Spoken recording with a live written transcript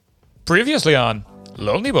Previously on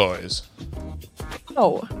Lonely Boys.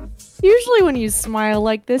 Oh, usually when you smile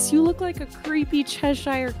like this, you look like a creepy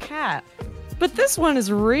Cheshire cat. But this one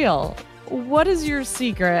is real. What is your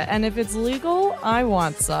secret? And if it's legal, I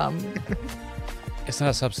want some. It's not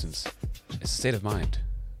a substance. It's a state of mind.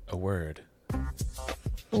 A word.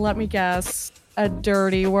 Let me guess. A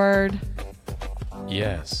dirty word?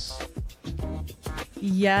 Yes.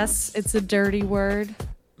 Yes, it's a dirty word.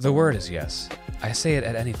 The word is yes. I say it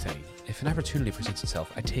at anything. If an opportunity presents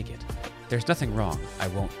itself, I take it. There's nothing wrong. I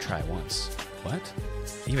won't try once. What?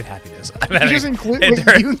 Even happiness. You just include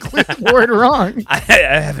the word wrong. I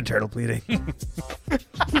have internal bleeding.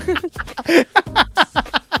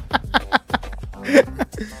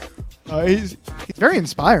 He's very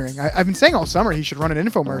inspiring. I've been saying all summer he should run an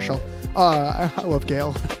infomercial. I love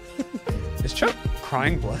Gale. Is Chuck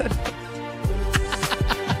crying blood?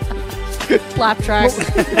 Flapjack.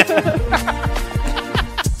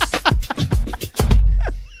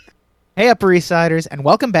 Hey, Upper East Siders, and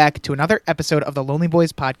welcome back to another episode of the Lonely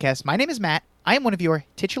Boys podcast. My name is Matt. I am one of your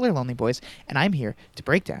titular Lonely Boys, and I'm here to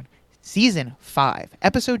break down Season 5,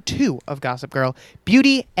 Episode 2 of Gossip Girl,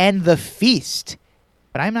 Beauty and the Feast.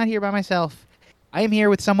 But I'm not here by myself. I am here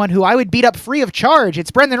with someone who I would beat up free of charge.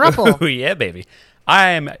 It's Brendan Ruffle. Oh, yeah, baby.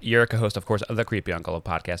 I'm your co-host, of course, of the Creepy Uncle of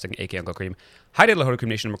podcasting, a.k.a. Uncle Cream. Hi, Diddle Cream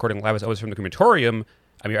Nation. I'm recording live as always from the Crematorium.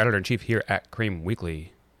 I'm your editor-in-chief here at Cream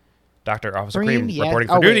Weekly. Dr. Officer Cream yeah. reporting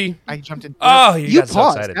for duty. Wait, I jumped in. Oh, you got paused. so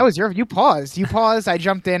excited. That was you paused. You paused. I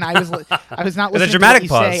jumped in. I was not listening a dramatic to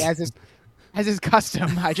what pause. you say as is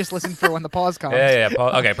custom. I just listened for when the pause comes. Yeah.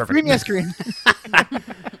 Okay, perfect. Cream, yes, cream.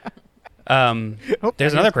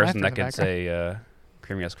 There's another person that can say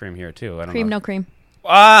cream, yes, cream here, too. I don't Cream, know. no cream.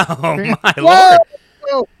 Oh, my Whoa! Lord.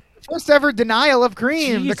 Whoa! First ever denial of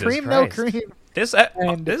cream. Jesus the cream, Christ. no cream.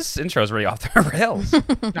 This intro is really off the rails.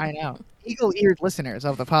 I know. Eagle-eared listeners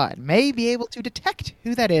of the pod may be able to detect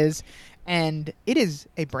who that is, and it is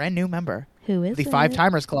a brand new member. Who is the it? Five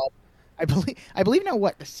Timers Club. I believe now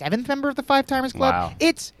the 7th member of the Five Timers Club. Wow.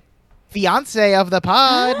 It's fiance of the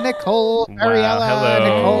pod, Nicole Farriella.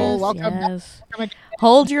 Hello. Nicole, welcome. Yes. Welcome.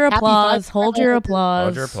 Hold your Happy applause. Five Hold your Timers. applause.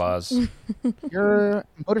 Hold your applause. Your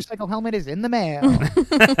motorcycle helmet is in the mail.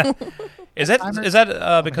 Is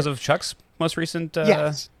that because of Chuck's most recent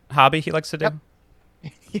Yes. hobby he likes to do?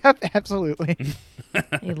 Yep, absolutely.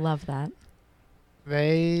 I love that.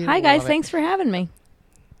 They Hi, guys. love it. Thanks for having me.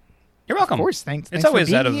 You're welcome. Of course, thanks. It's for always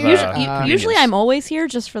being out of, here. Usually- Usually convenience. I'm always here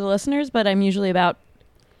just for the listeners, but I'm usually about,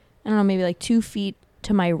 I don't know, maybe like 2 feet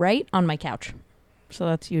to my right on my couch. So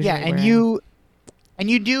that's usually and where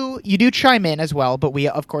you do chime in as well, but we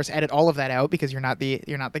of course edit all of that out because you're not the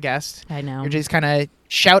guest. I know. You're just kind of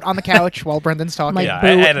shout on the couch while Brendan's talking. I'm like Yeah,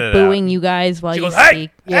 I edit it booing out. you guys while She you goes, "Hey!"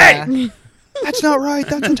 speak. Yeah. Hey! That's not right.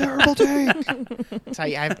 That's a terrible take. So I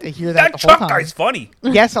have to hear that That the whole Chuck time. guy's funny.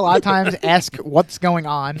 Yes, a lot of times ask what's going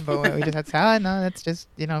on, but we just have to say, no, that's just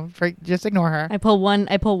just ignore her. I pull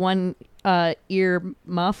one ear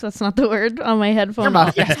muff. That's not the word on my headphone.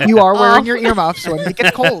 Earmuff. Yes, you are wearing Off. your earmuffs when it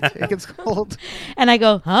gets cold. It gets cold. And I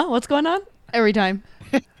go, huh? What's going on? Every time.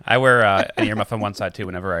 I wear an earmuff on one side, too,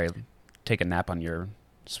 whenever I take a nap on your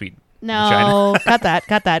sweet No, cut that.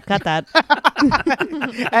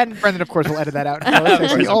 And Brendan, of course, will edit that out. Of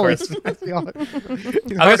course. We always- he's I was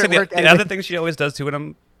hard gonna at say, work the editing. other thing she always does, too, when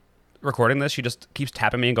I'm recording this, she just keeps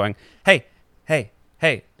tapping me and going, hey,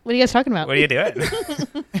 What are you guys talking about? what are you doing?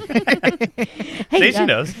 Hey, See, she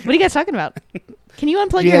knows. What are you guys talking about? Can you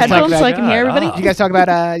unplug You your guys talk headphones so I about- can hear everybody? Oh. You guys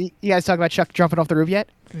talk about Chuck jumping off the roof yet?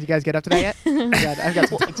 Did you guys get up to that yet? I've got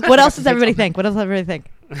some takes. What else does everybody think? What else does everybody think?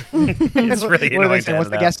 It's really What are they annoying saying? to What's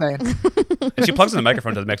the edit guest saying? out. And she plugs in the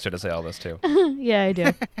microphone to the mixer to say all this, too. Yeah, I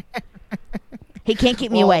do. He can't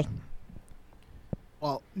keep me Well, away.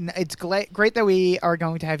 Well, it's great that we are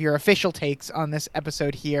going to have your official takes on this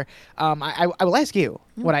episode here. I will ask you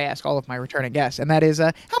what I ask all of my returning guests, and that is,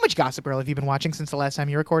 how much Gossip Girl have you been watching since the last time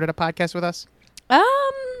you recorded a podcast with us?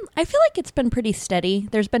 I feel like it's been pretty steady.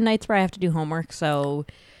 There's been nights where I have to do homework, so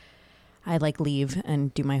I leave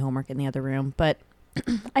and do my homework in the other room. But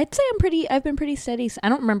I'd say I've been pretty steady. I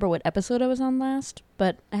don't remember what episode I was on last,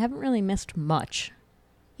 but I haven't really missed much.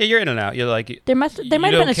 Yeah, you're in and out. You're like... There might have been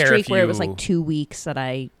a don't care streak if where it was you- like 2 weeks that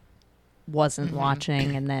I wasn't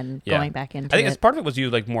watching and then Yeah. going back into I think it. it's part of it was you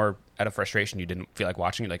more out of frustration. You didn't feel like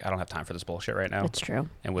watching. You're like, I don't have time for this bullshit right now. It's true.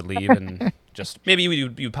 And would leave and just maybe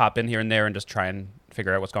you pop in here and there and just try and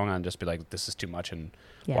figure out what's going on and just be like, this is too much and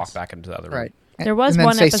Yes. walk back into the other room. Right. There was and then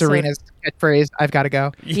one say episode- Serena's catchphrase, I've got to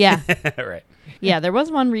go. Yeah. Right. Yeah, there was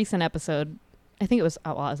one recent episode. I think it was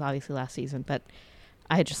obviously last season, but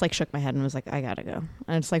I just like shook my head and was like, I gotta go.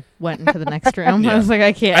 I just like went into the next room. Yeah. I was like,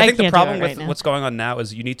 I can't. I think can't the problem do it with right now. what's going on now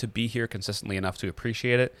is you need to be here consistently enough to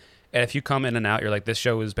appreciate it. And if you come in and out, you're like, this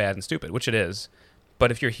show is bad and stupid, which it is.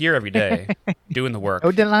 But if you're here every day doing the work,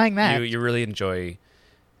 No denying that. you really enjoy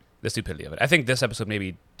the stupidity of it. I think this episode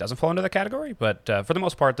maybe doesn't fall into that category, but for the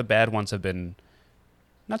most part, the bad ones have been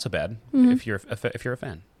not so bad if you're a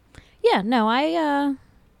fan. Yeah, no, I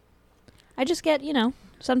just get,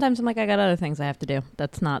 sometimes I'm like, I got other things I have to do.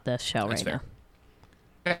 That's not this show That's right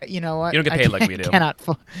fair. now. You know what? You don't get paid like we do.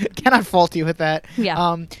 Cannot fault you with that.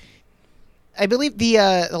 Yeah. I believe the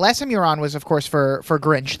last time you were on was, of course, for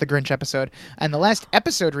Grinch, the Grinch episode. And the last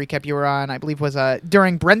episode recap you were on, I believe, was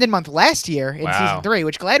during Brendan Month last year in season 3,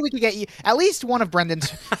 which glad we could get you, at least one of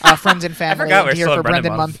Brendan's friends and family here for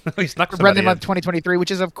Brendan Month. We snuck For Brendan somebody Month in. 2023,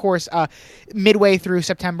 which is, of course, midway through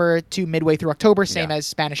September to midway through October, same Yeah. as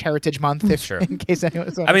Spanish Heritage Month, Sure. in case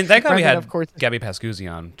anyone's I mean, thank God we Brendan, had of course. Gabby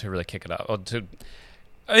Pascuzzi on to really kick it up.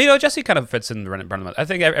 Jesse kind of fits in the Brendan Month. I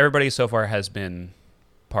think everybody so far has been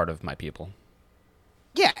part of my people.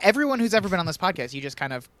 Yeah, everyone who's ever been on this podcast, you just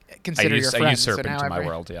kind of consider your friends. I usurp so now into my every-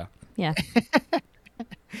 world, yeah. Yeah.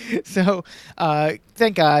 So,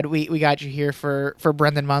 thank God we got you here for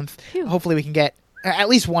Brendan Month. Phew. Hopefully, we can get at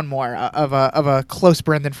least one more of a close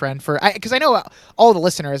Brendan friend because I know all the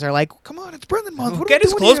listeners are like, "Come on, it's Brendan Month. What are Get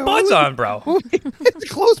we his doing close here? buds on, bro. It's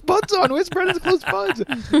close buds on. Where's Brendan's close buds?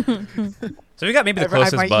 So we got maybe the I have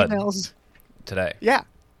closest my bud emails. today. Yeah.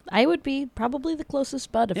 I would be probably the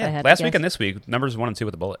closest bud if I had Last to week guess. and this week, numbers 1 and 2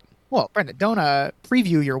 with a bullet. Well, Brendan, don't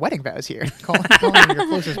preview your wedding vows here. Call him your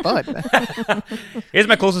closest bud. Here's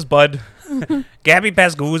my closest bud, Gabby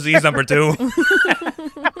Pascuzzi is number 2.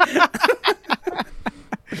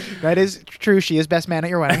 That is true. She is best man at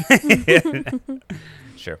your wedding.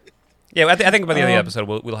 Sure. Yeah, I think by the end of the episode,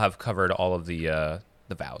 we'll have covered all of the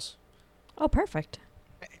vows. Oh, perfect.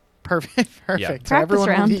 Perfect. Yeah. So Practice everyone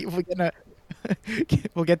round.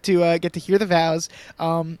 we'll get to hear the vows.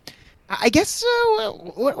 I guess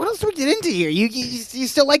what else do we get into here? You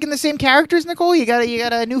still liking the same characters, Nicole? You got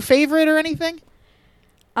a new favorite or anything?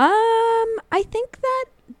 I think that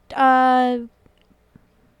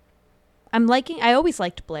I'm liking. I always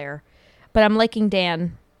liked Blair, but I'm liking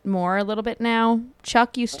Dan more a little bit now.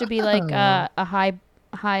 Chuck used to be like a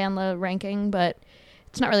high on the ranking, but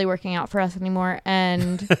it's not really working out for us anymore.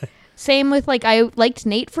 And same with I liked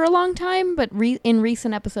Nate for a long time, but in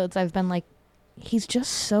recent episodes I've been like, he's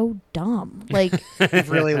just so dumb. You've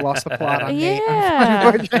really lost the plot on Nate.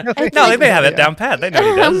 Yeah. Unfortunately. No, they may have it down pat. They know he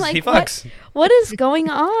I'm does. like, He fucks. What is going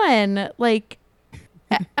on?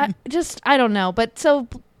 I don't know. But so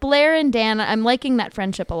Blair and Dan, I'm liking that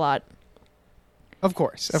friendship a lot. Of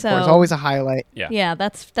course, So- always a highlight. Yeah. Yeah,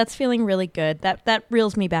 that's feeling really good. That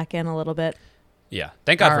reels me back in a little bit. Yeah.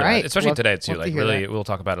 Thank God All for right. that. Especially Love- today, too. love to hear Really, that. we'll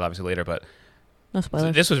talk about it obviously later, but No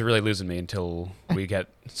spoilers. this was really losing me until we get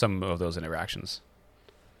some of those interactions.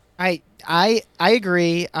 I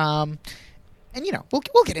agree. And we'll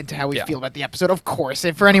get into how we Yeah. feel about the episode, of course.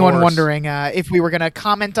 If for anyone course. wondering if we were going to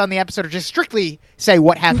comment on the episode or just strictly say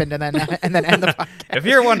what happened and then end the podcast. If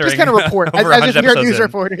you're wondering, just kind of report over as if 100 we are episodes news in.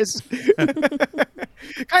 reporters.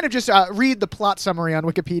 Kind of just read the plot summary on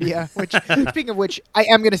Wikipedia. Which, speaking of which, I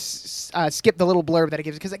am going to skip the little blurb that it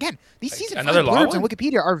gives because again, these season 5 Another long blurbs on one?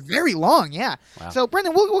 Wikipedia are very long. Yeah. Wow. So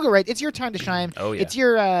Brendan, we'll go right. It's your time to shine. Oh, yeah. It's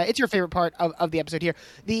your favorite part of the episode here.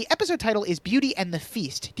 The episode title is Beauty and the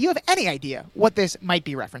Feast. Do you have any idea what this might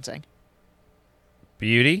be referencing?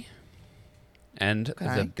 Beauty and Okay,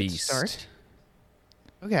 the good Beast. start.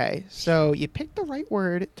 Okay, so you picked the right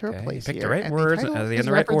word to Okay, replace pick here. the right and words title and they're is in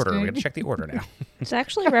the right order. We referencing- got to check the order now. It's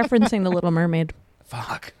actually referencing The Little Mermaid.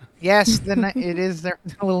 Fuck. Yes, it is the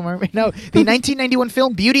Little Mermaid. No, the 1991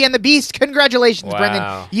 film Beauty and the Beast. Congratulations, Wow.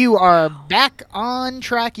 Brendan. You are back on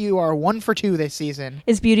track. You are 1 for 2 this season.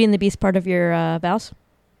 Is Beauty and the Beast part of your vows?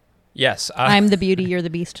 Yes. I'm the beauty, you're the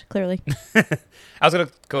beast, clearly. I was going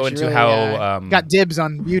to go She into really, how... got dibs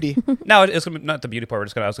on Beauty. No, it's gonna be not the beauty part.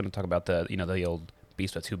 I was going to talk about the old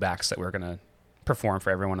beast with 2 backs that we're going to perform for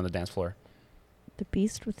everyone on the dance floor. The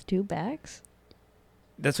beast with 2 backs?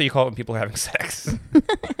 That's what you call it when people are having sex. You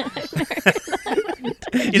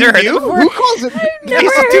never heard that before? Who calls it? Never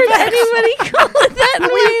heard anybody call it that in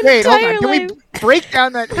my Wait, hold entire on. Can we life. break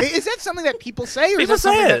down that? Is that something that people say, or People is that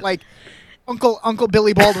something say that it. like Uncle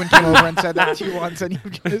Billy Baldwin came over and said that to you once, and you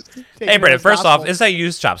just Hey, Brandon, first off, is that you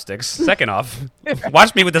use chopsticks? Second off,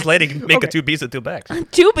 watch me with this lady make Okay. a 2 beast with 2 backs.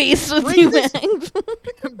 2 beasts with Bring 2 this- backs.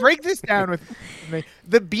 break this down with me.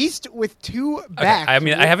 The beast with 2 Okay, backs. I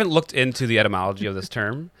mean, I haven't looked into the etymology of this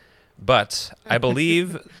term, but I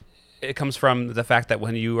believe it comes from the fact that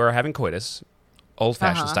when you are having coitus,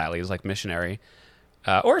 old-fashioned Uh-huh. style, is like missionary,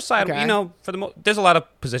 or side. Okay. You know, there's a lot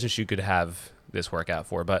of positions you could have this work out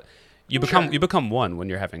for, but you become one when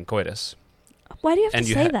you're having coitus. Why do you have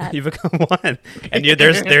to say that? You become one, and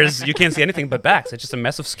there's you can't see anything but backs. It's just a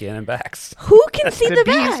mess of skin and backs. Who can see the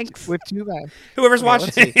beast backs? with two backs. Whoever's Okay,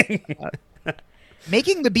 let's watching.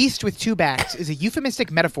 Making the beast with two backs is a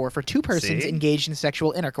euphemistic metaphor for two persons See? engaged in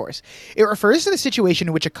sexual intercourse. It refers to the situation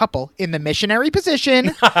in which a couple, in the missionary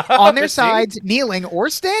position, on their See? sides, kneeling or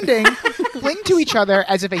standing, cling to each other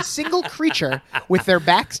as if a single creature with their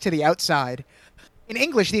backs to the outside. In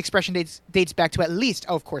English, the expression dates back to at least,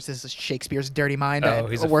 of course, this is Shakespeare's dirty mind.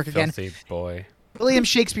 He's at a work filthy again. boy. William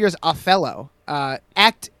Shakespeare's Othello,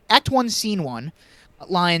 Act 1, Scene 1,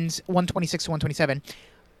 lines 126 to 127.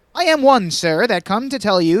 I am one, sir, that come to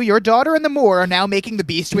tell you your daughter and the Moor are now making the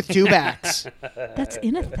beast with two backs. That's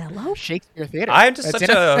in Othello? Shakespeare theater. I'm just That's such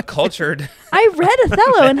in a cultured. I read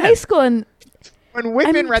Othello in high school, and When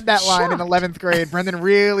Whitman I'm read that line in shocked. 11th grade, Brendan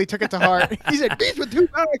really took it to heart. He said, beast with two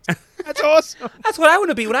backs. That's awesome. That's what I want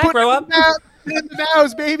to be when I grow up. Put in the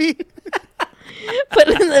vows, baby. put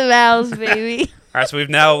in the vows, baby. All right, so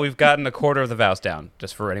we've gotten a quarter of the vows down,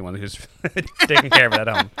 just for anyone who's taking care of it at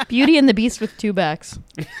home. Beauty and the Beast with two backs.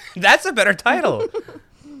 That's a better title.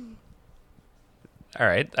 All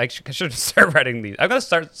right, I should start writing these. I'm gonna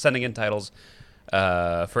start sending in titles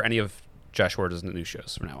for any of Josh Ward's new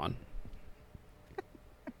shows from now on.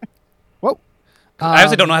 Whoa. I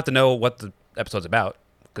obviously don't have to know what the episode's about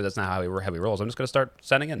because that's not how he rolls. I'm just gonna start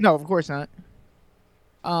sending in. No, of course not.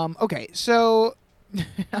 Okay, so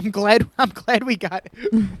I'm glad we got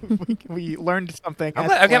we learned something.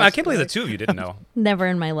 I can't believe the two of you didn't know. Never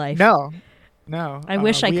in my life. No. I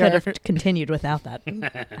wish I we could are- have continued without that,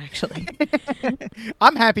 actually.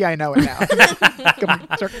 I'm happy I know it now.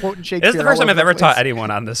 Start quoting Shakespeare. This is the first all time I've over ever the taught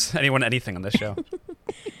place. anyone anything on this show.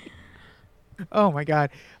 Oh my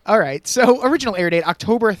god. All right. So original air date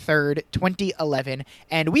October 3rd, 2011,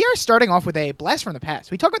 and we are starting off with a blast from the past.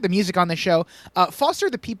 We talk about the music on the show. Foster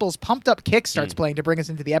the People's Pumped Up Kick starts playing to bring us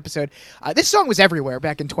into the episode. This song was everywhere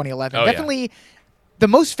back in 2011. Oh, yeah. Definitely the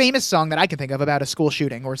most famous song that I can think of about a school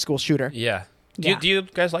shooting or a school shooter. Yeah. Yeah. Do you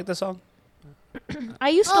guys like this song? I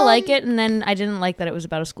used to like it, and then I didn't like that it was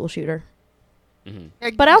about a school shooter.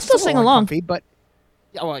 But I'll still sing along. But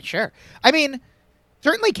yeah, well, sure. I mean,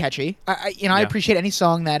 certainly catchy. I Yeah. appreciate any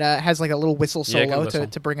song that has like a little whistle Yeah, good solo whistle.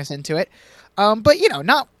 to bring us into it. But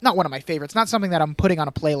not one of my favorites. Not something that I'm putting on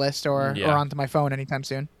a playlist or onto my phone anytime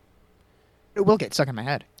soon. It will get stuck in my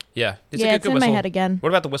head. Yeah. It's good in my whistle. head again. What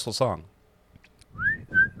about the whistle song?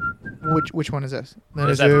 Which one is this?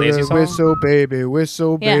 Is that the Lazy song? Whistle baby,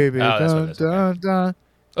 whistle Yeah. baby. Oh, that's what it is, dun, dun.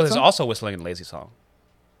 Oh, there's Song? also whistling in Lazy Song.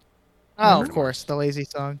 Oh, of course, the lazy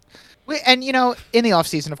song. And in the off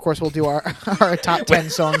season, of course, we'll do our top 10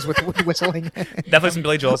 songs with whistling. Definitely some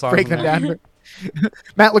Billy Joel songs. Break in them there. down.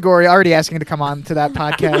 Matt Ligori already asking to come on to that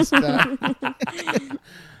podcast.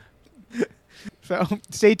 So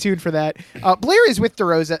stay tuned for that. Blair is with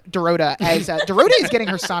Dorota as Dorota is getting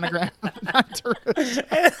her sonogram. Not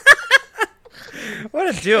Dorota.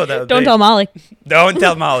 What a deal, though. Don't tell Molly. Don't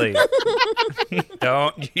tell Molly.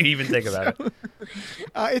 Don't you even think about it.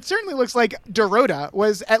 It certainly looks like Dorota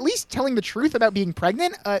was at least telling the truth about being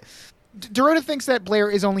pregnant. Dorota thinks that Blair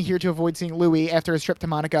is only here to avoid seeing Louis after his trip to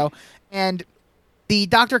Monaco, and the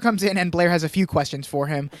doctor comes in and Blair has a few questions for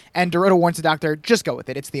him, and Dorota warns the doctor, just go with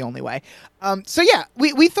it. It's the only way. So yeah,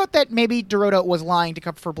 we thought that maybe Dorota was lying to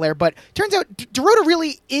cover for Blair, but turns out Dorota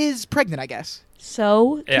really is pregnant, I guess.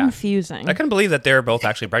 So Yeah. confusing. I couldn't believe that they're both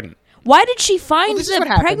actually pregnant. Why did she find this is the what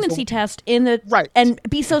happens. pregnancy test in the Right. and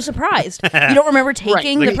be so surprised? You don't remember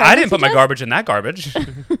taking the Like, pregnancy I didn't put my test? garbage in that garbage.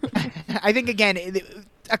 I think, again,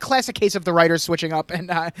 a classic case of the writers switching up and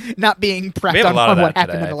not being prepped have a on, lot of on what that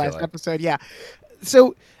happened today, in the I feel last like. episode. Yeah.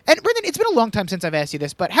 So, and Brendan, it's been a long time since I've asked you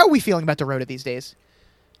this, but how are we feeling about Dorota these days?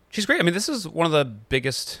 She's great. I mean, this is one of the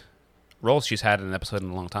biggest roles she's had in an episode in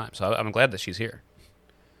a long time. So I'm glad that she's here.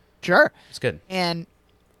 Sure. It's good. And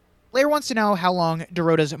Blair wants to know how long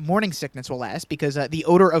Dorota's morning sickness will last because the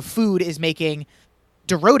odor of food is making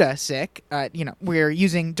Dorota sick. We're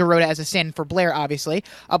using Dorota as a stand for Blair, obviously.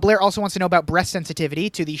 Blair also wants to know about breast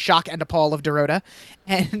sensitivity to the shock and appall of Dorota.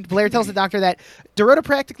 And Blair tells the doctor that Dorota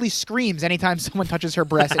practically screams anytime someone touches her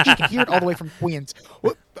breast, and she can hear it all the way from Queens.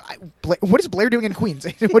 What is Blair doing in Queens?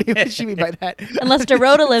 What does she mean by that? Unless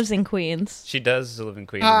Dorota lives in Queens. She does live in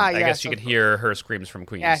Queens. Ah, I yes, guess you of could hear her screams from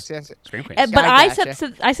Queens. Yes. Scream Queens. But I I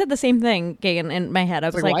gotcha. said the same thing, Gagan, in my head. I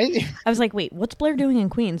was Like, like, why? I was like, wait, what's Blair doing in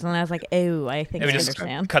Queens? And I was like, oh, I think Maybe I just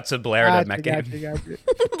understand. cut to Blair at a Met game.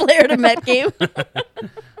 Gotcha. Blair to Met game.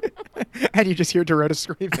 And you just hear Dorota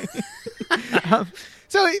screaming.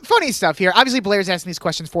 So funny stuff here. Obviously, Blair's asking these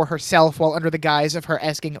questions for herself while under the guise of her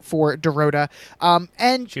asking for Dorota.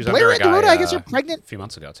 And She was Blair under a and guy, Dorota, I guess, are pregnant. a few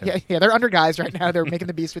months ago, too. Yeah, they're under guys right now. They're making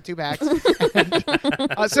the beast with two backs. And,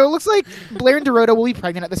 so it looks like Blair and Dorota will be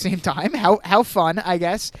pregnant at the same time. How fun, I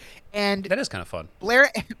guess. And That is kind of fun.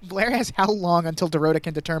 Blair has how long until Dorota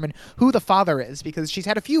can determine who the father is, because she's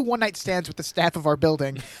had a few one-night stands with the staff of our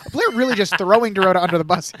building. Blair really just throwing Dorota under the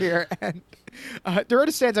bus here. And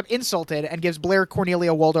Dorota stands up insulted and gives Blair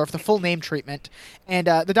Cornelia Waldorf the full name treatment. And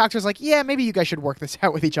the doctor's like, yeah, maybe you guys should work this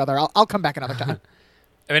out with each other. I'll come back another time.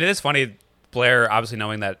 I mean, it is funny. Blair, obviously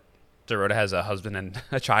knowing that Dorota has a husband and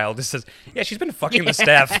a child, just says, "Yeah, she's been fucking the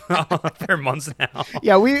staff for months now."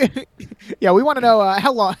 Yeah, we want to know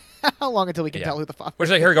how long until we can tell who the father. Which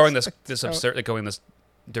like her going this absurd, like going this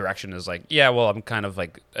direction is like, yeah, well, I'm kind of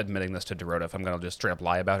like admitting this to Dorota. If I'm gonna just straight up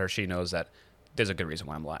lie about her, she knows that there's a good reason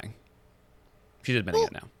why I'm lying. She's admitting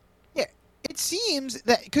it now. Yeah, it seems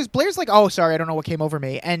that because Blair's like, "Oh, sorry, I don't know what came over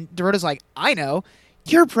me," and Dorota's like, "I know.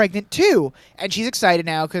 You're pregnant too," and she's excited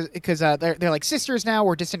now because they're like sisters now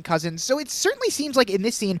or distant cousins. So it certainly seems like in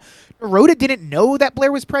this scene, Dorota didn't know that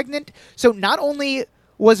Blair was pregnant. So not only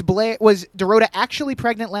was Dorota actually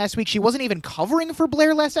pregnant last week, she wasn't even covering for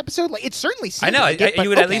Blair last episode. Like it certainly seems. I know. Like it, you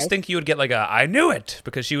would okay. at least think you would get like I knew it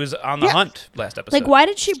because she was on the hunt last episode. Like, why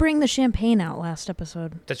did she bring the champagne out last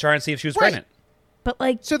episode? To try and see if she was Right. pregnant. But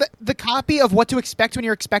like, So the copy of What to Expect When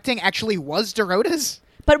You're Expecting actually was Dorota's.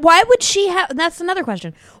 but why would she have? That's another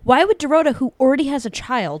question. Why would Dorota, who already has a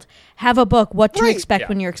child, have a book What to Right. Expect Yeah.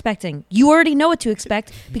 When You're Expecting? You already know what to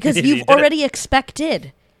expect because You you've did it. already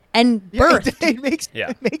expected and birthed.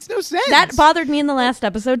 It makes no sense. That bothered me in the last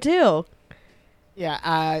episode too.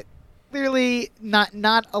 Yeah, clearly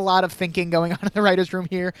not a lot of thinking going on in the writer's room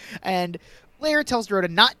here. And Blair tells Dorota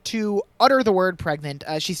not to utter the word pregnant.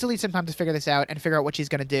 She still needs some time to figure this out and figure out what she's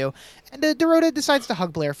going to do. And Dorota decides to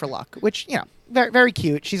hug Blair for luck, which, very, very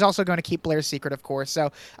cute. She's also going to keep Blair's secret, of course.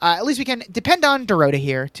 So at least we can depend on Dorota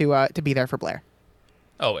here to be there for Blair.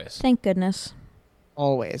 Always. Thank goodness,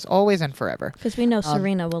 Always and forever. because we know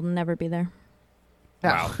Serena will never be there.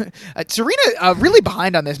 Wow. Serena really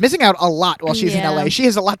behind on this, missing out a lot while she's in Yeah. LA. She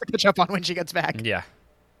has a lot to catch up on when she gets back. Yeah.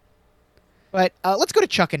 But let's go to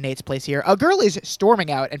Chuck and Nate's place here. A girl is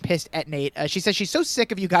storming out and pissed at Nate. She says she's so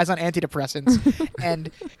sick of you guys on antidepressants.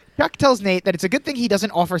 And Chuck tells Nate that it's a good thing he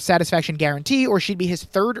doesn't offer satisfaction guarantee or she'd be his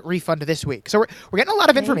third refund this week. So we're getting a lot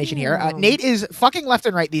of information here. Damn. Nate is fucking left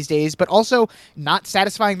and right these days, but also not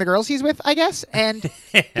satisfying the girls he's with, I guess. And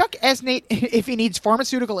Chuck asks Nate if he needs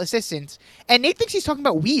pharmaceutical assistance. And Nate thinks he's talking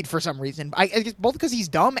about weed for some reason. I guess both because he's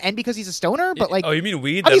dumb and because he's a stoner. But like, oh, you mean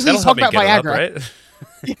weed? obviously That'll he's help me talking get about it up, Viagra. right?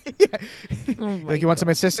 Oh my like, you want some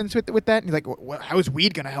God. assistance with that? And he's like, how is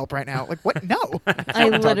weed going to help right now? Like, what? No. I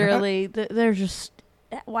literally, they're just.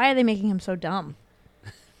 Why are they making him so dumb?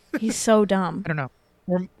 He's so dumb. I don't know.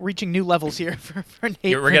 We're reaching new levels here for Nate.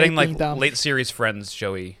 We're for getting Nate like being dumb. late series friends,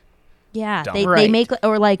 Joey. Yeah, Dumb. they Right. make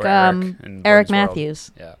or like Or Eric in Eric Bones World.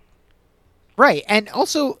 Matthews. Yeah. Right, and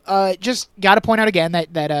also just got to point out again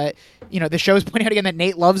that the show's pointing out again that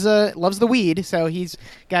Nate loves the weed, so he's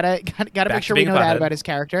gotta Back make to sure we being a know that pothead. about his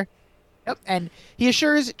character. Yep, and he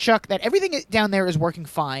assures Chuck that everything down there is working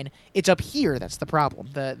fine. It's up here that's the problem.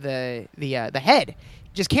 The head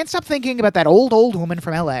just can't stop thinking about that old woman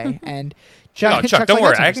from L.A. and Chuck. No, Chuck, Chuck's don't like,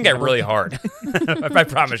 worry. "That's I can get understandable." really hard. I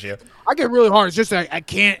promise you. I get really hard. It's just that I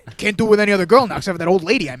can't do it with any other girl now except for that old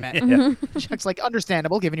lady I met. Yeah. Chuck's like,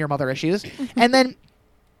 understandable, given your mother issues. And then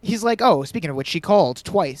he's like, oh, speaking of which, she called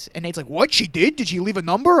twice. And Nate's like, what? She did? Did she leave a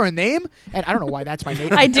number or a name? And I don't know why that's my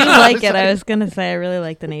Nate. I do like it. I was gonna say I really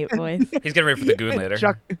like the Nate voice. He's getting ready for the goon later.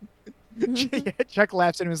 Chuck, Chuck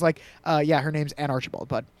laughs and was like, yeah, her name's Ann Archibald,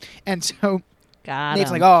 bud. And so God.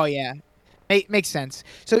 Nate's like, oh, yeah. Makes sense.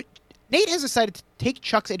 So Nate has decided to take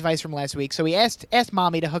Chuck's advice from last week, so he asked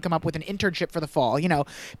Mommy to hook him up with an internship for the fall,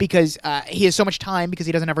 because he has so much time because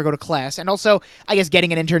he doesn't ever go to class. And also, I guess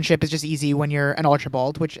getting an internship is just easy when you're an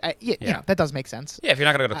Archibald, which, that does make sense. Yeah, if you're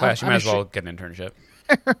not going to go to class, you I'm might as sure- well get an internship.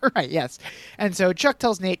 Right, yes. And so Chuck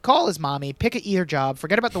tells Nate, call his mommy, pick either job,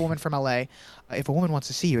 forget about the woman from L.A. If a woman wants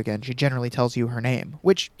to see you again, she generally tells you her name,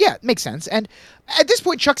 which, makes sense. And at this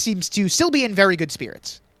point, Chuck seems to still be in very good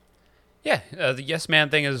spirits. Yeah, the yes man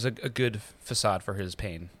thing is a good facade for his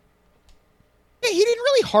pain. Yeah, he didn't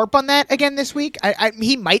really harp on that again this week.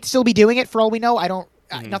 He might still be doing it for all we know. I don't.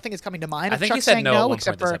 Nothing is coming to mind. I Of think Chuck he said saying no at one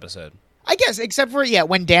except point this for episode. I guess except for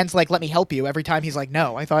when Dan's like, "Let me help you." Every time he's like,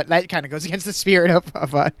 "No." I thought that kind of goes against the spirit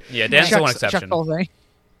of Yeah, Dan's the one Chuck's exception. whole thing.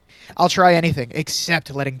 I'll try anything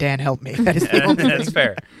except letting Dan help me. That is the only That's thing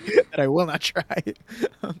fair. that I will not try.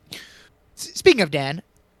 Speaking of Dan,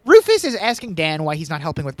 Rufus is asking Dan why he's not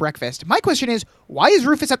helping with breakfast. My question is, why is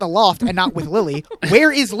Rufus at the loft and not with Lily?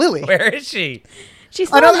 Where is Lily? Where is she? She's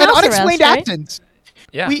still in An house unexplained arrest, right? absence.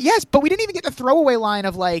 Yeah. Yes, but we didn't even get the throwaway line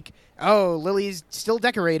of like, "Oh, Lily's still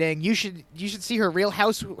decorating. You should see her real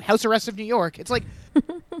house arrest of New York." It's like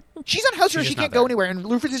she's on house arrest. She just not can't go there. anywhere, and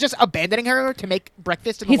Rufus is just abandoning her to make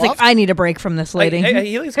breakfast in the He's like, loft. I need a break from this lady.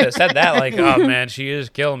 He at least could have said that. Like, oh man, she is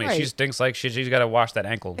killing me. Right. She stinks like shit. She's got to wash that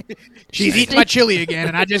ankle. She's eating my chili again,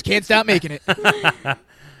 and I just can't stop making it.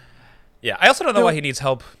 Yeah. I also don't know why he needs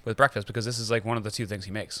help with breakfast because this is like one of the two things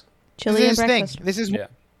he makes. Chili and This is his thing. breakfast. This is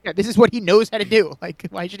Yeah. this is what he knows how to do. Like,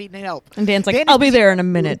 why should he need help? And Dan's like, Dan I'll is be busy- there in a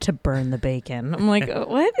minute to burn the bacon. I'm like,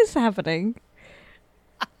 what is happening?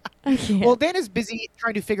 I can't. Well, Dan is busy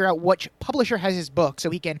trying to figure out which publisher has his book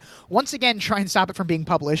so he can once again try and stop it from being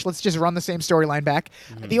published. Let's just run the same storyline back.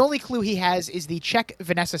 The only clue he has is the check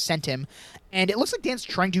Vanessa sent him, and it looks like Dan's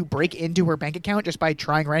trying to break into her bank account just by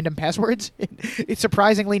trying random passwords. It's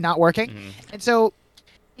surprisingly not working. And so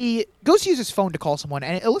he goes to use his phone to call someone,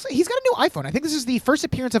 and it looks like he's got a new iPhone. I think this is the first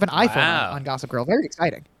appearance of an iPhone Wow. on Gossip Girl. Very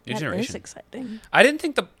exciting. New that is generation. exciting. I didn't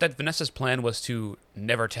think that Vanessa's plan was to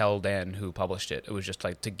never tell Dan who published it. It was just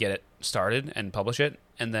like to get it started and publish it,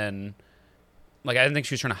 and then like I didn't think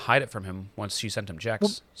she was trying to hide it from him once she sent him checks.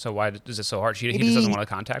 Well, so why is it so hard? He maybe- just doesn't want to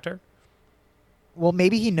contact her. Well,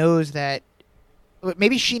 maybe he knows that.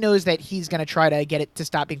 Maybe she knows that he's going to try to get it to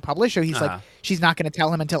stop being published, so he's like, she's not going to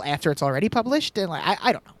tell him until after it's already published. And like,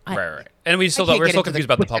 I don't know. Right. And we still can't we're get still into the confused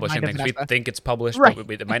about the twisted publishing mind of things. We Vanessa. think it's published, Right.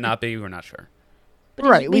 but it might not be. We're not sure. But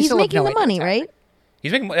Right, he's, we he's still have making no the idea money, what's right?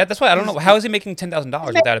 He's making. That's why I don't know. How is he making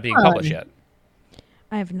 $10,000 without it being published yet?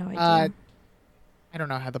 I have no idea. I don't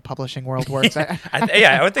know how the publishing world works. I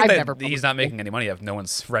would think I've that never he's not making any money if no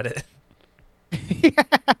one's read it.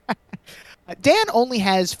 Dan only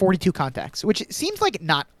has 42 contacts, which seems like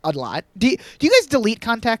not a lot. Do you guys delete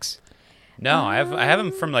contacts? No, I have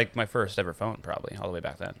him from like my first ever phone, probably all the way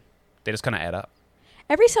back then. They just kind of add up.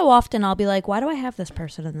 Every so often, I'll be like, why do I have this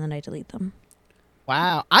person? And then I delete them.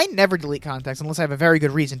 Wow. I never delete contacts unless I have a very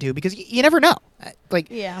good reason to, because you never know. Like,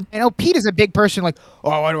 Yeah. I know Pete is a big person, like, oh,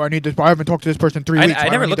 why do I need this? I haven't talked to this person in 3 weeks. I Why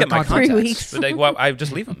do never need look their at my contacts?" 3 contacts. weeks. But, like, well, I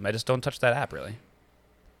just leave them. I just don't touch that app really.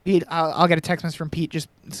 Pete, I'll get a text message from Pete just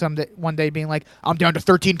one day being like, I'm down to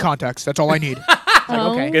 13 contacts. That's all I need.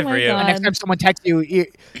 Oh, okay. Good for my you. God. Next time someone texts you,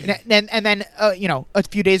 and then a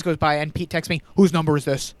few days goes by and Pete texts me, whose number is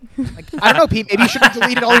this? Like, I don't know, Pete. Maybe you should have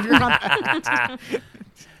deleted all of your contacts.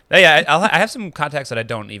 Yeah, I have some contacts that I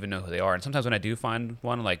don't even know who they are, and sometimes when I do find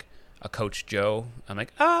one, like a Coach Joe, I'm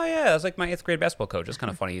like, oh yeah, that's like my 8th grade basketball coach. It's kind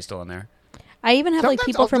of funny he's still in there. I even have like Sometimes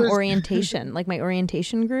people I'll from just- orientation, like my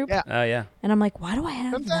orientation group. Yeah. Oh yeah. And I'm like, why do I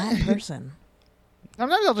have that person?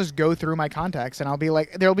 Sometimes I'll just go through my contacts and I'll be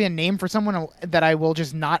like, there'll be a name for someone that I will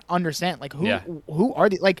just not understand. Like, who are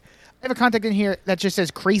they? Like, I have a contact in here that just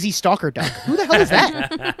says Crazy Stalker Duck. Who the hell is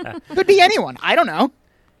that? Could be anyone. I don't know.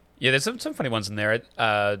 Yeah, there's some funny ones in there.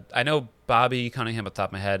 I know Bobby Cunningham off the top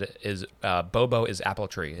of my head is Bobo is Apple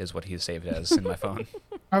Tree is what he's saved as in my phone.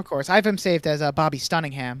 Of course. I have him saved as Bobby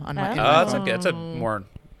Stunningham on my. Oh. in Oh, my that's phone. that's a more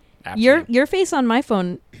apt name. Your face on my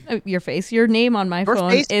phone, your name on my Your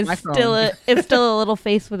phone face is on my phone. still a little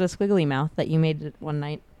face with a squiggly mouth that you made it one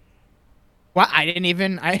night. Well,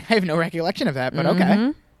 I have no recollection of that, but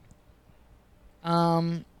okay.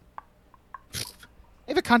 Mhm.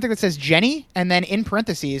 I have a contact that says Jenny and then in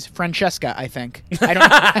parentheses Francesca. I think. I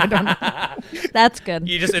don't know. That's good.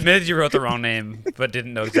 You just admitted you wrote the wrong name, but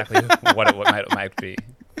didn't know exactly what it might be.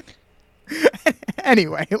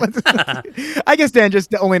 Anyway, I guess Dan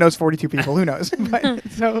just only knows 42 people. Who knows? But,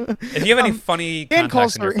 so, If you have any funny Dan contacts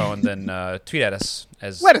calls in your for- phone, then tweet at us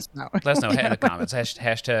as let us know. let us know in the comments.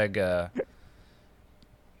 Hashtag.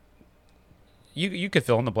 You could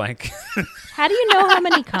fill in the blank. How do you know how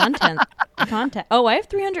many contact? Oh, I have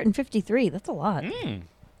 353. That's a lot.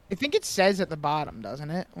 I think it says at the bottom, doesn't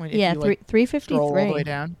it? If Yeah, you, like, 353. scroll all the way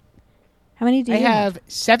down. How many do you I have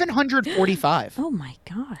 745. Oh my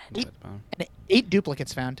god! And 8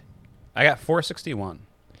 duplicates found. I got 461.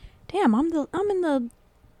 Damn, I'm in the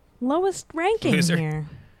lowest ranking Loser. here.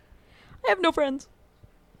 I have no friends.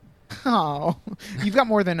 Oh, you've got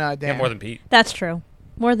more than Dan. Yeah, more than Pete. That's true.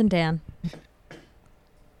 More than Dan.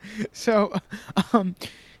 So,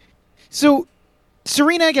 so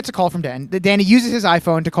Serena gets a call from Dan. Danny uses his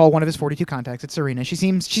iPhone to call one of his 42 contacts. It's Serena. She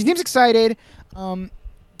seems excited.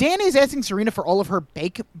 Dan is asking Serena for all of her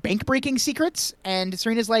bank breaking secrets, and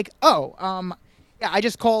Serena's like, "Oh, yeah, I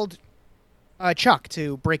just called Chuck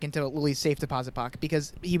to break into Lily's safe deposit box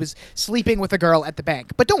because he was sleeping with a girl at the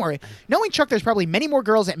bank. But don't worry, knowing Chuck, there's probably many more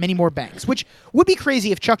girls at many more banks, which would be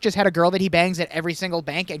crazy if Chuck just had a girl that he bangs at every single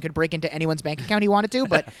bank and could break into anyone's bank account he wanted to.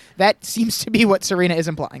 But that seems to be what Serena is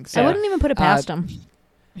implying. So I wouldn't even put it past him.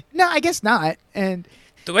 no, I guess not. And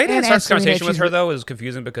The way Dan And starts as the conversation Serena, with she's her, though, is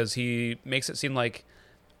confusing because he makes it seem like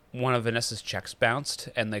one of Vanessa's checks bounced,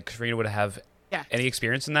 and like Serena would have Yeah. any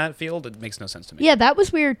experience in that field. It makes no sense to me. Yeah, that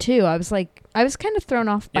was weird too. I was kind of thrown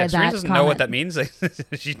off by Yeah, Serena that doesn't comment. know what that means.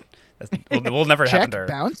 We'll never happen check to her.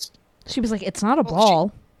 bounced. She was like, "It's not a Well,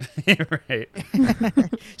 ball." Right.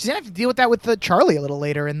 She's gonna have to deal with that with Charlie a little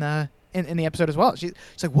later in the episode as well. She's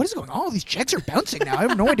like, "What is going on? These checks are bouncing now. I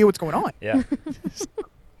have no idea what's going on." Yeah.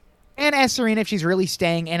 And asks Serena if she's really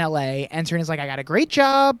staying in LA, and Serena's like, "I got a great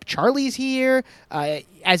job. Charlie's here,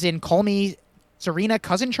 as in call me Serena,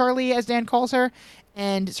 cousin Charlie, as Dan calls her."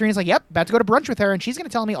 And Serena's like, "Yep, about to go to brunch with her, and she's gonna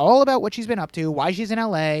tell me all about what she's been up to, why she's in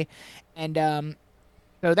LA, and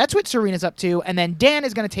so that's what Serena's up to." And then Dan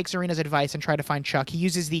is going to take Serena's advice and try to find Chuck. He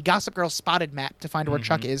uses the Gossip Girl spotted map to find where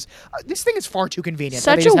Chuck is. This thing is far too convenient.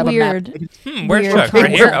 Such They just a have map. weird. Where's Weird Chuck? Right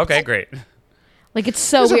here? concept. Okay, great. Like it's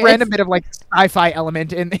so There's weird. a random bit of like sci-fi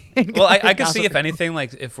element in. Well, I could Gossip see, if Girl. anything,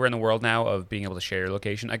 like if we're in the world now of being able to share your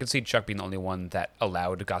location, I could see Chuck being the only one that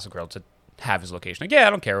allowed Gossip Girl to have his location. Like, yeah, I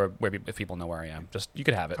don't care if people know where I am. Just, you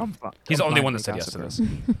could have it. He's the only one that said yes to this.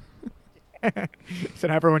 So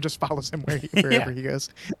everyone just follows him wherever he goes.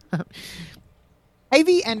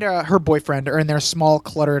 Ivy and her boyfriend are in their small,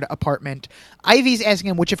 cluttered apartment. Ivy's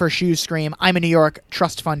asking him which of her shoes scream, "I'm a New York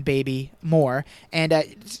trust fund baby," more. And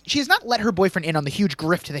she has not let her boyfriend in on the huge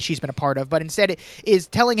grift that she's been a part of, but instead is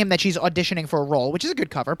telling him that she's auditioning for a role, which is a good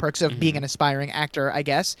cover, perks of being an aspiring actor, I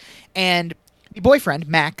guess. And the boyfriend,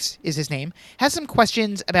 Max is his name, has some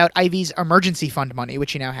questions about Ivy's emergency fund money,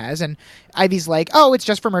 which he now has. And Ivy's like, "Oh, it's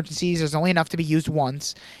just for emergencies. There's only enough to be used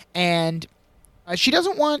once." And she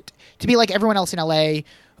doesn't want to be like everyone else in LA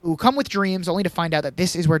who come with dreams only to find out that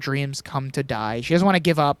this is where dreams come to die. She doesn't want to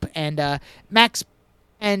give up. And Max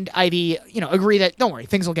and Ivy, agree that, don't worry,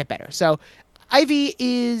 things will get better. So Ivy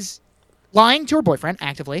is lying to her boyfriend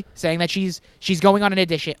actively, saying that she's going on an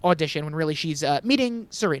audition when really she's meeting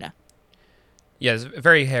Serena. Yeah, it's a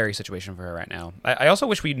very hairy situation for her right now. I also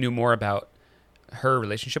wish we knew more about her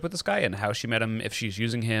relationship with this guy and how she met him, if she's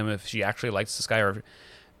using him, if she actually likes this guy, or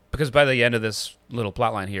because by the end of this little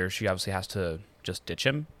plot line here, she obviously has to just ditch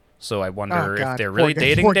him. So I wonder if they're really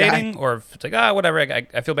dating, or if it's like, whatever.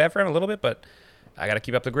 I feel bad for him a little bit, but I got to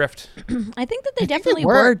keep up the grift. I think that they I think they definitely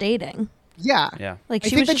were. were dating. Yeah. Yeah. Like I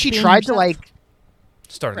she think was that just she being tried to herself.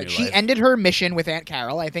 Start a Right. new She life. ended her mission with Aunt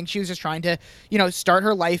Carol. I think she was just trying to, start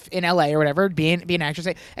her life in LA or whatever, be an actress.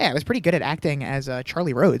 Say, hey, I was pretty good at acting as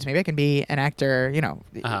Charlie Rhodes. Maybe I can be an actor,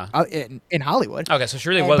 in Hollywood. Okay, so she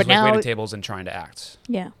really And- was but like now- waiting tables and trying to act.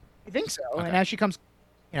 Yeah. I think so. Okay. And now she comes,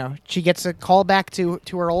 she gets a call back to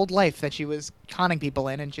her old life that she was conning people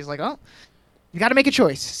in, and she's like, oh, you got to make a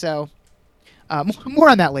choice. So more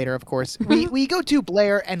on that later, of course. We go to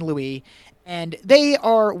Blair and Louis, and they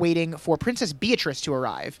are waiting for Princess Beatrice to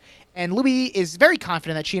arrive. And Louis is very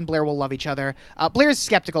confident that she and Blair will love each other. Blair is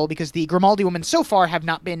skeptical because the Grimaldi women so far have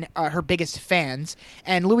not been her biggest fans.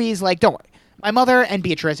 And Louis is like, don't worry, my mother and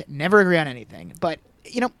Beatrice never agree on anything. But,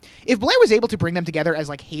 if Blair was able to bring them together as,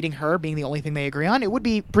 like, hating her being the only thing they agree on, it would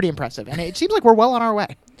be pretty impressive. And it seems like we're well on our way.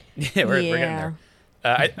 Yeah, we're getting there.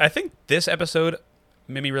 I think this episode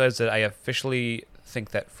made me realize that I officially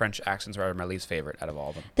think that French accents are my least favorite out of all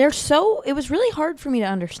of them. It was really hard for me to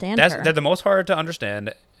understand her. They're the most hard to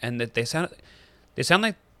understand, and that they sound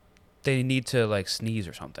like they need to like sneeze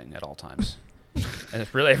or something at all times. And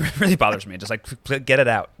it really bothers me. Just like, get it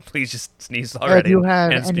out, please. Just sneeze already. Do you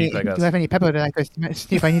have and speak like us. Do you have any pepper that I could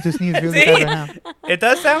see if I need to sneeze really bad right now? It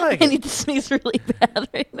does sound like I it. need to sneeze really bad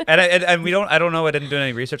right now. And I don't know. I didn't do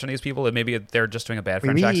any research on these people. And maybe they're just doing a bad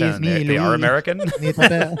French Oui, accent. And it's me, they are Louis. American.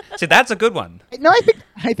 Pepper. See, that's a good one. No,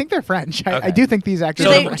 I think they're French. I Okay. do think these actors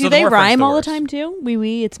So are the- French. Do so they more French, rhyme the all the worse. time too? Oui,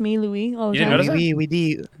 oui, it's me, Louis. All the You didn't time. notice that? We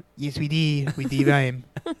do. Yes, we do rhyme.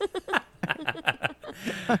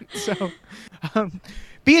 So,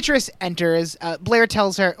 Beatrice enters. Blair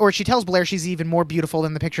tells Blair she's even more beautiful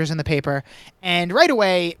than the pictures in the paper. And right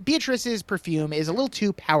away, Beatrice's perfume is a little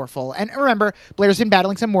too powerful. And remember, Blair's been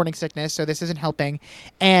battling some morning sickness, so this isn't helping.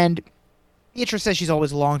 And Beatrice says she's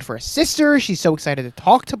always longed for a sister. She's so excited to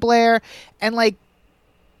talk to Blair. And like,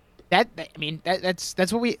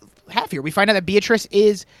 that's what we have here. We find out that Beatrice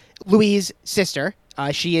is Louis' sister.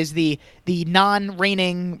 She is the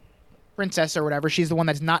non-reigning princess or whatever. She's the one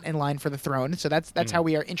that's not in line for the throne. So that's how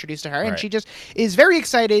we are introduced to her. And Right. she just is very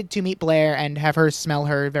excited to meet Blair and have her smell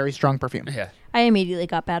her very strong perfume. Yeah. I immediately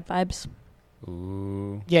got bad vibes.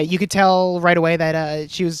 Ooh. Yeah, you could tell right away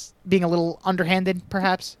that she was being a little underhanded,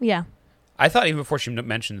 perhaps. Yeah. I thought even before she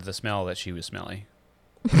mentioned the smell that she was smelly.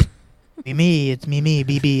 It's me,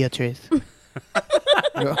 Beatrice. Do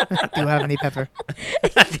you have any pepper? Do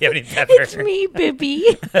you have any pepper? It's me, Bibby.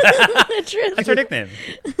 That's her nickname.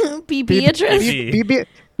 Beatrice.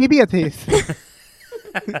 Beatrice.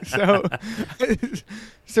 So,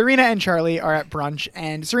 Serena and Charlie are at brunch,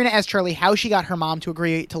 and Serena asks Charlie how she got her mom to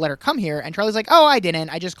agree to let her come here, and Charlie's like, oh, I didn't.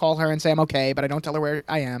 I just call her and say I'm okay, but I don't tell her where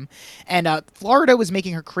I am. And Florida was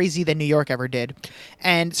making her crazier than New York ever did.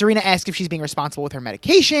 And Serena asks if she's being responsible with her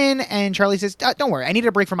medication, and Charlie says, don't worry, I needed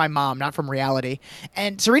a break from my mom, not from reality.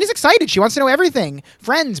 And Serena's excited. She wants to know everything.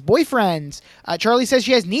 Friends, boyfriends. Charlie says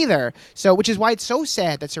she has neither, so which is why it's so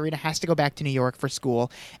sad that Serena has to go back to New York for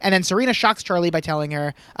school. And then Serena shocks Charlie by telling her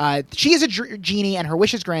she is a genie and her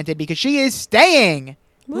wish is granted because she is staying.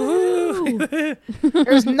 Woo!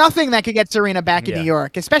 There's nothing that could get Serena back in New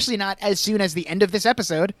York, especially not as soon as the end of this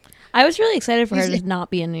episode. I was really excited for her to not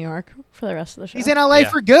be in New York for the rest of the show. He's in LA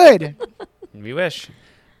for good. We wish.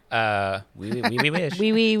 We wish. We wish.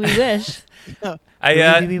 We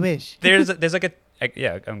wish. There's like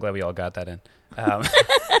yeah. I'm glad we all got that in.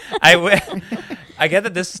 I get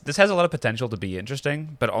that this has a lot of potential to be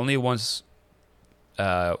interesting, but only once.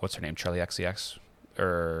 What's her name? Charlie XCX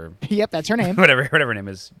or yep, that's her name. whatever her name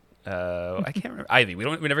is. I can't remember. Ivy. We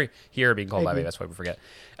never hear her being called Ivy. That's why we forget.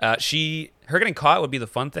 Her getting caught would be the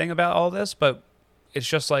fun thing about all this, but it's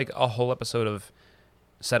just like a whole episode of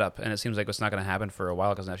setup, and it seems like it's not going to happen for a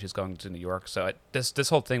while because now she's going to New York. So this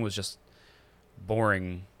whole thing was just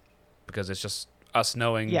boring because it's just us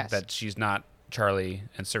knowing that she's not Charlie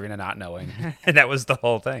and Serena not knowing, and that was the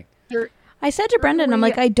whole thing. I said to Brendan, I'm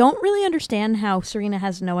like, I don't really understand how Serena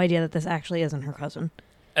has no idea that this actually isn't her cousin.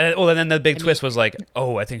 And then the big twist was like,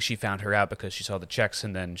 oh, I think she found her out because she saw the checks,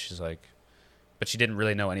 and then she's like, but she didn't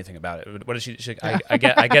really know anything about it. What is she? I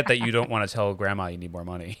get that you don't want to tell grandma you need more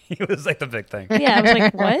money. It was like the big thing. Yeah, I was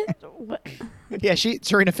like, what? Yeah,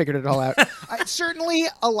 Serena figured it all out. Certainly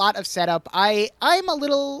a lot of setup. I'm a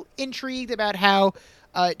little intrigued about how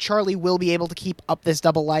Charlie will be able to keep up this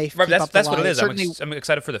double life. Right, that's what it is. I'm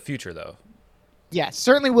excited for the future, though. Yes,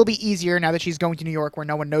 certainly will be easier now that she's going to New York where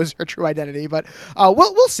no one knows her true identity, but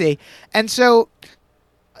we'll see. And so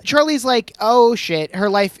Charlie's like, oh shit, her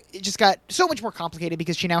life just got so much more complicated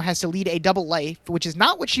because she now has to lead a double life, which is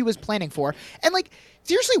not what she was planning for. And like,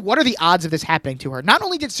 seriously, what are the odds of this happening to her? Not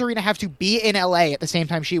only did Serena have to be in LA at the same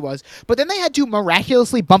time she was, but then they had to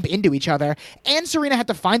miraculously bump into each other, and Serena had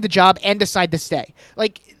to find the job and decide to stay.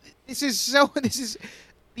 Like,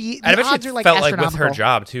 the odds are like felt astronomical. like with her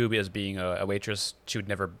job too, as being a waitress, she would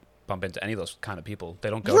never bump into any of those kind of people. They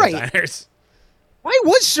don't go to diners. Why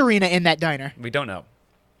was Serena in that diner? We don't know.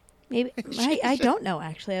 Maybe I don't know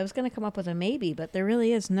actually. I was going to come up with a maybe, but there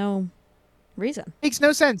really is no reason. Makes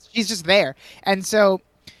no sense. She's just there. And so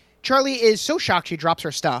Charlie is so shocked she drops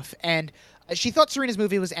her stuff, and she thought Serena's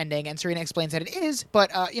movie was ending, and Serena explains that it is,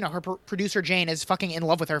 but her producer Jane is fucking in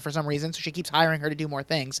love with her for some reason, so she keeps hiring her to do more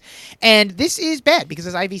things. And this is bad because,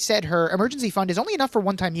 as Ivy said, her emergency fund is only enough for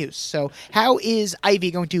one-time use. So how is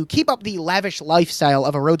Ivy going to keep up the lavish lifestyle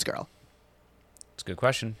of a Rhodes girl? It's a good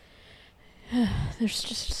question. There's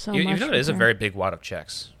just so much. Even though it is a very big wad of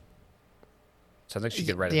checks. Sounds like she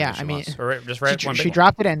could write it. Yeah, I mean, or just write one. She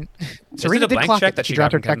dropped it, and Serena did blank check it. that She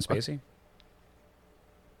dropped dropped her her Kevin checkbook.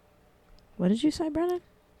 What did you say, Brennan?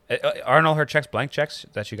 Aren't all her checks blank checks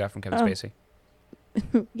that she got from Kevin Spacey?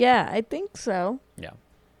 Yeah, I think so. Yeah.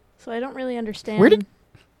 So I don't really understand. Where did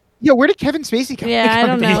Kevin Spacey come? Yeah, I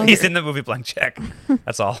don't know. He's in the movie Blank Check.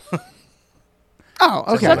 That's all.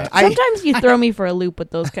 Oh, okay. Sometimes you throw me for a loop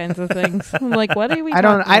with those kinds of things. I'm like, what are we? I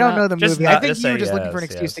don't know the Just movie. I think you were just looking yes, for an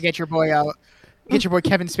excuse to get your boy out. Get your boy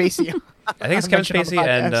Kevin Spacey. I think it's Kevin Spacey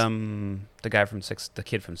and the guy from the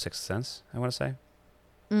kid from Sixth Sense. I want to say.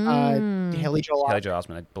 Haley Joel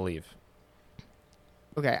Osment, I believe.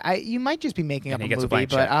 Okay, you might just be making up And a he gets a movie, blank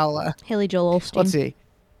but check. I'll Haley Joel Osteen. let's see.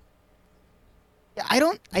 I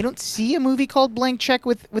don't see a movie called Blank Check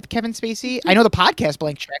with Kevin Spacey. I know the podcast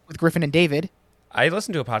Blank Check with Griffin and David. I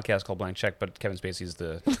listened to a podcast called Blank Check, but Kevin Spacey's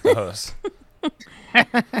the host.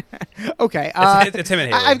 Okay, it's him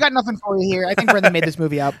and Haley. I've got nothing for you here. I think Brendan made this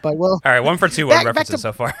movie up, but we'll. All right, 1 for 2 Back- on back references to-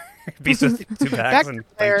 so far. Beats with 2 Back bags to and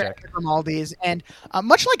Blank Blair Check. at Grimaldi's, and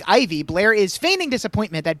much like Ivy, Blair is feigning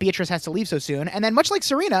disappointment that Beatrice has to leave so soon, and then much like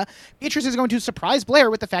Serena, Beatrice is going to surprise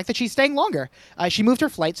Blair with the fact that she's staying longer. She moved her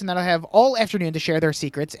flights, and then they'll have all afternoon to share their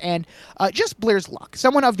secrets, and just Blair's luck.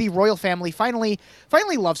 Someone of the royal family finally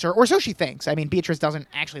loves her, or so she thinks. I mean, Beatrice doesn't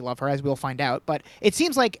actually love her, as we'll find out, but it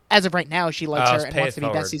seems like, as of right now, she likes her and wants to be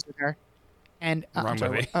besties with her. And Wrong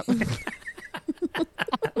movie.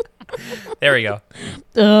 There we go.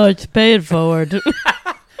 Oh, it's paid forward.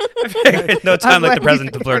 No time like the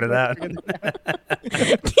present to blurt it out.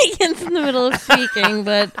 Keegan's in the middle of speaking,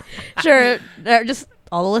 but sure, just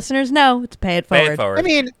all the listeners know it's paid forward. Pay it forward. I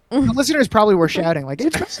mean, the listeners probably were shouting like,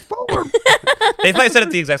 "It's paid forward." They probably said it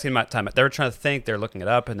the exact same amount of time. They were trying to think, they're looking it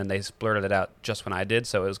up, and then they blurted it out just when I did.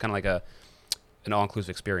 So it was kind of like an all-inclusive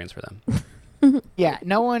experience for them. Yeah,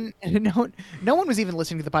 no one was even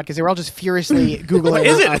listening to the podcast. They were all just furiously Googling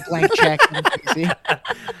Is it? blank check.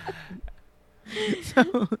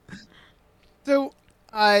 So,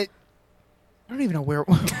 I don't even know where.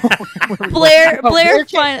 Blair Blair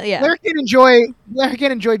finally, yeah. Blair can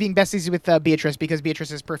enjoy being besties with Beatrice because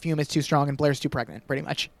Beatrice's perfume is too strong and Blair's too pregnant, pretty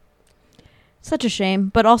much. Such a shame,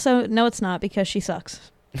 but also no, it's not because she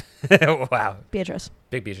sucks. Wow. Beatrice.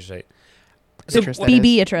 Big Beatrice rate. Beatrice, that BB is.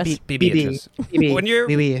 Beatrice. BB Beatrice. BB. When you're-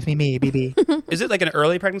 BB, it's me, BB. Is it like an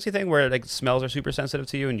early pregnancy thing where like smells are super sensitive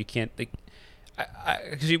to you and you can't like,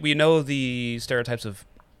 because we know the stereotypes of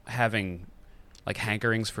having like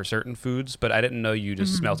hankerings for certain foods, but I didn't know you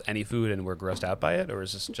just smelled any food and were grossed out by it, or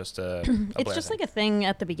is this just a It's Blair just thing? like a thing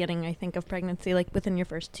at the beginning, I think, of pregnancy, like within your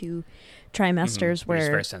first 2 trimesters, You're just where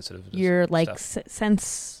very sensitive to you're like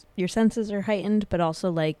stuff. your senses are heightened, but also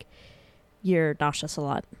like you're nauseous a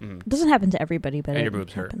lot. Mhm. It doesn't happen to everybody, but And it your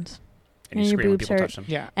boobs hurt. happens. And you and your scream when boobs people hurt. touch them.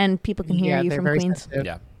 Yeah. And people can hear you they're from very Queens. sensitive.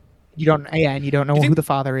 Yeah. You don't know You think who the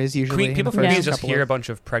father is usually. in People the from first Queens just couple hear a of- bunch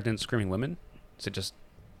of pregnant screaming women. Is it just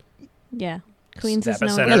Yeah. Queens is Epicenter.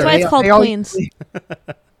 known. Yeah, That's why they- it's called they all- Queens.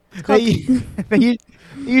 It's called They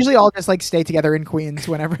usually all just like stay together in Queens.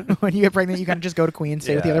 When you get pregnant, you kind of just go to Queens,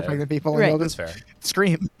 stay with the Yeah, other yeah. pregnant people, Right. and you'll that's just fair?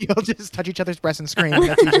 scream. You'll just touch each other's breasts and scream.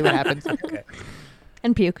 That's usually what happens. Okay.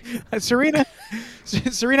 and puke. Serena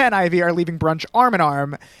and Ivy are leaving brunch arm in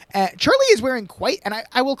arm. Charlie is wearing and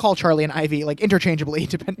I will call Charlie and Ivy like interchangeably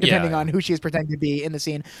depending Yeah. on who she is pretending to be in the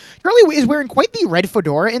scene. Charlie is wearing quite the red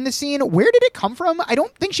fedora in the scene. Where did it come from? I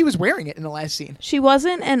don't think she was wearing it in the last scene. She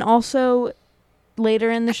wasn't, and also later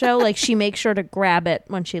in the show, like she makes sure to grab it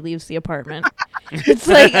when she leaves the apartment. It's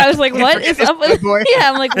like I was like, what is up with? boy.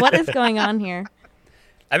 Yeah, I'm like, what is going on here?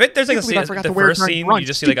 I bet there's like a Can't believe I scene. forgot The to wear it first during scene, brunch. you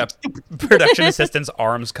just see like a production assistant's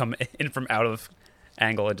arms come in from out of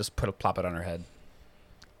angle and just plop it on her head.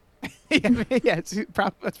 Yeah,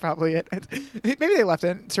 that's probably it. Maybe they left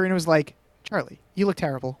it. Serena was like, Charlie, you look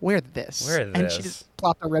terrible. Wear this. Wear And she this. just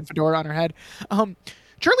plopped a red fedora on her head.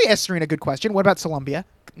 Charlie asked Serena a good question. What about Columbia?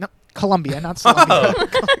 No, Columbia, not Columbia. Oh,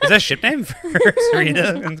 is that a ship name for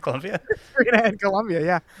Serena in Colombia? Serena and Columbia,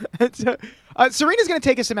 yeah. So, Serena's going to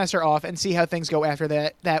take a semester off and see how things go after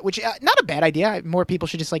that, which not a bad idea. More people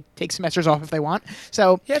should just like take semesters off if they want.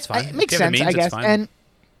 So Yeah, it's fine. It makes If you have the sense, I means, it's guess. fine. And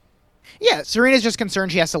yeah, Serena's just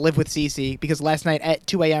concerned she has to live with Cece because last night at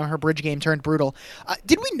 2 a.m. her bridge game turned brutal.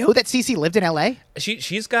 Did we know that Cece lived in L.A.?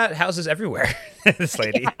 She's got houses everywhere. This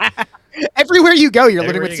lady. Everywhere you go, you're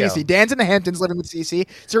Everywhere living with you Cece. go. Dan's in the Hamptons living with Cece.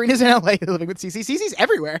 Serena's in L.A. living with Cece. Cece's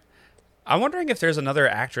everywhere. I'm wondering if there's another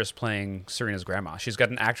actress playing Serena's grandma. She's got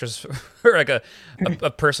an actress or like a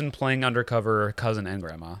person playing undercover cousin and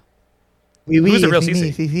grandma. Who's the real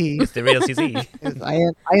Cece? Cece. It's the real CC. Yes, I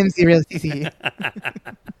am the real Cece.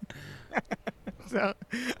 So,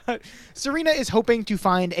 Serena is hoping to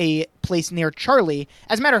find a place near Charlie.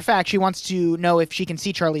 As a matter of fact, she wants to know if she can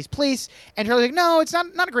see Charlie's place. And Charlie's like, no, it's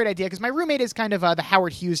not a great idea because my roommate is kind of the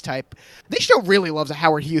Howard Hughes type. This show really loves a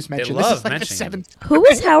Howard Hughes mention. This love is like the mentioning seventh. Who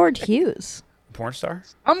is Howard Hughes? Porn star?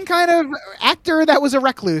 Some kind of actor that was a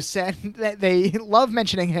recluse, and they love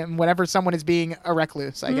mentioning him whenever someone is being a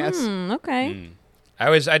recluse, I guess. Okay.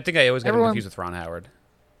 I think I always get him Everyone- confused with Ron Howard.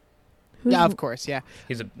 Who's- Yeah, of course, yeah.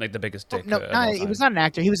 He's like the biggest dick. No, of all he time. was not an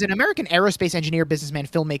actor. He was an American aerospace engineer, businessman,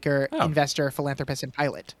 filmmaker, Oh. investor, philanthropist, and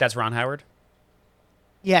pilot. That's Ron Howard.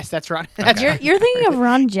 Yes, that's right. That's You're thinking of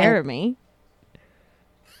Ron Jeremy.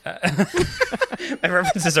 My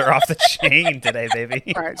references are off the chain today,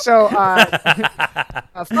 baby. All right, so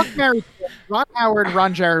fuck, marry, Ron Howard,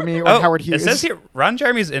 Ron Jeremy, or Howard Hughes. It says here Ron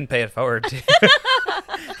Jeremy's in Pay It Forward too.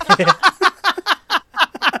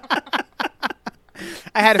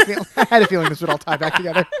 I had a feeling this would all tie back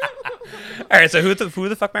together. All right, so who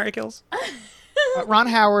the fuck Mary kills? Ron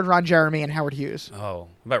Howard, Ron Jeremy, and Howard Hughes. Oh,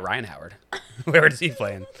 what about Ryan Howard? Where is he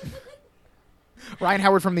playing? Ryan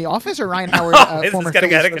Howard from The Office, or Ryan Howard, This is former getting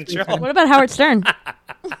Phillies out of first control. baseman? What about Howard Stern?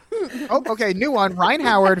 Oh, okay, new one. Ryan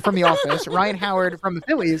Howard from The Office, Ryan Howard from the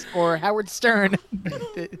Phillies, or Howard Stern,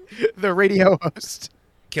 the radio host.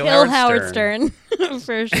 Kill Howard Stern.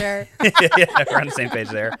 For sure. Yeah, we're on the same page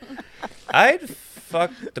there. I'd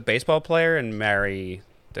fuck the baseball player and marry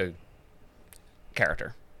the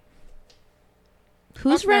character.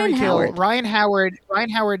 Who's Fuck, marry, Ryan kill. Howard? Ryan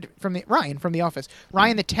Howard from the Office.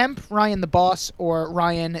 Ryan the temp, Ryan the boss, or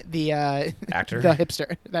Ryan the Actor. the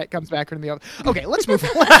hipster that comes back from the Office. Okay, let's move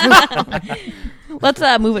on.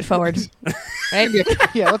 Let's move it forward.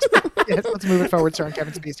 Let's move it forward, starring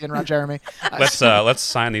Kevin Spacey and Ron Jeremy. Let's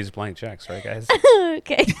sign these blank checks, right, guys?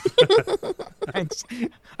 Okay. Thanks.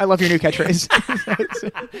 I love your new catchphrase.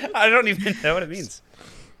 I don't even know what it means.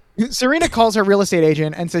 Serena calls her real estate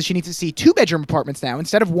agent and says she needs to see 2-bedroom apartments now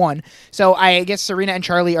instead of 1. So I guess Serena and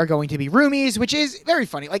Charlie are going to be roomies, which is very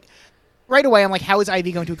funny. Like, right away, I'm like, how is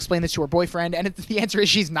Ivy going to explain this to her boyfriend? And the answer is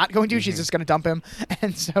she's not going to. Mm-hmm. She's just going to dump him.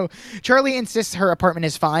 And so Charlie insists her apartment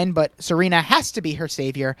is fine, but Serena has to be her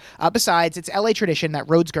savior. Besides, it's LA tradition that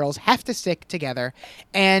Rhodes girls have to stick together.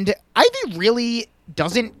 And Ivy really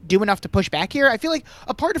doesn't do enough to push back here. I feel like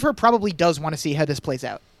a part of her probably does want to see how this plays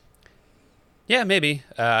out. Yeah, maybe.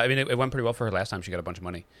 I mean, it went pretty well for her last time. She got a bunch of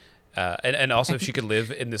money. And also, if she could live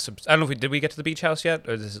in this... I don't know if did we get to the beach house yet?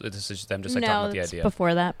 Or this is them just like talking about the idea?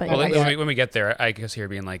 Before that. But well, yeah. when we get there, I guess here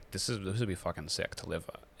being like, this would be fucking sick to live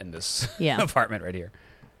in this apartment right here.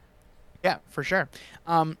 Yeah, for sure.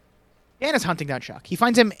 Dan is hunting down Chuck. He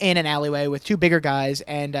finds him in an alleyway with 2 bigger guys,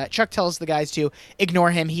 and Chuck tells the guys to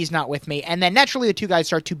ignore him. He's not with me. And then naturally the 2 guys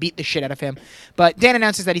start to beat the shit out of him. But Dan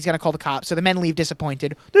announces that he's going to call the cops, so the men leave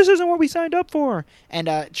disappointed. This isn't what we signed up for.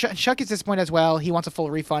 And Chuck is disappointed as well. He wants a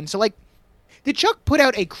full refund. So, like, did Chuck put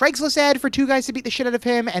out a Craigslist ad for 2 guys to beat the shit out of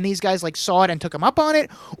him, and these guys, like, saw it and took him up on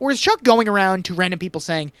it? Or is Chuck going around to random people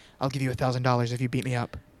saying, I'll give you $1,000 if you beat me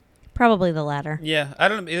up? Probably the latter. Yeah, I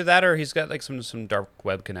don't know. Either that or he's got like some dark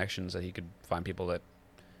web connections that he could find people that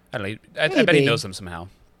I don't know. I bet he knows them somehow.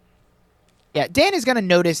 Yeah, Dan is going to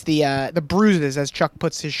notice the bruises as Chuck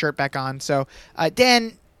puts his shirt back on. So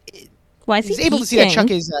Dan Why is is he able to see that Chuck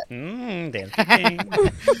is. Dan.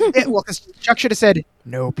 Well, because Chuck should have said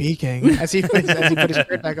no peeking as he put his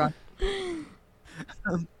shirt back on.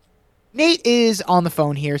 Nate is on the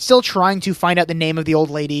phone here, still trying to find out the name of the old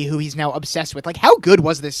lady who he's now obsessed with. Like, how good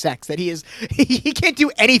was this sex that he can't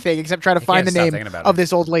do anything except try to find the name of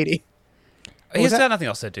this old lady? He's got nothing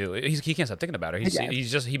else to do. He can't stop thinking about her.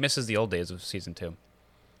 He misses the old days of season 2.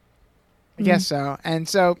 I guess so. And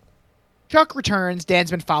so Chuck returns.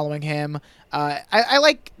 Dan's been following him. I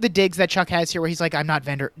like the digs that Chuck has here where he's like, I'm not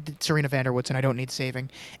Serena Vanderwoodson. I don't need saving.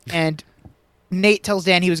 And Nate tells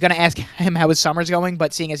Dan he was going to ask him how his summer's going,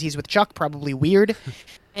 but seeing as he's with Chuck, probably weird.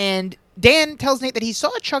 And Dan tells Nate that he saw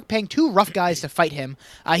Chuck paying 2 rough guys to fight him.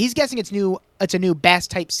 He's guessing it's a new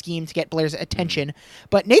Bass-type scheme to get Blair's attention.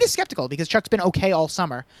 But Nate is skeptical because Chuck's been okay all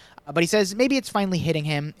summer. But he says maybe it's finally hitting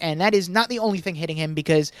him, and that is not the only thing hitting him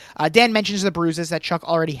because Dan mentions the bruises that Chuck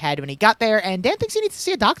already had when he got there, and Dan thinks he needs to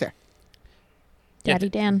see a doctor. Daddy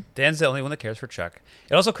Dan. Dan's the only one that cares for Chuck.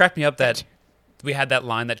 It also cracked me up that we had that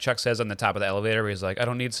line that Chuck says on the top of the elevator where he's like, I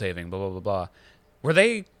don't need saving, blah, blah, blah, blah. Were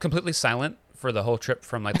they completely silent for the whole trip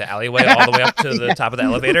from like the alleyway all the way up to the top of the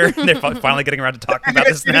elevator? They're finally getting around to talking about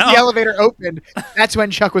this now. The elevator opened. That's when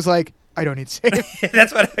Chuck was like, I don't need saving.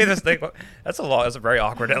 That's what I was thinking. That's a very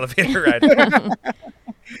awkward elevator ride.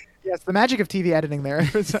 Yes, the magic of TV editing there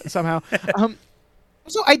somehow.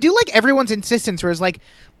 So I do like everyone's insistence where it's like,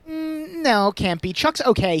 no, can't be. Chuck's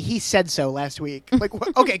okay. He said so last week. Like,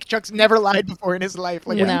 okay, Chuck's never lied before in his life.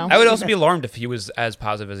 Like, No. I would also be alarmed if he was as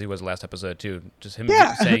positive as he was last episode, too. Just him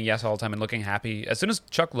saying yes all the time and looking happy. As soon as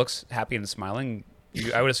Chuck looks happy and smiling,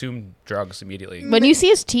 I would assume drugs immediately. When you see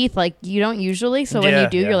his teeth, like, you don't usually, so when you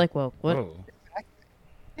do, you're like, well, what? Whoa.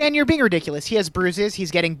 And you're being ridiculous. He has bruises.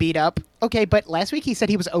 He's getting beat up. Okay, but last week he said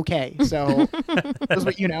he was okay. So that's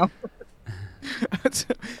what you know.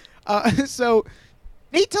 So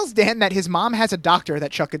Nate tells Dan that his mom has a doctor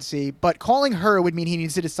that Chuck could see, but calling her would mean he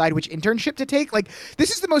needs to decide which internship to take. Like,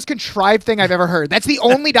 this is the most contrived thing I've ever heard. That's the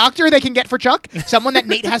only doctor they can get for Chuck? Someone that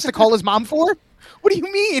Nate has to call his mom for? What do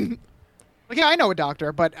you mean? Like, yeah, I know a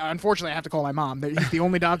doctor, but unfortunately I have to call my mom. He's the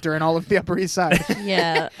only doctor in all of the Upper East Side.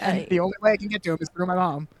 Yeah. The only way I can get to him is through my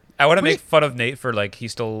mom. I want to make fun of Nate for, like, he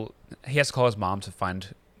has to call his mom to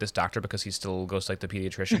find this doctor because he still goes to, like, the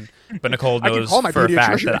pediatrician. But Nicole knows for a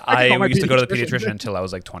fact that I used to go to the pediatrician until I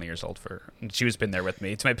was like 20 years old. She was been there with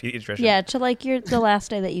me to my pediatrician. Yeah, to like the last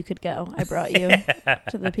day that you could go, I brought you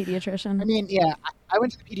to the pediatrician. I mean, yeah, I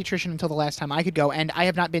went to the pediatrician until the last time I could go, and I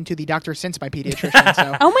have not been to the doctor since my pediatrician.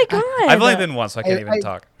 So oh my god! I've only been once, so I can't even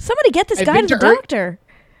talk. Somebody get this guy to the doctor.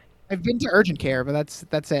 I've been to urgent care, but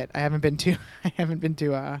that's it. I haven't been to.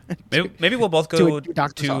 Maybe we'll both go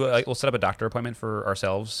to we'll set up a doctor appointment for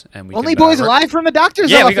ourselves, and we Only Boys live from the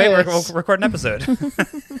doctor's office. Yeah, we'll record an episode.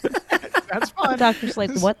 That's fun. The doctor's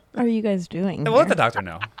like, "What are you guys doing?" We'll let the doctor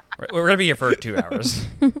know. We're gonna be here for 2 hours.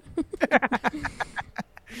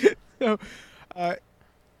 So,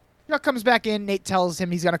 Chuck comes back in. Nate tells him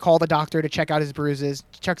he's going to call the doctor to check out his bruises.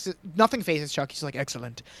 Nothing phases Chuck. He's like,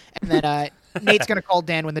 excellent. And then Nate's going to call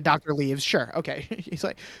Dan when the doctor leaves. Sure. Okay.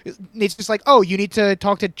 Nate's just like, oh, you need to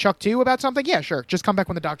talk to Chuck too about something? Yeah, sure. Just come back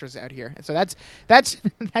when the doctor's out here. And so that's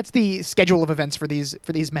the schedule of events for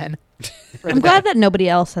these men. I'm glad that nobody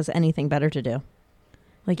else has anything better to do.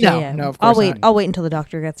 Like, No, of course not. I'll wait until the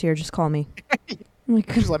doctor gets here. Just call me.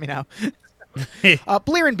 Just let me know.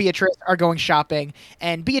 Blair and Beatrice are going shopping,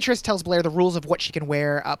 and Beatrice tells Blair the rules of what she can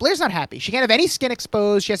wear. Blair's not happy. She can't have any skin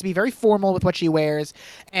exposed. She has to be very formal with what she wears.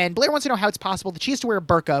 And Blair wants to know how it's possible that she has to wear a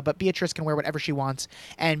burqa, but Beatrice can wear whatever she wants.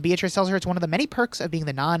 And Beatrice tells her it's one of the many perks of being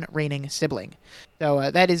the non-reigning sibling.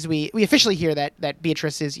 So that is, we officially hear that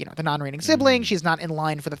Beatrice is, the non-reigning sibling. She's not in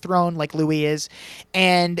line for the throne like Louis is.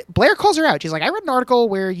 And Blair calls her out. She's like, I read an article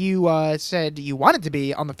where you said you wanted to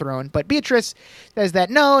be on the throne, but Beatrice says that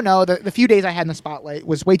no, the few days I had in the spotlight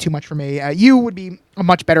was way too much for me. You would be a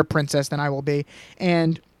much better princess than I will be.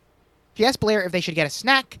 And she asks Blair if they should get a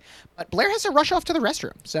snack, but Blair has to rush off to the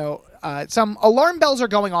restroom. So some alarm bells are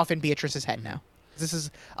going off in Beatrice's head now. This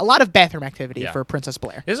is a lot of bathroom activity for Princess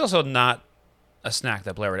Blair. This is also not a snack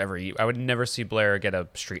that Blair would ever eat. I would never see Blair get a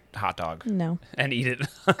street hot dog and eat it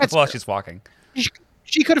while she's walking.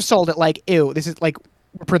 She could have sold it like, ew, this is like,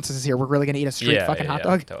 we're princesses here. We're really going to eat a street fucking hot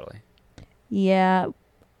dog? Totally. Yeah.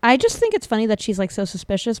 I just think it's funny that she's like so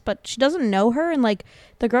suspicious, but she doesn't know her, and like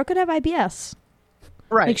the girl could have IBS.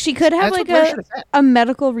 Right. Like she could have like a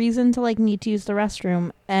medical reason to like need to use the restroom,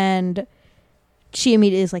 and she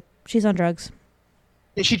immediately is like, she's on drugs.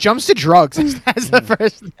 She jumps to drugs as the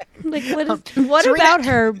first thing. Like what about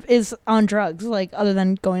her is on drugs, like other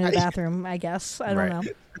than going to the bathroom, I guess. I don't know.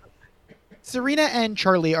 Serena and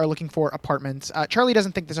Charlie are looking for apartments. Charlie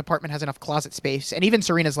doesn't think this apartment has enough closet space, and even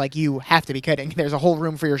Serena's like, you have to be kidding. There's a whole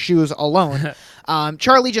room for your shoes alone.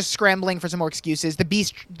 Charlie just scrambling for some more excuses. The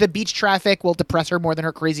beach traffic will depress her more than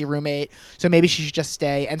her crazy roommate, so maybe she should just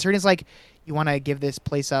stay. And Serena's like, you want to give this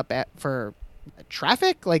place up for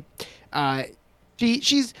traffic? Like,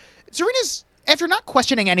 Serena's, after not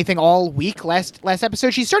questioning anything all week last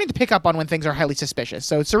episode, she's starting to pick up on when things are highly suspicious.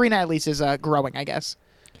 So Serena at least is growing, I guess.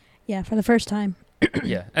 Yeah, for the first time.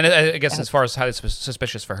 Yeah, and I guess as far as highly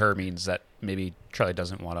suspicious for her means that maybe Charlie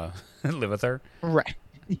doesn't want to live with her. Right.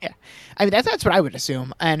 Yeah. I mean, that's what I would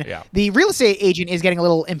assume. And the real estate agent is getting a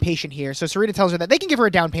little impatient here. So Serena tells her that they can give her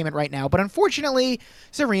a down payment right now. But unfortunately,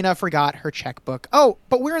 Serena forgot her checkbook. Oh,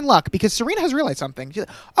 but we're in luck because Serena has realized something. She's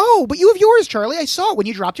like, oh, but you have yours, Charlie. I saw it when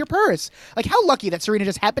you dropped your purse. Like, how lucky that Serena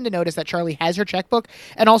just happened to notice that Charlie has her checkbook.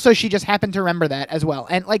 And also she just happened to remember that as well.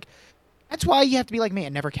 And like, that's why you have to be like me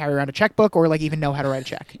and never carry around a checkbook or like even know how to write a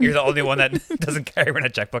check. You're the only one that doesn't carry around a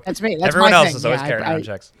checkbook. That's me. That's Everyone my else thing. is always carrying around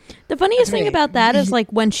checks. The funniest thing about that is like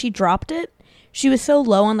when she dropped it, she was so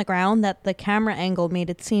low on the ground that the camera angle made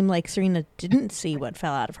it seem like Serena didn't see what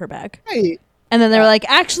fell out of her bag. Right. And then they were like,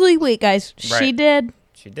 actually, wait, guys, she did.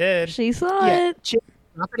 She did. She saw it. She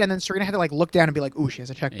dropped it, and then Serena had to like look down and be like, ooh, she has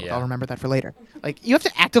a checkbook. I'll remember that for later. Like, you have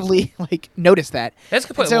to actively like notice that. That's a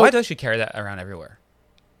good point. So, why does she carry that around everywhere?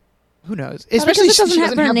 Who knows? Especially because it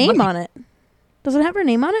doesn't have her name on it. Does it have her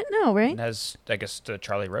name on it? No, right? It has, I guess,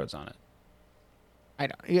 Charlie Rhodes on it.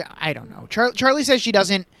 I don't know. Charlie says she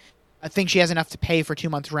doesn't think she has enough to pay for 2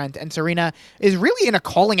 months' rent, and Serena is really in a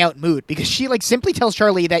calling out mood because she like simply tells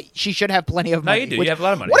Charlie that she should have plenty of money. No, you do. You have a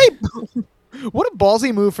lot of money. What a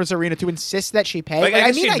ballsy move for Serena to insist that she pay. Like, I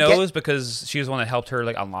guess she knows because she was the one that helped her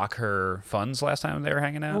like unlock her funds last time they were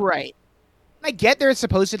hanging out. Right. I get they're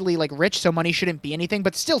supposedly like rich, so money shouldn't be anything.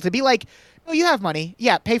 But still, to be like, oh, you have money,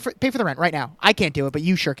 yeah, pay for the rent right now. I can't do it, but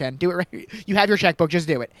you sure can. Do it right. You have your checkbook, just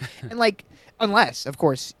do it. And like, unless, of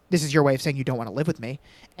course, this is your way of saying you don't want to live with me.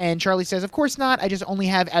 And Charlie says, of course not. I just only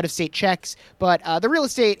have out-of-state checks. But the real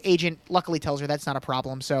estate agent luckily tells her that's not a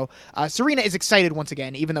problem. So Serena is excited once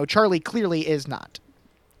again, even though Charlie clearly is not.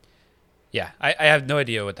 Yeah, I have no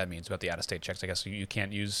idea what that means about the out-of-state checks. I guess you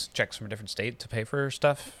can't use checks from a different state to pay for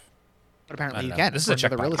stuff. But apparently you can. This is a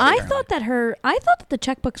checkbook. I thought that the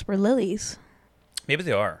checkbooks were Lily's. Maybe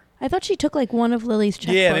they are. I thought she took like one of Lily's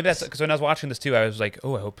checkbooks. Yeah, maybe that's because when I was watching this too, I was like,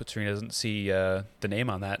 oh, I hope Serena doesn't see the name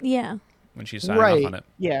on that. Yeah. When she's signing off on it.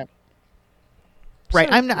 Yeah. Right.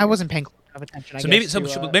 I wasn't paying enough attention.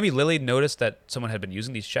 So maybe Lily noticed that someone had been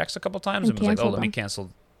using these checks a couple times and was like, oh, let me cancel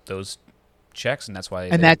those checks, and that's why.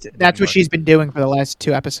 And that's what she's been doing for the last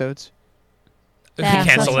 2 episodes. Yeah,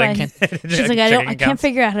 canceling. She's like, I can't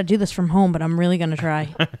figure out how to do this from home, but I'm really gonna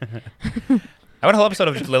try. I want a whole episode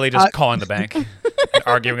of Lily just calling the bank and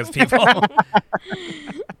arguing with people.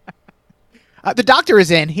 The doctor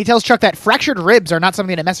is in. He tells Chuck that fractured ribs are not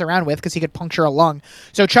something to mess around with because he could puncture a lung.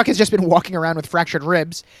 So Chuck has just been walking around with fractured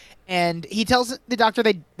ribs. And he tells the doctor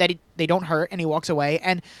that they don't hurt, and he walks away.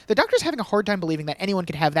 And the doctor's having a hard time believing that anyone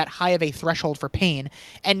could have that high of a threshold for pain.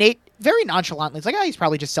 And Nate, very nonchalantly, is like, he's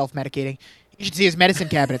probably just self-medicating. You should see his medicine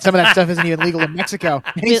cabinet. Some of that stuff isn't even legal in Mexico.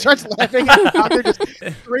 And he starts laughing, and the doctor just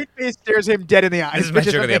straight face stares him dead in the eyes. This is my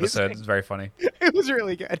joke of the episode. It's very funny. It was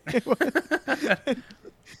really good.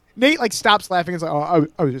 Nate stops laughing and is like, "Oh,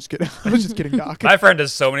 I was just kidding. I was just kidding, Doc." My friend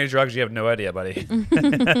does so many drugs, you have no idea, buddy.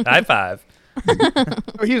 High five.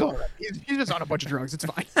 Oh, he's all right. He's just on a bunch of drugs. It's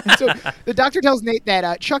fine. And so the doctor tells Nate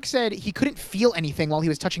that Chuck said he couldn't feel anything while he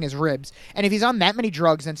was touching his ribs. And if he's on that many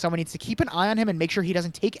drugs, then someone needs to keep an eye on him and make sure he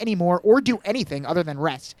doesn't take any more or do anything other than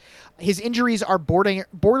rest. His injuries are bordering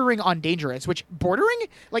on dangerous, which bordering?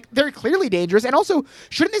 They're clearly dangerous. And also,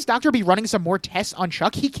 shouldn't this doctor be running some more tests on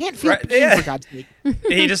Chuck? He can't feel pain, for God's sake.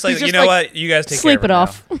 He just you know what? You guys take sleep care of it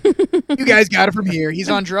off. You guys got it from here. He's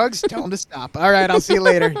on drugs. Tell him to stop. All right, I'll see you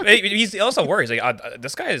later. He's also worried. He's like,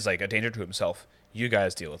 this guy is a danger to himself. You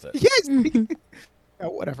guys deal with it. Yes. Oh,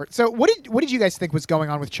 whatever. So what did you guys think was going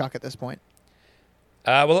on with Chuck at this point?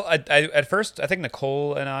 Well, I at first, I think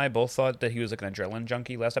Nicole and I both thought that he was an adrenaline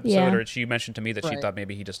junkie last episode, Yeah. or she mentioned to me that she thought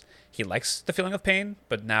maybe he likes the feeling of pain,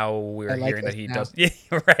 but now we're hearing that he now. does. Yeah,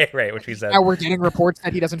 right, which he said. Now we're getting reports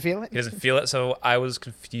that he doesn't feel it. He doesn't feel it, so I was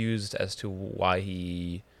confused as to why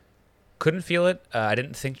he couldn't feel it. I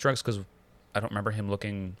didn't think drugs because I don't remember him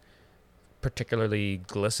looking particularly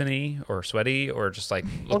glisteny or sweaty or just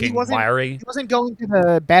looking wiry. He wasn't going to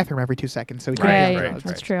the bathroom every 2 seconds, so he couldn't feel drugs.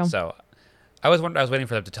 That's true. So I was waiting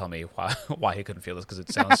for them to tell me why he couldn't feel this because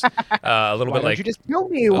it sounds a little bit like. You just tell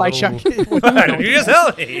me why Chuck. Why don't you just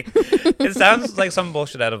tell me? It sounds like some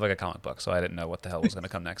bullshit out of a comic book, so I didn't know what the hell was going to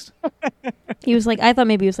come next. He was I thought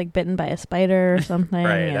maybe he was bitten by a spider or something.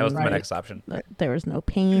 Right, that was my next option. There was no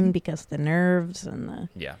pain because the nerves and the.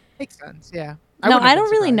 Yeah. Makes sense, yeah. I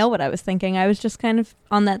don't really know what I was thinking. I was just kind of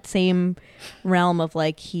on that same realm of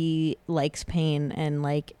he likes pain and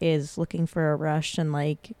is looking for a rush and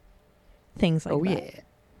things like that. Yeah.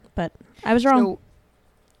 But I was wrong.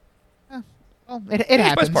 Well, it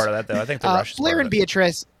happens. It's part of that, though. I think the rush is Blair part and of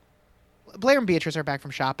it. Beatrice are back from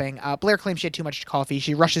shopping. Blair claims she had too much coffee.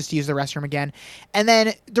 She rushes to use the restroom again. And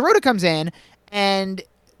then Dorota comes in, and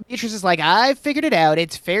Beatrice is like, "I figured it out.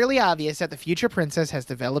 It's fairly obvious that the future princess has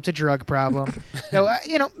developed a drug problem." So,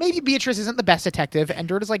 maybe Beatrice isn't the best detective. And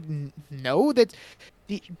Dorota's like, "No,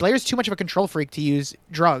 Blair's too much of a control freak to use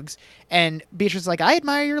drugs." And Beatrice is like, "I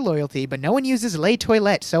admire your loyalty, but no one uses Les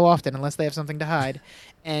Toilettes so often unless they have something to hide."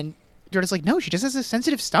 And Dorota's like, "No, she just has a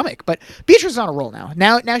sensitive stomach." But Beatrice is on a roll now.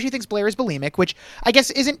 Now she thinks Blair is bulimic, which I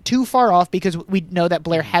guess isn't too far off because we know that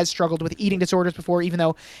Blair has struggled with eating disorders before, even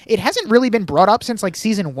though it hasn't really been brought up since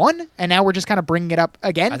season 1, and now we're just kind of bringing it up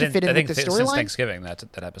again to fit in with the since storyline. Thanksgiving, that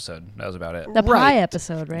episode, that was about it. The pie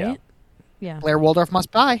episode, right? Yeah. Blair Waldorf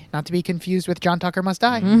Must Die, not to be confused with John Tucker Must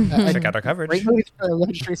Die. Check out our coverage. Great movie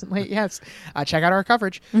watched recently. Yes, check out our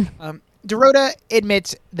coverage. Dorota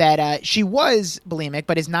admits that she was bulimic,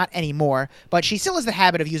 but is not anymore. But she still has the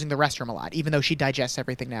habit of using the restroom a lot, even though she digests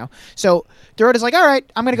everything now. So Dorota's like, "All right,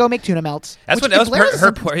 I'm going to go make tuna melts." That was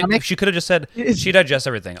her point. She could have just said she digests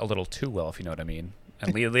everything a little too well, if you know what I mean,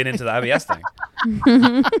 and lead into the IBS thing.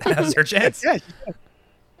 That was her chance. Yeah.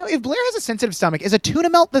 If Blair has a sensitive stomach, is a tuna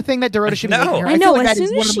melt the thing that Dorota should be No. making her? I know, feel as that is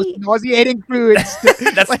soon one as of the she- most nauseating foods.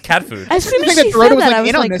 That's cat food. As soon I as think she that Dorota said was that, I was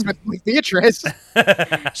in on like, this with Beatrice.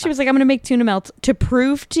 she was like, "I'm going to make tuna melts to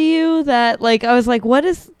prove to you that." I was like, "What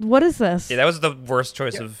is this?" Yeah, that was the worst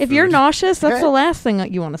choice of. If you're food. nauseous, that's Okay. the last thing that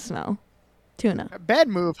you want to smell. Tuna. Bad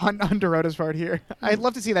move on Dorota's part here. I'd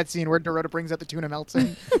love to see that scene where Dorota brings out the tuna melts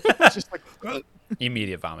and it's just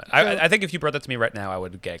Immediate vomit. I think if you brought that to me right now, I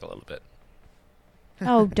would gag a little bit.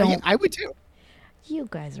 Oh, don't. Yeah, I would too. You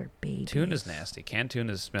guys are babies. Tuna's nasty. Canned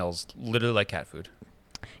tuna smells literally like cat food.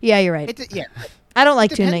 Yeah, you're right. Yeah. I don't like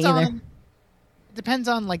tuna Depends either. on- Depends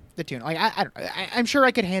on the tuna. I don't know. I'm sure I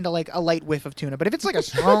could handle a light whiff of tuna, but if it's a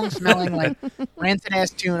strong smelling rancid ass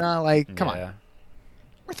tuna, come on,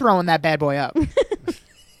 we're throwing that bad boy up.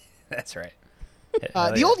 That's right.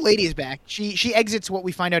 The old lady is back. She exits what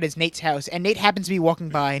we find out is Nate's house, and Nate happens to be walking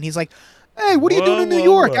by, and he's like, "Hey, what are you doing in New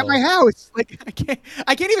York at my house?"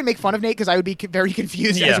 I can't even make fun of Nate because I would be very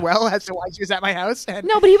confused as well as to why she was at my house. And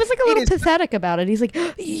No, but he was a little pathetic about it. He's like,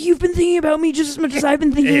 "You've been thinking about me just as much as I've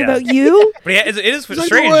been thinking about you." But yeah, it is like,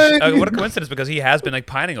 strange. "What?" What a coincidence, because he has been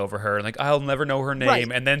pining over her, and I'll never know her name,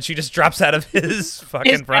 Right. and then she just drops out of his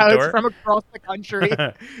fucking his front house door. from across the country.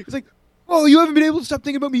 He's like, oh, you haven't been able to stop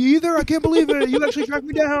thinking about me either? I can't believe it. You actually tracked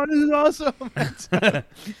me down. This is awesome.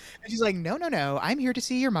 And she's like, no. I'm here to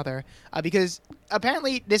see your mother. Because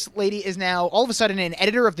apparently this lady is now all of a sudden an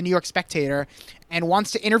editor of the New York Spectator and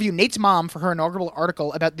wants to interview Nate's mom for her inaugural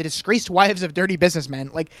article about the disgraced wives of dirty businessmen.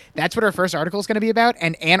 Like, that's what her first article is going to be about.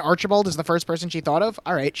 And Anne Archibald is the first person she thought of.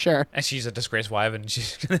 All right, sure. And she's a disgraced wife, and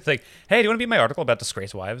she's like, hey, do you want to be my article about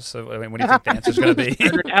disgraced wives? So, I mean, what do you think the answer's going to be?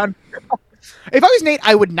 If I was Nate,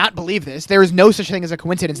 I would not believe this. There is no such thing as a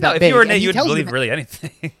coincidence No, that if big. you were And Nate, he you would tells believe me really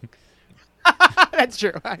anything. That's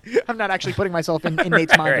true. I'm not actually putting myself in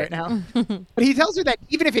Nate's mind right now. But he tells her that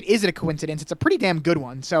even if it isn't a coincidence, it's a pretty damn good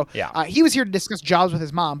one. So Yeah. he was here to discuss jobs with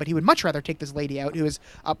his mom, but he would much rather take this lady out who is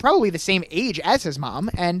probably the same age as his mom.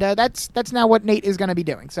 And that's now what Nate is going to be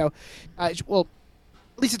doing. So, well,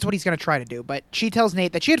 at least it's what he's going to try to do. But she tells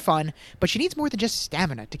Nate that she had fun, but she needs more than just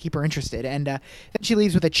stamina to keep her interested. And then she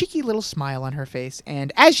leaves with a cheeky little smile on her face.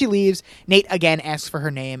 And as she leaves, Nate again asks for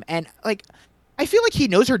her name. And, like, I feel like he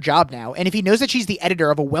knows her job now. And if he knows that she's the editor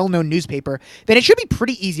of a well-known newspaper, then it should be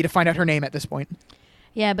pretty easy to find out her name at this point.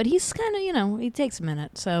 Yeah, but he's kind of, he takes a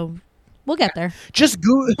minute, so we'll get there. Just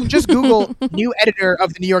Google new editor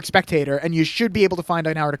of the New York Spectator, and you should be able to find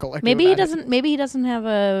an article. Maybe he doesn't. Maybe he doesn't have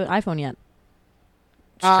a iPhone yet.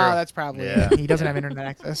 It's true. That's probably Yeah. He doesn't have internet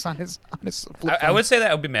access on his flip I phone. would say that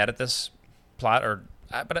I would be mad at this plot,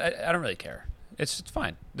 but I don't really care. It's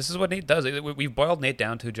fine. This is what Nate does. We've boiled Nate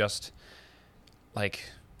down to just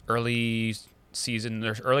like early season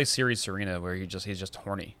or early series Serena, where he's just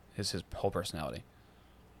horny. His whole personality.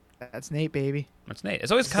 That's Nate, baby. It's Nate.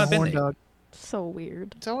 It's always It's kind of the been horn Nate. dog. So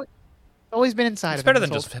weird. It's always been inside It's of him better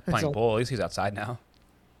than this just whole- playing this pool. At least he's outside now.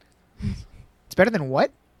 It's better than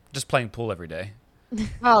what? Just playing pool every day.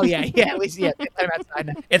 Oh yeah. At least let him outside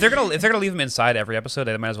now. If they're gonna leave him inside every episode,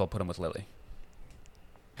 they might as well put him with Lily.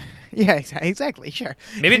 Yeah, exactly. Sure.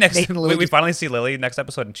 Maybe next Nate and Lily we finally see Lily next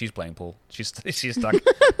episode and she's playing pool. She's stuck.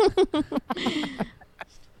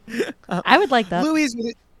 I would like that. Louis is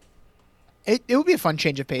with it would be a fun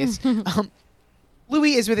change of pace.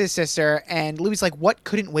 Louis is with his sister, and Louis is like, what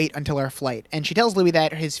couldn't wait until our flight? And she tells Louis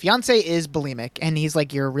that his fiance is bulimic, and he's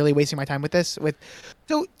like, you're really wasting my time with this?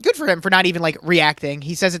 So good for him for not even, like, reacting.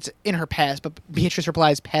 He says it's in her past, but Beatrice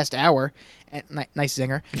replies, past hour. And, nice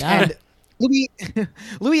zinger. Yeah. And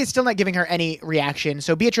Louis is still not giving her any reaction,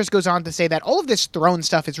 so Beatrice goes on to say that all of this throne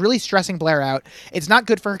stuff is really stressing Blair out. It's not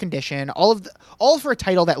good for her condition. All for a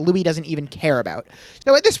title that Louis doesn't even care about.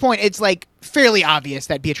 So at this point, it's like fairly obvious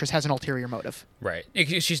that Beatrice has an ulterior motive. Right.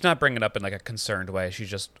 She's not bringing it up in like a concerned way. She's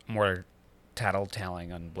just more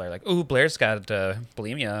tattle-telling on Blair. Like, ooh, Blair's got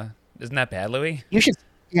bulimia. Isn't that bad, Louis? You should,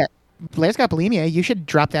 yeah. Blair's got bulimia. You should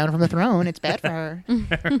drop down from the throne. It's bad for her.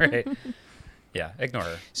 Right. Yeah. Ignore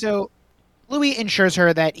her. So Louis ensures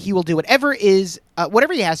her that he will do whatever he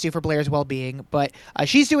has to for Blair's well-being, but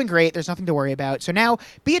she's doing great. There's nothing to worry about. So now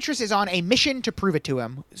Beatrice is on a mission to prove it to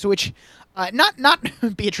him. So which, not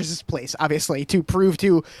Beatrice's place, obviously, to prove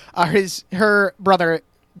to her brother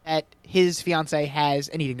that his fiance has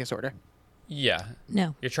an eating disorder. Yeah.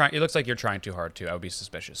 No. It looks like you're trying too hard too. I would be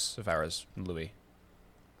suspicious if I was Louis.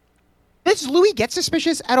 Does Louis get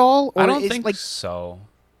suspicious at all? Or I don't is, think like, so.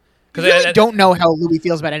 I really don't know how Louis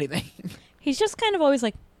feels about anything. He's just kind of always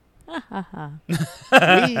like, ha ha ha.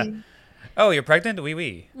 Louis. Oh, you're pregnant? Wee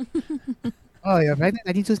wee. Oh, you're pregnant?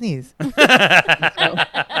 I need to sneeze.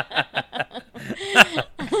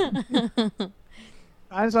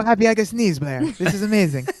 I'm so happy I can sneeze, Blair. This is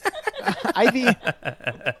amazing.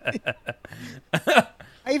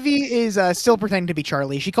 Ivy is still pretending to be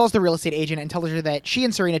Charlie. She calls the real estate agent and tells her that she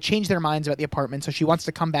and Serena changed their minds about the apartment, so she wants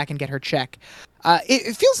to come back and get her check.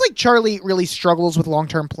 It feels like Charlie really struggles with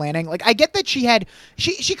long-term planning. Like, I get that she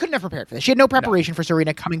couldn't have prepared for this. She had no preparation for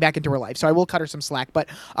Serena coming back into her life, so I will cut her some slack. But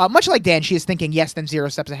much like Dan, she is thinking yes, then 0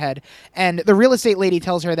 steps ahead. And the real estate lady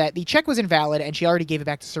tells her that the check was invalid, and she already gave it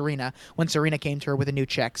back to Serena when Serena came to her with a new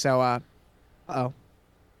check. So, uh-oh.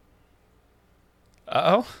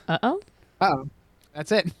 Uh-oh? Uh-oh? Uh-oh. That's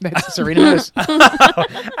it. That's Serena knows.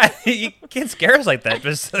 You can't scare us like that.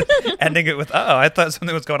 Just ending it with, uh-oh. I thought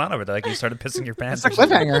something was going on over there. Like you started pissing your pants. It's a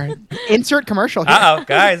cliffhanger. Insert commercial here. Uh-oh,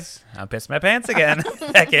 guys. I'm pissing my pants again.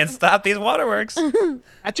 I can't stop these waterworks.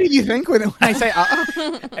 That's what you think when I say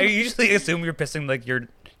uh-oh. I usually assume you're pissing like your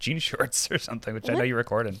jean shorts or something, which I know you're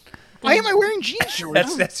recording. Why am I wearing jean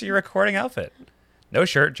shorts? That's your recording outfit. No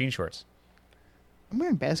shirt, jean shorts. I'm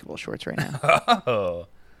wearing basketball shorts right now. Oh.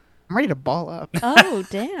 I'm ready to ball up. Oh,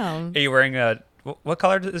 damn. Are you wearing what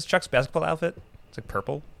color is Chuck's basketball outfit? It's like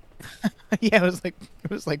purple. Yeah, it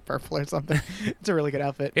was like purple or something. It's a really good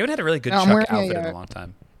outfit. We haven't had a really good No, I'm Chuck wearing outfit a, in a long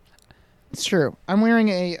time. It's true. I'm wearing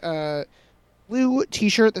a blue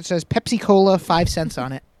T-shirt that says Pepsi Cola 5 cents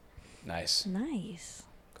on it. Nice. Nice.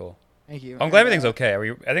 Cool. Thank you. I'm glad everything's okay.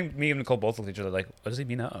 I think me and Nicole both looked at each other like, what does he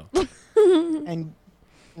mean? Uh-oh. And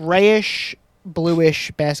grayish,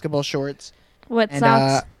 bluish basketball shorts. What And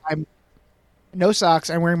socks? I'm no socks.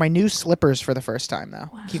 I'm wearing my new slippers for the first time though,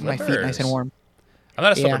 Wow. keeping my feet nice and Slippers. warm. I'm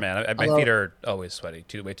not a slipper Yeah. man. My Although- feet are always sweaty.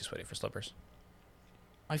 Way too sweaty for slippers.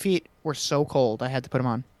 My feet were so cold I had to put them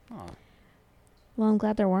on. Oh. Well, I'm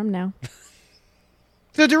glad they're warm now.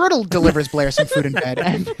 So Dorota delivers Blair some food in bed,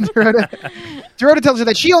 and Dorota tells her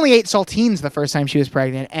that she only ate saltines the first time she was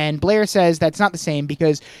pregnant, and Blair says that's not the same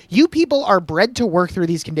because you people are bred to work through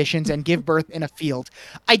these conditions and give birth in a field.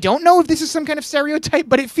 I don't know if this is some kind of stereotype,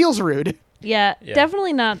 but it feels rude. Yeah, Yeah.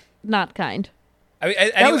 definitely not kind. I mean,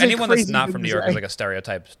 That was a anyone that's crazy not from New York design. is like a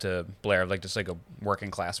stereotype to Blair, like just like a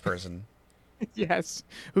working class person. Yes,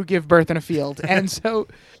 who give birth in a field. And so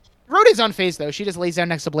Rhoda's unfazed, though. She just lays down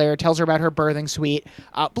next to Blair, tells her about her birthing suite.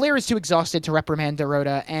 Blair is too exhausted to reprimand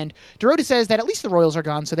Dorota, and Dorota says that at least the royals are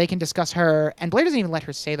gone so they can discuss her, and Blair doesn't even let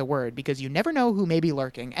her say the word because you never know who may be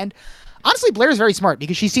lurking. And honestly, Blair is very smart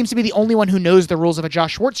because she seems to be the only one who knows the rules of a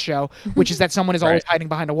Josh Schwartz show, which is that someone is always Right. hiding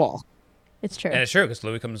behind a wall. It's true. And it's true because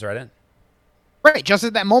Louis comes right in. Right, just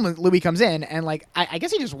at that moment, Louis comes in, and I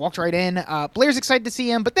guess he just walked right in. Blair's excited to see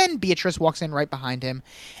him, but then Beatrice walks in right behind him,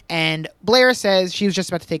 and Blair says she was just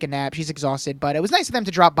about to take a nap. She's exhausted, but it was nice of them to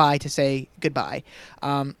drop by to say goodbye.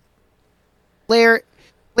 Blair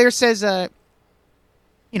says,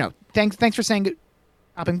 thanks for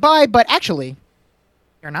stopping by, but actually,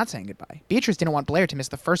 you're not saying goodbye. Beatrice didn't want Blair to miss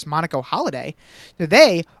the first Monaco holiday, so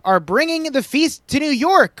they are bringing the feast to New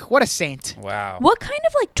York. What a saint! Wow. What kind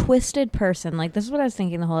of like twisted person? Like this is what I was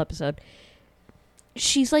thinking the whole episode.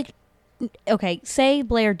 She's like, okay, say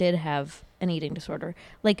Blair did have an eating disorder,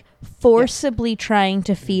 like forcibly trying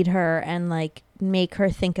to feed her and like make her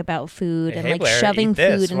think about food and Hey, like Blair, shoving eat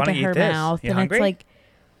this. food Why into don't you her eat this? mouth, You and hungry? it's like,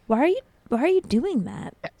 why are you doing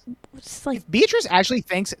that? It's like If Beatrice actually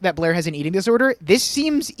thinks that Blair has an eating disorder, this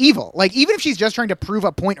seems evil. Like, even if she's just trying to prove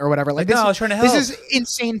a point or whatever, like, No, this, I was trying to this help. is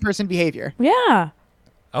insane person behavior. yeah.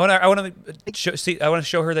 I want to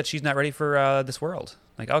show her that she's not ready for this world.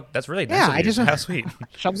 Like, oh, that's really nice. Yeah, of I you. just- How sweet.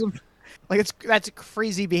 Shoves him. Like, that's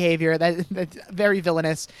crazy behavior. That's very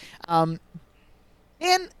villainous.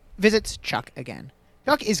 Dan visits Chuck again.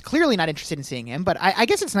 Chuck is clearly not interested in seeing him, but I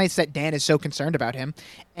guess it's nice that Dan is so concerned about him.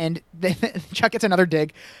 And Chuck gets another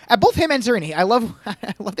dig at both him and Serena. I love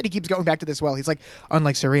that he keeps going back to this well. He's like,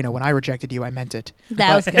 unlike Serena, when I rejected you, I meant it.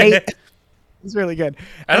 That was But good. Nate- it's really good.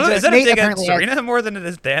 I don't know. And Is that a Nate dig at apparently has- Serena more than it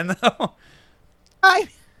is Dan, though? I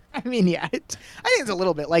mean, yeah. I think it's a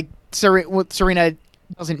little bit like Serena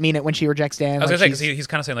doesn't mean it when she rejects Dan. I was like going to say, she's- because he's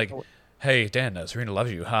kind of saying, like, hey, Dan, Serena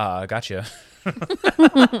loves you. Ha, gotcha.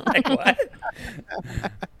 Like, what?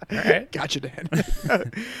 All right. Gotcha, Dan.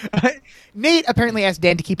 Nate apparently asked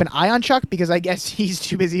Dan to keep an eye on Chuck because I guess he's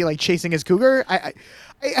too busy like chasing his cougar.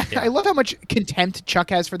 I love how much contempt Chuck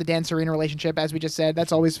has for the Dan Serena relationship, as we just said.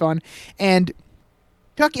 That's always fun. And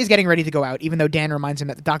Chuck is getting ready to go out, even though Dan reminds him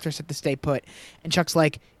that the doctor said to stay put. And Chuck's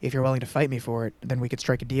like, if you're willing to fight me for it, then we could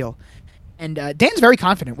strike a deal. And Dan's very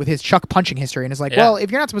confident with his Chuck punching history and is like, Yeah. well,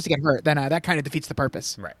 if you're not supposed to get hurt, then that kind of defeats the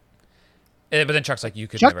purpose. Right. But then Chuck's like, you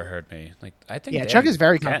could Chuck- never hurt me. Like, I think Yeah, Dan Chuck is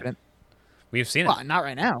very can. confident. We've seen it. Well, not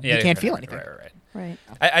right now. Yeah, he can't right, feel right, anything. Right.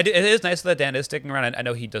 Right. It is nice that Dan is sticking around. I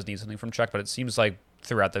know he does need something from Chuck, but it seems like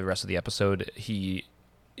throughout the rest of the episode, he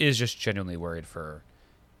is just genuinely worried for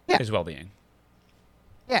Yeah. his well-being.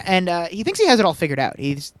 Yeah, and he thinks he has it all figured out.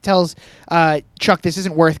 He tells Chuck this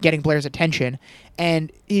isn't worth getting Blair's attention,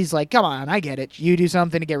 and he's like, come on, I get it. You do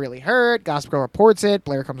something to get really hurt, Gossip Girl reports it,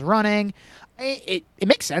 Blair comes running. It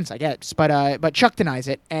makes sense, I guess, but Chuck denies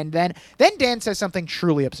it, and then Dan says something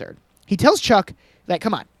truly absurd. He tells Chuck that,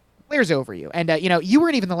 come on, Blair's over you, and you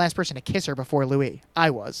weren't even the last person to kiss her before Louis. I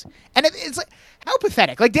was. And it's like, how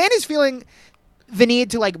pathetic. Like, Dan is feeling the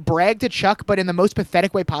need to like brag to Chuck, but in the most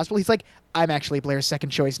pathetic way possible. He's like, I'm actually Blair's second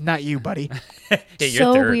choice, not you, buddy. Yeah, you're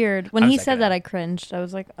So third. weird. When I'm he second said that, now. I cringed. I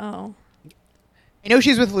was like, oh. I know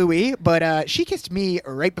she's with Louis, but she kissed me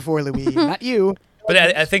right before Louis, not you. But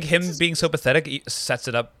I think him being so pathetic sets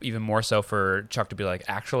it up even more so for Chuck to be like,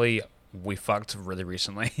 actually, we fucked really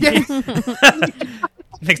recently. Makes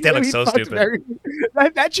Dan look He so fucked stupid.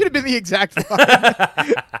 that should have been the exact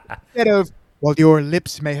line. Instead of, well, your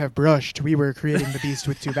lips may have brushed. We were creating the beast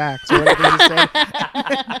with two backs. Or whatever he said.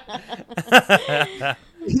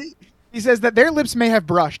 He says that their lips may have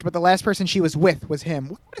brushed, but the last person she was with was him.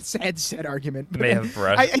 What a sad argument. But May have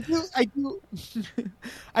brushed.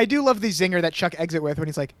 I do love the zinger that Chuck exit with when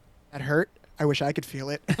he's like, that hurt? I wish I could feel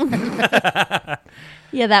it.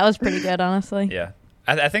 Yeah, that was pretty good, honestly. Yeah.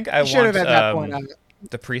 I think I should have want at that point.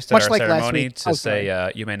 the priest at Much our like last ceremony week. to Oh,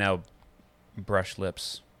 say, "You may now brush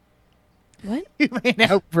lips." What? You may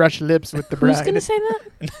now brush lips with the bride. Who's gonna say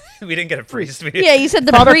that? We didn't get a priest. Yeah, you said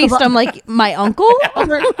the Father priest. Cavalli. I'm like, my uncle?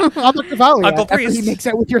 Father Cavalli, Uncle after Priest. he makes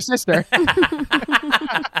out with your sister.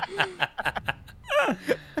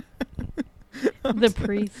 The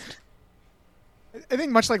priest. I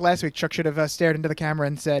think much like last week, Chuck should have stared into the camera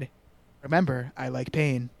and said, "Remember, I like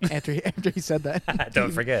pain." After he said that,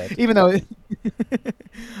 Don't forget. Even though,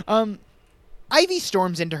 Ivy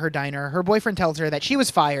storms into her diner. Her boyfriend tells her that she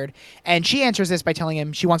was fired, and she answers this by telling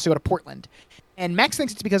him she wants to go to Portland. And Max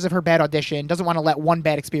thinks it's because of her bad audition, doesn't want to let one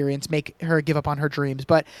bad experience make her give up on her dreams.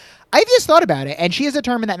 But Ivy has thought about it, and she has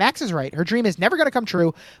determined that Max is right. Her dream is never going to come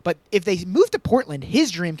true, but if they move to Portland,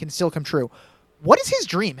 his dream can still come true. What is his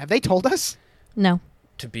dream? Have they told us? No.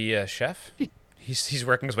 To be a chef. He's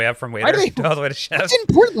working his way up from Why waiter do they- all the way to chef. What's in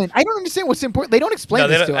Portland? I don't understand what's in Portland. They don't explain No,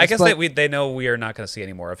 this to us. I guess but they know we are not going to see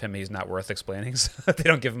any more of him. He's not worth explaining, so they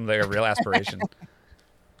don't give him like a real aspiration.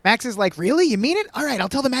 Max is like, really? You mean it? All right, I'll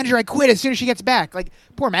tell the manager I quit as soon as she gets back. Like,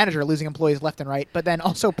 poor manager losing employees left and right, but then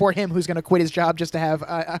also poor him who's going to quit his job just to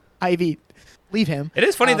have Ivy leave him. It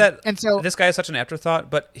is funny that and so this guy is such an afterthought,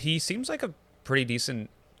 but he seems like a pretty decent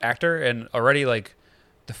actor, and already like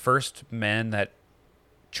the first man that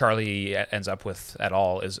Charlie ends up with at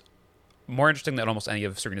all is more interesting than almost any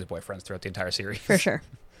of Serena's boyfriends throughout the entire series. For sure.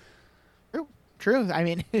 True. I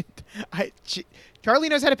mean, Charlie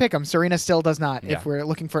knows how to pick them. Serena still does not, Yeah. if we're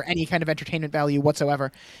looking for any kind of entertainment value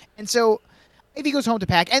whatsoever. And so Ivy goes home to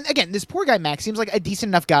pack. And again, this poor guy, Max, seems like a decent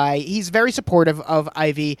enough guy. He's very supportive of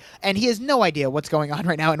Ivy, and he has no idea what's going on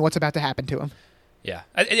right now and what's about to happen to him. Yeah,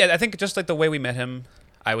 I think just like the way we met him,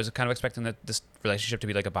 I was kind of expecting that this relationship to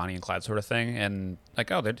be like a Bonnie and Clyde sort of thing, and like,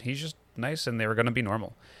 oh, he's just nice, and they were going to be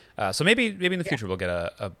normal. So maybe in the future we'll get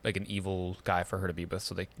a like an evil guy for her to be with,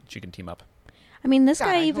 so she can team up. I mean, this God,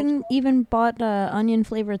 guy I hope even bought onion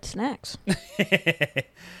flavored snacks.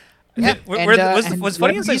 Yeah, Was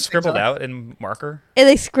funny as they these scribbled things are- out in marker? And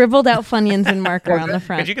they scribbled out Funyuns in marker on the Because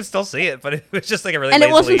front. you can still see it, but it was just like a really And it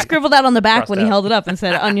lazily wasn't scribbled out on the back crossed when he out. held it up and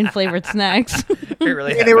said onion flavored snacks. it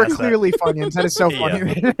really And they were half-assed that. clearly Funyuns. That is so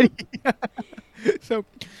Yeah. funny. So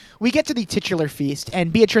we get to the titular feast,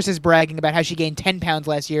 and Beatrice is bragging about how she gained 10 pounds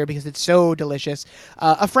last year because it's so delicious.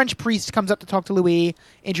 A French priest comes up to talk to Louis,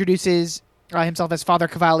 introduces himself as Father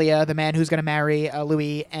Cavalia, the man who's going to marry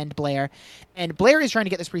Louis and Blair. And Blair is trying to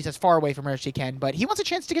get this priest as far away from her as she can, but he wants a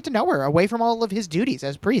chance to get to know her, away from all of his duties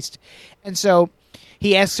as priest. And so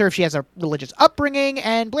he asks her if she has a religious upbringing,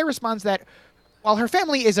 and Blair responds that while her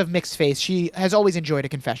family is of mixed faith, she has always enjoyed a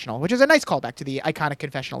confessional, which is a nice callback to the iconic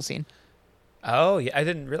confessional scene. Oh, yeah, I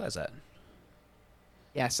didn't realize that.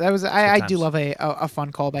 Yes, that was. I do times. love a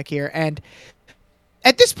fun callback here, and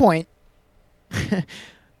at this point,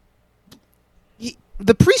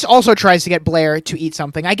 the priest also tries to get Blair to eat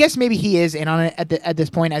something. I guess maybe he is in on it at this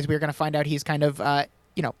point, as we're going to find out. He's kind of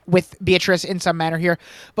with Beatrice in some manner here,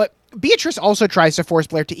 but Beatrice also tries to force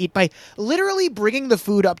Blair to eat by literally bringing the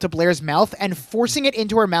food up to Blair's mouth and forcing it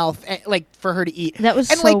into her mouth, like for her to eat. That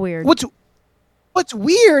was and, so like, weird. What's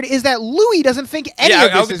weird is that Louis doesn't think any Yeah,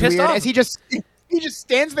 of I would this be is pissed weird, off. as he just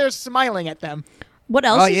stands there smiling at them. What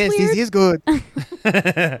else is yes, weird? he's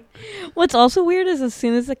good. What's also weird is as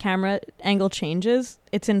soon as the camera angle changes,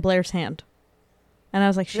 it's in Blair's hand. And I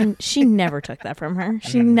was like, she never took that from her.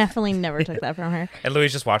 She definitely never took that from her. And Louis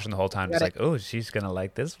just watching the whole time, just Got like, oh, she's going to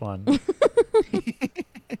like this one.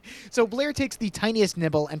 So Blair takes the tiniest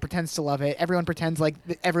nibble and pretends to love it. Everyone pretends like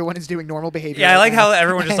everyone is doing normal behavior. Yeah, I right like now. how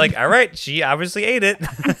everyone just like, all right, she obviously ate it.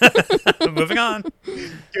 Moving on.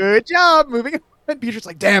 Good job. Moving on. Beatrice's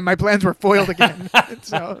like, damn, my plans were foiled again.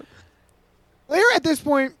 So Blair at this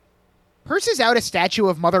point curses out a statue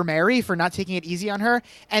of Mother Mary for not taking it easy on her,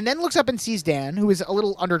 and then looks up and sees Dan, who is a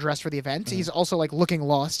little underdressed for the event. He's also like looking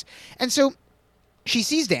lost. And so she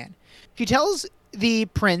sees Dan. She tells the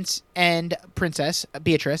prince and princess,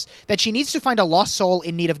 Beatrice, that she needs to find a lost soul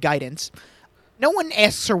in need of guidance. No one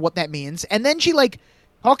asks her what that means. And then she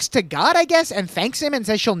talks to God, I guess, and thanks him and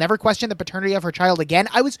says she'll never question the paternity of her child again.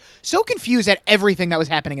 I was so confused at everything that was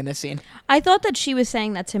happening in this scene. I thought that she was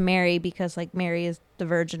saying that to Mary because, like, Mary is the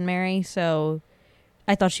Virgin Mary. So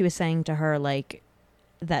I thought she was saying to her, like,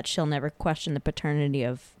 that she'll never question the paternity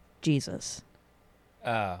of Jesus.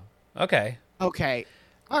 Okay. Okay.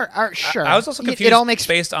 All right, sure. I was also confused It all makes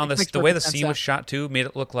based on makes the way the perfect sense scene now. was shot too, made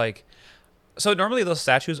it look like. So normally those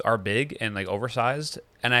statues are big and like oversized,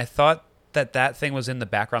 and I thought that thing was in the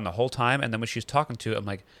background the whole time, and then when she's talking to it, I'm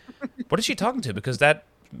like, what is she talking to? Because that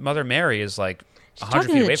Mother Mary is like She's 100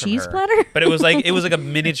 talking feet to away the from cheese her. platter? But it was like a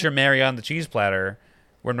miniature Mary on the cheese platter,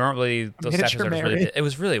 where normally those Miniature statues are Mary. really. It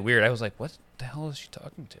was really weird. I was like, what the hell is she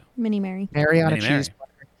talking to? Mini Mary. Mary on a Mini Mary. cheese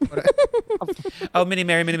platter. Oh, Mini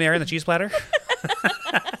Mary on the cheese platter.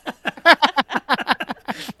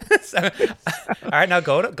 So, all right, now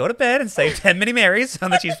go to bed and say 10 Mini Marys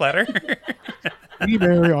on the cheese platter. Mini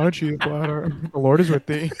Mary on a cheese platter. The Lord is with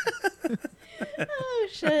thee. Oh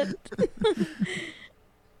shit.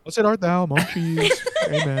 Blessed art thou among cheese.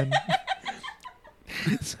 Amen.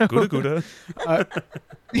 So, Gouda.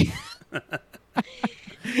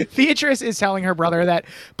 Beatrice is telling her brother that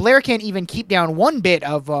Blair can't even keep down one bit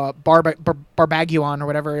of barbaguan or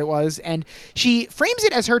whatever it was, and she frames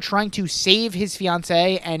it as her trying to save his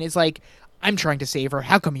fiancée and is like, I'm trying to save her.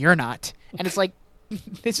 How come you're not? And it's like,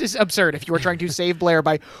 this is absurd if you were trying to save Blair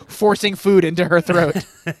by forcing food into her throat.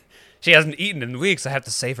 She hasn't eaten in weeks. I have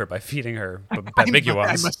to save her by feeding her I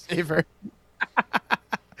barbiguans. must save her.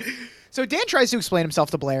 So Dan tries to explain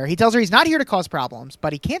himself to Blair. He tells her he's not here to cause problems,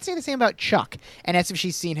 but he can't say the same about Chuck, and asks if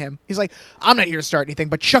she's seen him. He's like, I'm not here to start anything,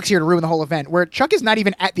 but Chuck's here to ruin the whole event, where Chuck is not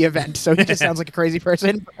even at the event, so he just sounds like a crazy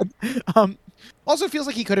person. Also feels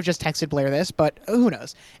like he could have just texted Blair this, but who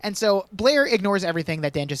knows. And so Blair ignores everything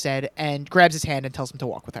that Dan just said and grabs his hand and tells him to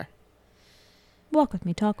walk with her. Walk with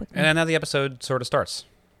me, talk with me. And now the episode sort of starts.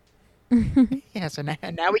 Yeah, so now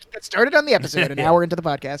we can get started on the episode, an hour into the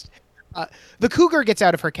podcast. The cougar gets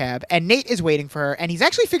out of her cab, and Nate is waiting for her, and he's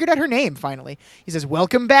actually figured out her name, finally. He says,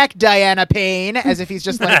 "Welcome back, Diana Payne," as if he's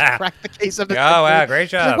just, like, cracked the case of the Oh, wow, great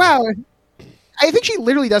She's like, job. wow. I think she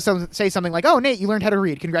literally does say something like, "Oh, Nate, you learned how to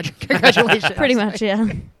read. Congratulations." Pretty much, yeah.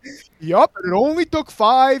 Yup, and it only took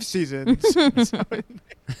 5 seasons. So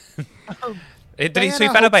Did he Diana find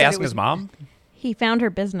out hopes by that it asking was- his mom? He found her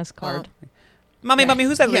business card. Mommy,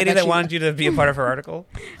 who's that Yeah, lady that that she- wanted you to be a part of her article?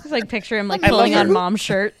 Just like picture him like I love pulling on her. mom's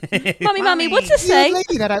shirt. Mommy, what's this The say? old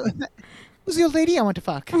lady who's the old lady I want to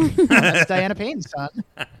fuck? That's Diana Payne's son.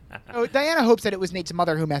 So Diana hopes that it was Nate's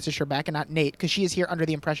mother who messaged her back and not Nate, because she is here under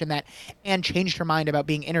the impression that Anne changed her mind about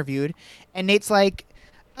being interviewed. And Nate's like,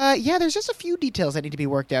 yeah, there's just a few details that need to be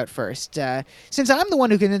worked out first. Since I'm the one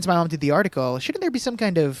who convinced my mom to do the article, shouldn't there be some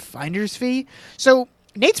kind of finder's fee? So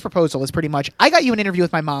Nate's proposal is pretty much, I got you an interview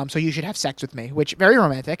with my mom, so you should have sex with me, which very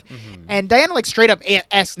romantic. Mm-hmm. And Diana like straight up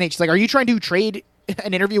asks Nate, she's like, are you trying to trade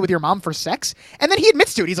an interview with your mom for sex? And then he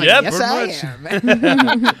admits to it. He's like, Yeah, yes, pretty I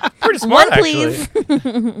am. Pretty smart, One, please.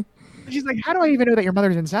 actually. She's like, how do I even know that your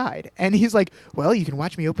mother's inside? And he's like, well, you can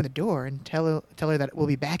watch me open the door and tell her that we'll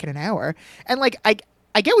be back in an hour. And like, I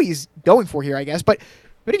get what he's going for here, I guess, but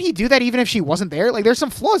wouldn't he do that even if she wasn't there? Like, there's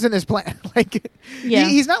some flaws in this plan. Like, Yeah.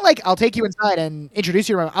 he's not like, I'll take you inside and introduce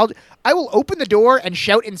you to my mom. I will open the door and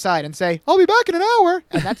shout inside and say, I'll be back in an hour.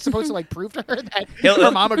 And that's supposed to like prove to her that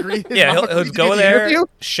her mom agrees. Yeah, he'll to go do the there, interview.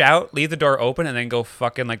 shout, leave the door open, and then go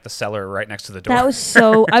fuck in like the cellar right next to the door. That was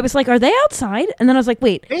so. I was like, are they outside? And then I was like,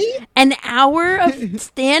 wait, Hey, an hour of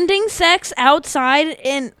standing sex outside,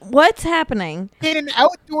 and what's happening? in an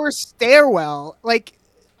outdoor stairwell. Like,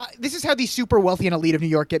 this is how the super wealthy and elite of New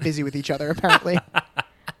York get busy with each other, apparently.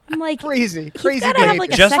 I'm like, Crazy gotta have, behavior.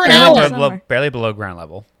 like, a just second barely hour below, somewhere. barely below ground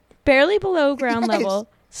level. barely below ground Yes. level,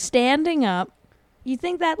 standing up. You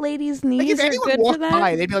think that lady's Like, knees if are anyone good for walked that?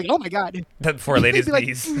 by, they'd be like, oh my God. That poor lady's They'd be like-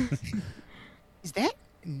 knees. Is that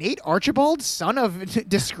Nate Archibald, son of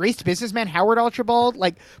disgraced businessman Howard Archibald,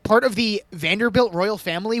 like part of the Vanderbilt royal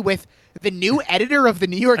family with the new editor of the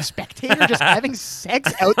New York Spectator just having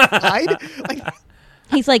sex outside? Like,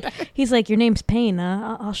 He's like, your name's Payne.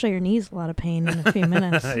 I'll show your knees a lot of pain in a few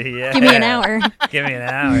minutes. Yeah. Give me an hour. Give me an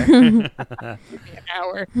hour. an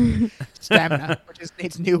hour. Stamina, which is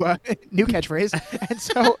Nate's new catchphrase. And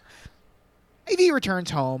so Ivy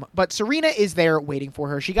returns home, but Serena is there waiting for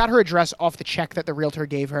her. She got her address off the check that the realtor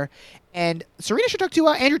gave her. And Serena should talk to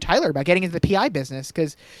Andrew Tyler about getting into the PI business,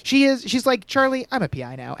 because she's like, Charlie, I'm a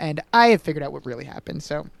PI now, and I have figured out what really happened.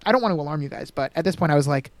 So I don't want to alarm you guys, but at this point I was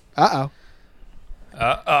like, uh-oh.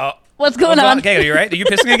 What's going on? Okay, are you right? Are you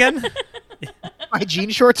pissing again? My jean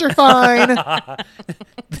shorts are fine.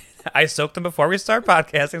 I soaked them before we start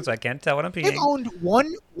podcasting, so I can't tell when I'm I've peeing. owned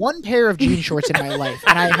one pair of jean shorts in my life,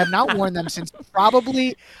 and I have not worn them since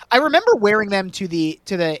probably. I remember wearing them to the.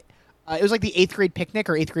 It was like the 8th grade picnic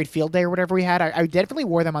or 8th grade field day or whatever we had. I definitely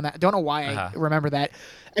wore them on that. I don't know why I remember that.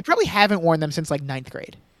 I probably haven't worn them since like 9th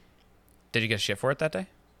grade. Did you get shit for it that day?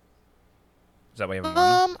 Is that why you haven't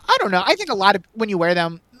worn them? I don't know. I think a lot of when you wear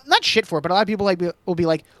them, not shit for it, but a lot of people will be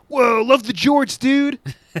like, "Whoa, love the jorts, dude."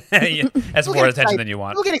 Yeah, that's People more get attention excited. than you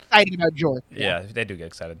want. People get excited about jorts. Yeah, they do get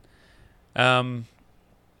excited. What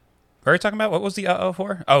are you talking about? What was the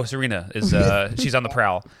for? Oh, Serena is she's on the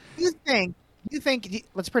prowl. Do you think?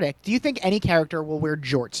 Let's predict. Do you think any character will wear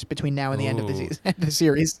jorts between now and the end of Ooh. the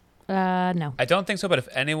series? No. I don't think so, but if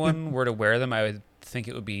anyone were to wear them, I would think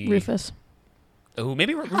it would be Rufus. Oh,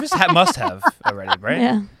 maybe Rufus must have already, right?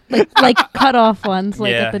 Yeah. Like cut off ones,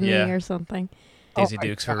 like Yeah, at the knee yeah. or something. Daisy Oh my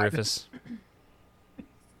Dukes for God. Rufus.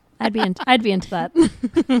 I'd be into that.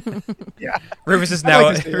 Yeah. Rufus is I'd now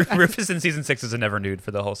like to see it. Rufus in season 6 is a never nude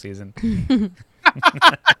for the whole season.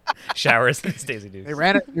 Showers and Daisy Dukes. They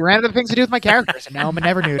ran out of things to do with my characters, and now I'm a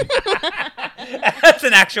never nude. That's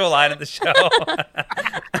an actual line of the show.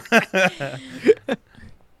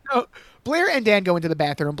 So, Blair and Dan go into the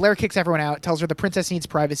bathroom. Blair kicks everyone out, tells her the princess needs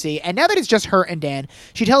privacy, and now that it's just her and Dan,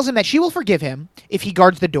 she tells him that she will forgive him if he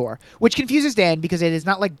guards the door, which confuses Dan because it is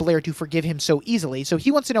not like Blair to forgive him so easily, so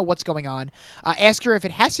he wants to know what's going on. Ask her if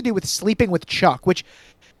it has to do with sleeping with Chuck, which,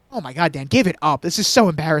 oh my god, Dan, give it up. This is so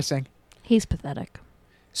embarrassing. He's pathetic.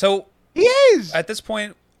 So He is! at this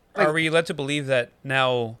point, are we led to believe that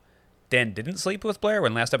now Dan didn't sleep with Blair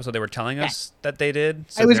when last episode they were telling us that they did?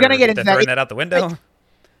 So I was they're- gonna get into they're that. throwing that out the window. Like,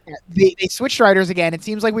 They switched writers again. It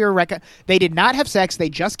seems like we were they did not have sex. They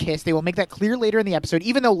just kissed. They will make that clear later in the episode,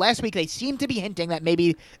 even though last week they seemed to be hinting that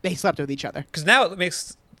maybe they slept with each other. Because now it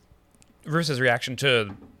makes Rufus's reaction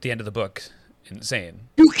to the end of the book insane.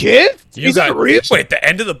 You kissed? You Is it got real? wait, the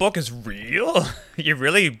end of the book is real? You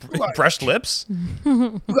really brushed lips?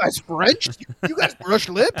 You guys French? You guys brushed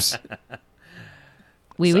lips?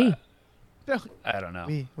 Oui. I don't know.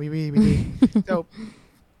 We. So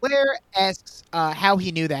Blair asks how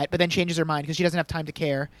he knew that, but then changes her mind because she doesn't have time to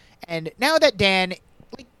care. And now that Dan's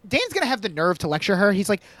gonna have the nerve to lecture her. He's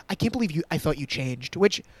like, I can't believe I thought you changed.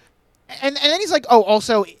 Which, and then he's like, oh,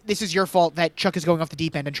 also this is your fault that Chuck is going off the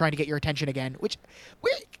deep end and trying to get your attention again. Which,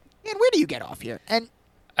 where do you get off here? And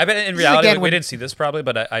I bet in This is reality, again we when- didn't see this probably,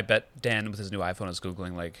 but I bet Dan with his new iPhone is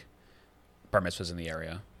Googling like bar mitzvahs in the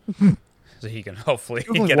area. So he can hopefully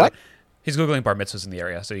Googling get what? he's Googling bar mitzvahs in the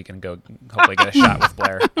area so he can go hopefully get a shot with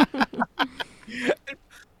Blair.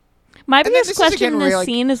 My then biggest this is question again in where this you're like-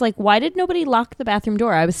 scene is like, why did nobody lock the bathroom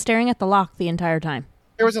door? I was staring at the lock the entire time.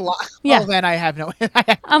 there was a lot. Yeah. Well, then I have no.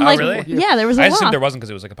 I'm Oh, like, really? yeah, there was a I lock. assumed there wasn't because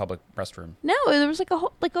it was like a public restroom. No, there was like a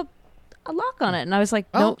lock on it, and I was like,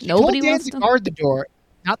 Well, no, she nobody told Dan wants to to. guard the door,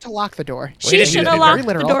 not to lock the door. Well, he She didn't should do have that. locked Very the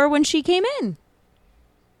literal. door when she came in.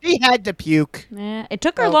 She had to puke. Yeah, it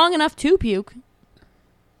took her Well- long enough to puke.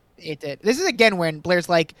 It did. This is again when Blair's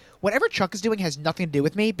like, whatever Chuck is doing has nothing to do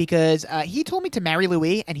with me because he told me to marry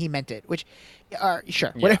Louis and he meant it. Which,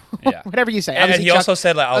 sure, Yeah, whatever, yeah. whatever you say. And Obviously, he Chuck also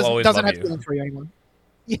said, like, I'll always doesn't love have you. feelings for you anymore.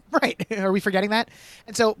 Yeah, right. Are we forgetting that?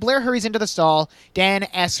 And so Blair hurries into the stall. Dan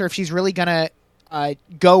asks her if she's really gonna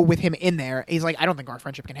go with him in there. He's like, I don't think our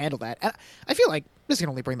friendship can handle that. And I feel like this can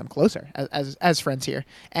only bring them closer as friends here.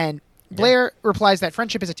 And Blair replies that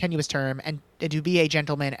friendship is a tenuous term and to be a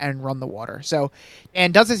gentleman and run the water. So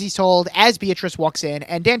Dan does as he's told as Beatrice walks in,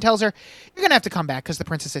 and Dan tells her, you're going to have to come back because the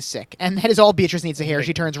princess is sick. And that is all Beatrice needs to hear.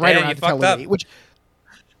 She turns right Dan, around you to tell fucked Louis, up. which,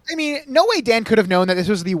 I mean, no way Dan could have known that this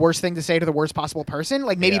was the worst thing to say to the worst possible person.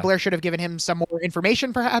 Like, maybe Yeah. Blair should have given him some more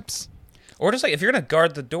information, perhaps. Or just like if you're gonna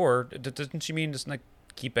guard the door, doesn't she mean just like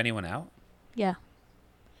keep anyone out? Yeah,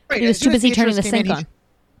 Right, he was as too soon as busy turning the Beatrice came in, sink on.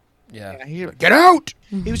 Yeah. Yeah, he was like, get out!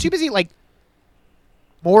 He was too busy, like,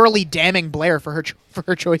 morally damning Blair for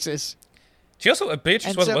her choices. She also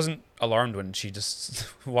Beatrice And so- wasn't alarmed when she just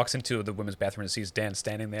walks into the women's bathroom and sees Dan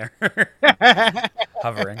standing there,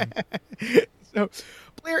 hovering. So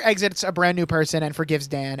Blair exits a brand new person and forgives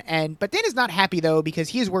Dan, but Dan is not happy though because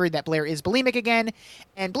he is worried that Blair is bulimic again,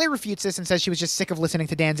 and Blair refutes this and says she was just sick of listening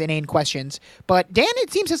to Dan's inane questions. But Dan,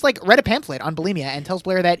 it seems, has read a pamphlet on bulimia and tells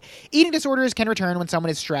Blair that eating disorders can return when someone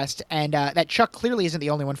is stressed, and that Chuck clearly isn't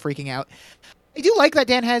the only one freaking out. I do like that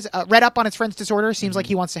Dan has read up on his friend's disorder. Seems like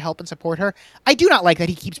he wants to help and support her. I do not like that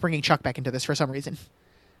he keeps bringing Chuck back into this for some reason.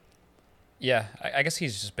 Yeah, I guess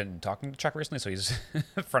he's just been talking to Chuck recently, so he's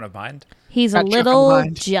front of mind. He's a Got Chuck in little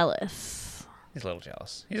mind. jealous. He's a little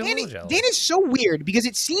jealous. He's a Dan, little jealous. Dan is so weird because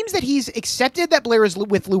it seems that he's accepted that Blair is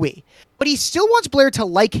with Louis, but he still wants Blair to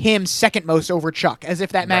like him second most over Chuck, as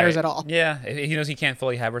if that matters Right. at all. Yeah, he knows he can't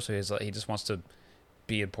fully have her, so he just wants to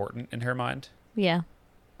be important in her mind. Yeah,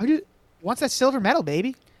 He wants that silver medal,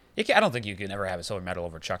 baby. I don't think you can ever have a silver medal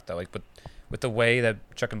over Chuck, though. Like, with the way that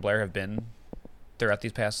Chuck and Blair have been throughout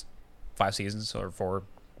these past 5 seasons or 4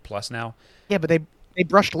 plus now, Yeah, but they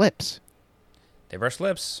brushed lips. they brush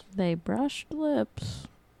lips. they brushed lips.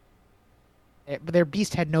 But their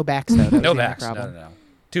beast had no backs, though. That was No the only backs. No, problem. no, no.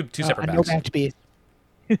 Two separate No backs. backed beast.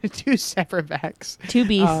 2 separate backs. 2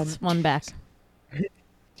 beasts, 1 back.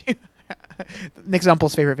 Nick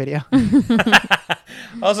Zumpel's favorite video. I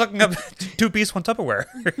was looking up 2 beasts, 1 Tupperware.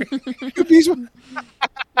 2 beasts.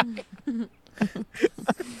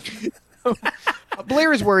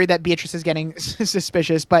 Blair is worried that Beatrice is getting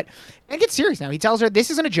suspicious, but it gets serious now. He tells her this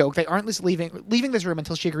isn't a joke. They aren't leaving this room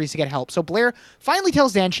until she agrees to get help. So Blair finally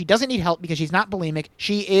tells Dan she doesn't need help because she's not bulimic.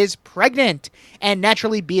 She is pregnant. And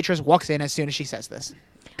naturally, Beatrice walks in as soon as she says this.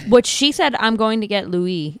 Which she said, I'm going to get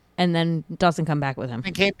Louis, and then doesn't come back with him.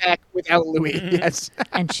 And came back without Louis, yes.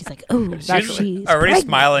 And she's like, oh, She's she's already pregnant.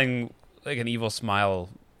 smiling like an evil smile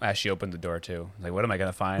as she opened the door too. Like, what am I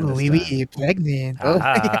gonna find? This Louis, time? pregnant.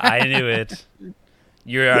 I knew it.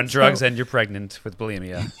 You're on drugs and you're pregnant with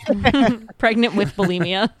bulimia. Pregnant with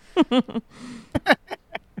bulimia.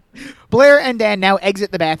 Blair and Dan now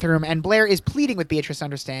exit the bathroom, and Blair is pleading with Beatrice to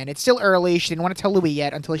understand. It's still early. She didn't want to tell Louis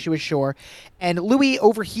yet until she was sure. And Louis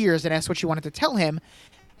overhears and asks what she wanted to tell him.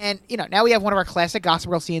 And, now we have one of our classic Gossip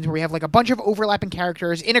Girl scenes where we have like a bunch of overlapping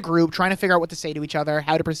characters in a group trying to figure out what to say to each other,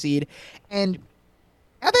 how to proceed. And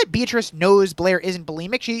now that Beatrice knows Blair isn't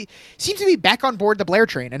bulimic, she seems to be back on board the Blair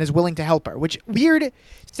train and is willing to help her, which weird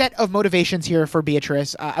set of motivations here for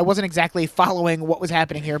Beatrice. I wasn't exactly following what was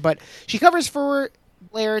happening here, but she covers for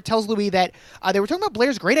Blair, tells Louis that they were talking about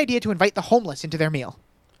Blair's great idea to invite the homeless into their meal.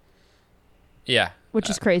 Yeah. Which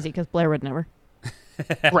is crazy because Blair would never.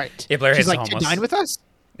 Right. Yeah, Blair She's hates like, the to homeless. dine with us?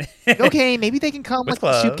 Okay, maybe they can come With with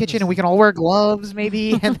the soup gloves. kitchen and we can all wear gloves,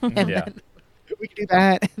 maybe. And Yeah. then we can do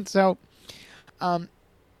that. And so, at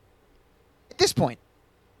this point,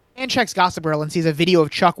 Anne checks Gossip Girl and sees a video of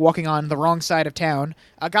Chuck walking on the wrong side of town.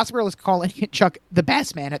 Gossip Girl is calling Chuck the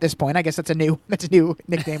Bass Man at this point. I guess that's a new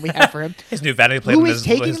nickname we have for him. His new vanity plate in Who is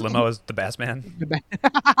his limo is the Bass Man.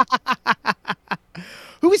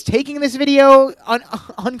 Who is taking this video?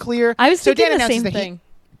 Unclear. I was So thinking Dan the announces same that thing.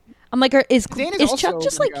 I'm like, is Dan is Chuck also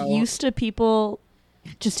just like gonna go- used to people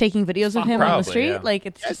just taking videos of him on the Probably, street? yeah. Like,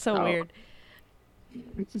 it's Yes, just so no. weird.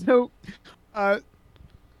 So,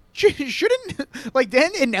 shouldn't like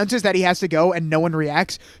Dan announces that he has to go and no one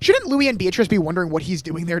reacts? Shouldn't Louis and Beatrice be wondering what he's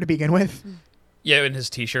doing there to begin with? Yeah, in his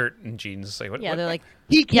t-shirt and jeans. Like, what? Yeah, what? they're like,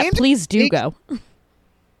 He yeah, came to- please do he go.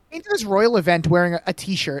 came to this royal event wearing a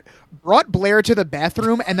t-shirt, brought Blair to the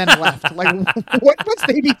bathroom, and then left. Like, what must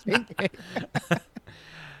they be thinking?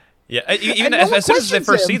 Yeah, even And no one as soon as they questions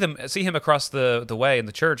first see him across the way in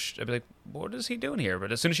the church, I'd be like, "What is he doing here?"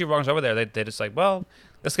 But as soon as she walks over there, they just like, "Well,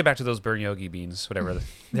 let's get back to those burn yogi beans, whatever."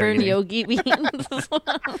 they're Burn eating." yogi beans.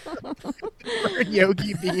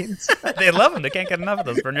 Yogi beans. They love them. They can't get enough of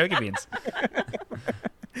those burn yogi beans.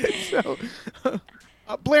 So,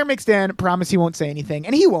 Blair makes Dan promise he won't say anything,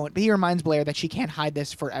 and he won't, but he reminds Blair that she can't hide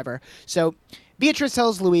this forever. So Beatrice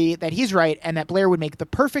tells Louis that he's right and that Blair would make the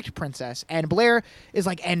perfect princess, and Blair is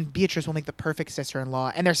like, and Beatrice will make the perfect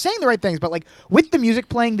sister-in-law, and they're saying the right things, but like with the music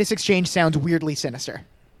playing, this exchange sounds weirdly sinister.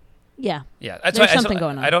 Yeah. Yeah, that's There's why something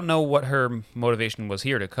going on. I don't know what her motivation was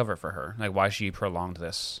here to cover for her, like why she prolonged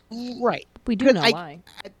this. Right. We do Because know why.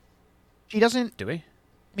 She doesn't, Do we? I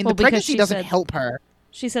mean, Well, the because pregnancy she doesn't said- help her.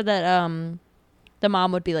 She said that the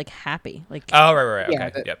mom would be like happy. Like, Oh, right. Yeah,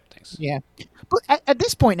 Okay. Yep. Thanks. Yeah. But at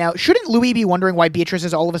this point now, shouldn't Louis be wondering why Beatrice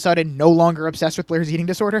is all of a sudden no longer obsessed with Blair's eating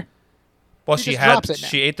disorder? Well, She she just drops had it now.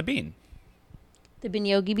 she ate the bean. the bin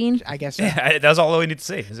yogi bean. I guess so. Yeah, that's all we need to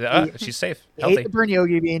see. She's safe, Ate healthy. the burn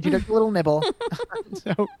yogi bean. She took a little nibble.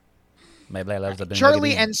 So My Blair loves the bean.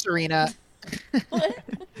 Charlie and Serena.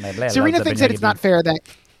 My Blair Serena loves the thinks that bean. it's not fair that.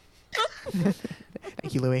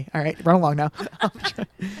 Thank you, Louis. All right, run along now.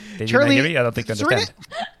 Did Charlie- you I don't think you Serena- understand.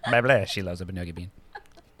 My Blair, she loves a Benogi bean.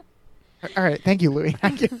 All right, thank you, Louis.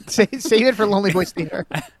 Save it for Lonely Boys Theater.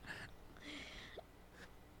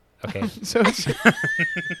 Okay. So, how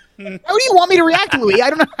do you want me to react, Louis? I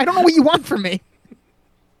don't know. I don't know what you want from me.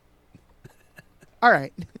 All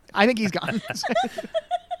right, I think he's gone.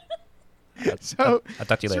 So, I'll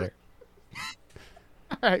talk to you later.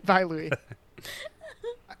 all right, bye, Louis.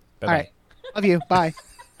 Bye-bye. All right, love you. Bye.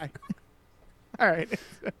 Bye. All right,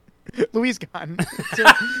 Louis is gone. So,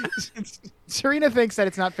 Serena thinks that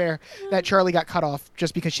it's not fair that Charlie got cut off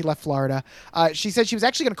just because she left Florida. She said she was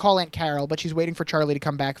actually going to call Aunt Carol, but she's waiting for Charlie to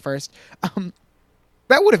come back first.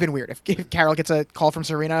 That would have been weird if Carol gets a call from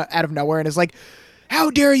Serena out of nowhere and is like, "How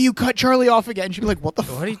dare you cut Charlie off again?" She'd be like, "What the?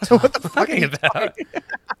 What are you what the fuck are talking you about?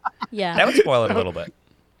 Yeah. That would spoil it a little bit.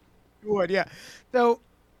 would, yeah. So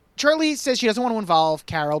Charlie says she doesn't want to involve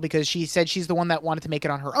Carol because she said she's the one that wanted to make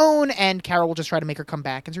it on her own, and Carol will just try to make her come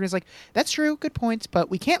back. And Serena's like, "That's true, good points, but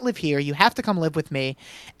we can't live here. You have to come live with me."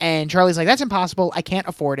 And Charlie's like, "That's impossible. I can't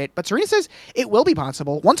afford it." But Serena says it will be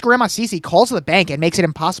possible once Grandma Cece calls to the bank and makes it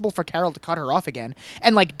impossible for Carol to cut her off again.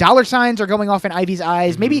 And like dollar signs are going off in Ivy's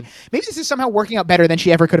eyes. Maybe this is somehow working out better than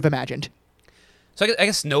she ever could have imagined. So I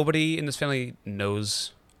guess nobody in this family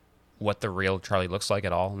knows what the real Charlie looks like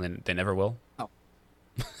at all, and they never will.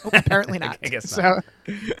 Oh, apparently not. I guess so. not.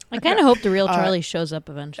 I kind of hope the real Charlie shows up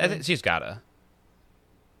eventually. I think she's gotta.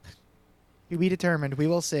 We determined. We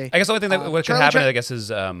will see. I guess the only thing that what could Charlie happen, I guess,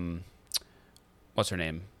 is what's her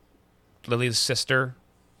name? Lily's sister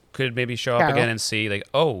could maybe show up Carol. again and see like,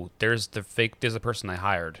 oh, there's the person I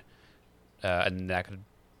hired, and that could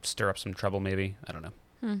stir up some trouble. Maybe I don't know.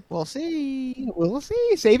 We'll see. We'll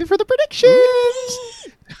see. Save it for the predictions.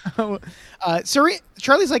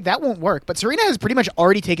 Charlie's like, that won't work. But Serena has pretty much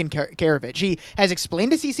already taken care of it. She has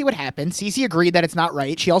explained to Cece what happened. Cece agreed that it's not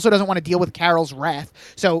right. She also doesn't want to deal with Carol's wrath.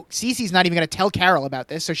 So Cece's not even going to tell Carol about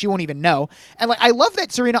this, so she won't even know. And like, I love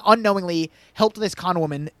that Serena unknowingly helped this con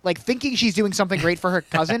woman, like thinking she's doing something great for her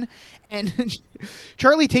cousin. And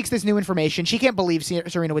Charlie takes this new information. She can't believe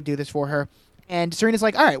Serena would do this for her. And Serena's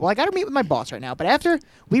like, all right, well, I got to meet with my boss right now. But after,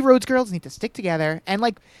 we Rhodes girls need to stick together. And,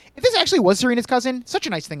 like, if this actually was Serena's cousin, such a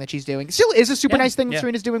nice thing that she's doing. It still is a super nice thing that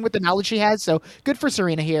Serena's doing with the knowledge she has. So good for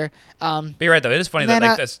Serena here. But you're right, though. It is funny that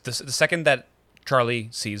like, the second that Charlie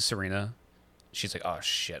sees Serena, she's like, oh,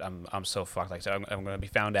 shit, I'm so fucked. Like, I'm going to be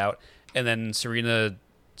found out. And then Serena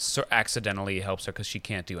accidentally helps her because she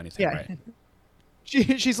can't do anything right.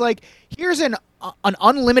 She's like, here's an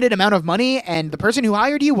unlimited amount of money, and the person who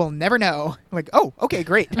hired you will never know. I'm like, oh, okay,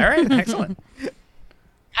 great. All right, excellent.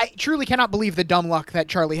 I truly cannot believe the dumb luck that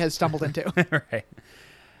Charlie has stumbled into. Right.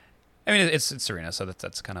 I mean, it's Serena, so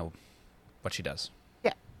that's kind of what she does.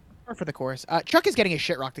 Yeah, par for the course. Chuck is getting his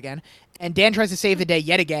shit rocked again, and Dan tries to save the day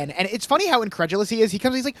yet again. And it's funny how incredulous he is.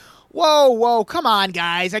 He's like, whoa, come on,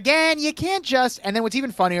 guys. Again, you can't just... And then what's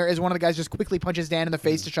even funnier is one of the guys just quickly punches Dan in the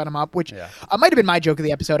face to shut him up, which might have been my joke of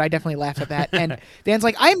the episode. I definitely laughed at that. And Dan's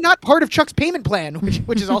like, I am not part of Chuck's payment plan,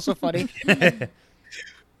 which is also funny. The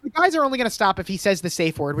guys are only going to stop if he says the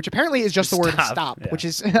safe word, which apparently is just the word stop, which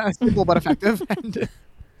is simple but effective.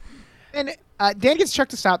 And Dan gets Chuck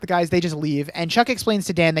to stop the guys. They just leave. And Chuck explains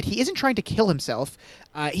to Dan that he isn't trying to kill himself.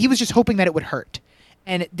 He was just hoping that it would hurt.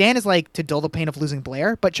 And Dan is like, to dull the pain of losing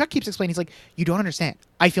Blair. But Chuck keeps explaining, he's like, you don't understand.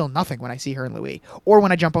 I feel nothing when I see her and Louis, or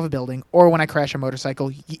when I jump off a building, or when I crash a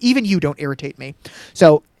motorcycle. Even you don't irritate me.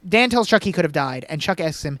 So Dan tells Chuck he could have died. And Chuck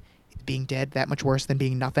asks him, is being dead that much worse than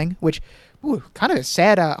being nothing? Which... Ooh, kind of a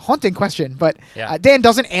sad, haunting question, but Dan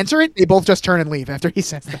doesn't answer it. They both just turn and leave after he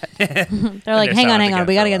says that. They're like, hang on.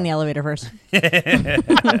 We got to get in the elevator first.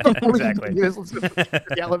 Exactly.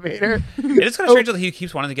 The elevator. It is kind of strange that he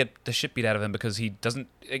keeps wanting to get the shit beat out of him because he doesn't...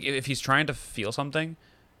 If he's trying to feel something,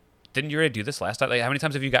 didn't you already do this last time? Like, how many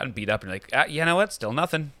times have you gotten beat up and you're like, you know what? Still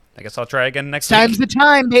nothing. I guess I'll try again next week. Time's the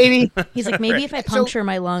time, baby. He's like, maybe if I puncture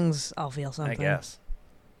my lungs, I'll feel something. I guess.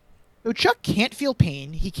 So Chuck can't feel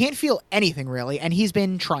pain. He can't feel anything, really, and he's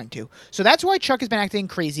been trying to. So that's why Chuck has been acting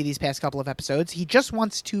crazy these past couple of episodes. He just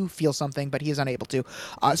wants to feel something, but he is unable to.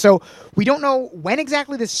 So we don't know when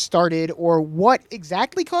exactly this started or what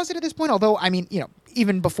exactly caused it at this point, although, I mean,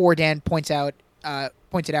 even before Dan points it out,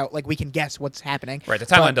 like, we can guess what's happening. Right, the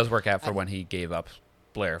timeline does work out for when he gave up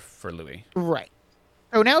Blair for Louis. Right.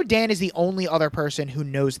 So now Dan is the only other person who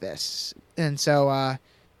knows this. And so...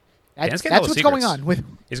 That's what's going on with.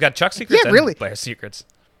 He's got Chuck's secrets and really. Blair's secrets.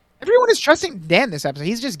 Everyone is trusting Dan this episode.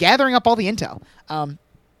 He's just gathering up all the intel.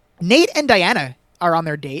 Nate and Diana are on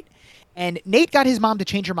their date, and Nate got his mom to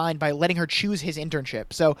change her mind by letting her choose his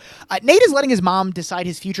internship. So Nate is letting his mom decide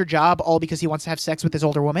his future job all because he wants to have sex with this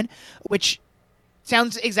older woman, which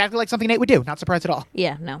sounds exactly like something Nate would do. Not surprised at all.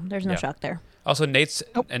 Yeah, no, there's no shock there. Also, Nate's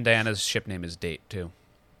and Diana's ship name is Date, too.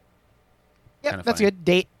 Yeah, that's good.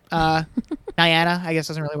 Date. Diana, I guess,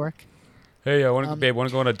 doesn't really work. Hey, babe, want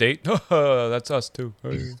to go on a date? That's us, too.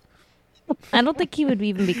 I don't think he would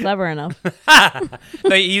even be clever enough.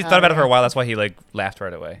 No, he thought about it for a while. That's why he laughed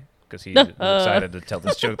right away. Because he was excited to tell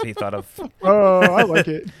this joke that he thought of. Oh, I like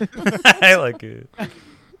it. I like it.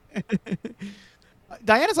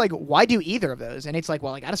 Diana's like, why do either of those? And it's like,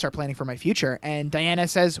 well, I got to start planning for my future. And Diana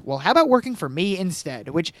says, well, how about working for me instead?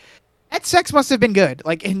 Which... That sex must have been good.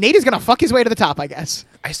 Like, Nate is going to fuck his way to the top, I guess.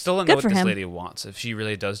 I still don't know what this lady wants. If she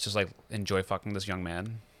really does just, enjoy fucking this young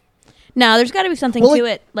man. No, there's got to be something to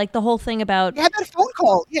it. Like, the whole thing about... She had that phone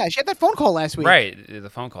call. Yeah, she had that phone call last week. Right, the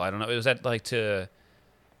phone call. I don't know. Was that, to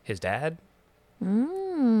his dad?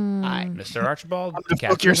 Mr. Archibald? I'm going to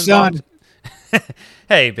fuck your son.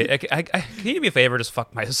 Hey, can you do me a favor? Just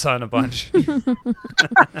fuck my son a bunch.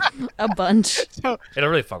 A bunch. So, it'll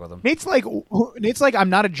really fuck with him. Nate's like, I'm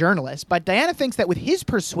not a journalist, but Diana thinks that with his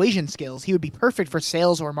persuasion skills, he would be perfect for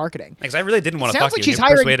sales or marketing. Because I really didn't want to fuck like you. You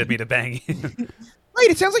persuaded me to bang you. Right,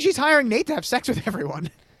 it sounds like she's hiring Nate to have sex with everyone.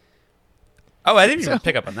 Oh, I didn't even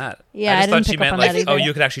pick up on that. Yeah, I just thought didn't she pick up meant on that either.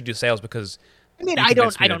 you could actually do sales because. I mean, I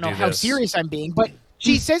don't know how serious I'm being, but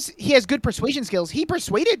she says he has good persuasion skills. He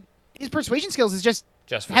persuaded his persuasion skills is just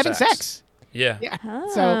for having sex. Yeah. Yeah.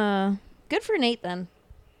 So Ah, good for Nate then.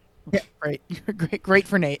 yeah, right. Great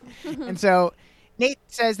for Nate. And so Nate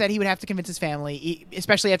says that he would have to convince his family,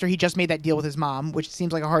 especially after he just made that deal with his mom, which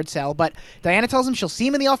seems like a hard sell. But Diana tells him she'll see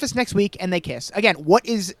him in the office next week, and they kiss. Again, what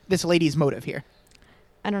is this lady's motive here?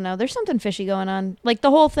 I don't know. There's something fishy going on. Like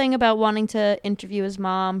the whole thing about wanting to interview his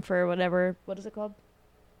mom for whatever. What is it called?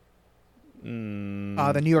 The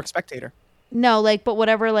New York Spectator. No, like, but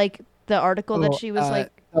whatever, like the article that she was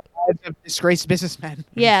like. The lives of disgraced businessmen.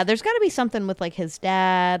 Yeah, there's got to be something with like his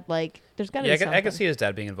dad. Like, there's got to be something. I can see his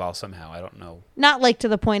dad being involved somehow. I don't know. Not like to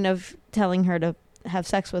the point of telling her to have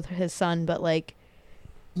sex with his son, but like.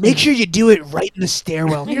 Make sure you do it right in the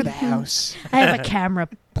stairwell near the house. I have a camera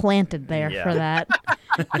planted there for that.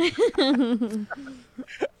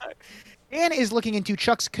 Dan is looking into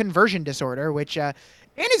Chuck's conversion disorder, which Dan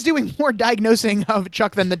is doing more diagnosing of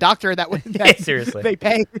Chuck than the doctor that Seriously. they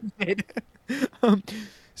pay did.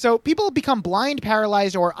 So people become blind,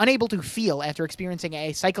 paralyzed, or unable to feel after experiencing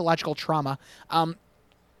a psychological trauma.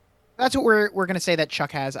 That's what we're going to say that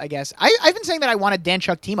Chuck has, I guess. I've been saying that I want a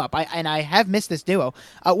Dan-Chuck team-up, and I have missed this duo.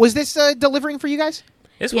 Was this delivering for you guys?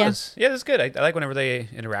 This was. Yeah, this is good. I like whenever they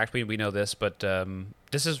interact. We know this, but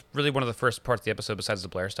this is really one of the first parts of the episode, besides the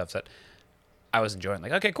Blair stuff, that I was enjoying.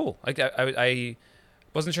 Like, okay, cool. Like, I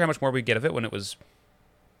wasn't sure how much more we'd get of it when it was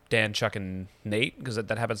Dan, Chuck, and Nate, because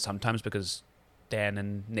that happens sometimes because Dan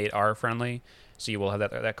and Nate are friendly, so you will have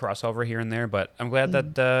that crossover here and there, but I'm glad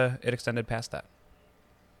that it extended past that.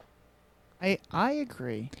 I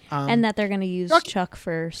agree. And that they're going to use Chuck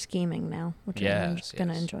for scheming now, which I'm going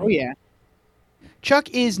to enjoy. Oh, yeah. Chuck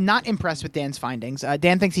is not impressed with Dan's findings.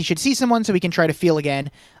 Dan thinks he should see someone so he can try to feel again,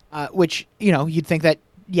 which, you'd think that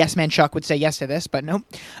yes man Chuck would say yes to this, but nope.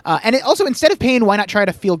 And it also, instead of pain, why not try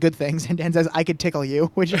to feel good things? And Dan says, I could tickle you,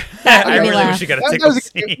 which I really wish you got a tickle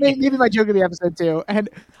scene. Maybe my joke of the episode, too. And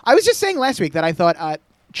I was just saying last week that I thought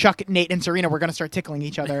Chuck, Nate, and Serena were going to start tickling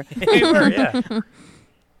each other. They were, yeah.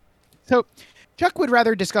 So Chuck would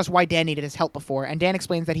rather discuss why Dan needed his help before, and Dan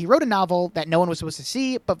explains that he wrote a novel that no one was supposed to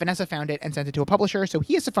see, but Vanessa found it and sent it to a publisher, so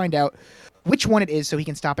he has to find out which one it is so he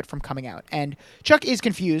can stop it from coming out. And Chuck is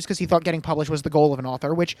confused because he thought getting published was the goal of an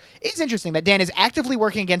author, which is interesting that Dan is actively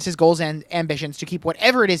working against his goals and ambitions to keep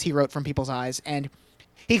whatever it is he wrote from people's eyes. And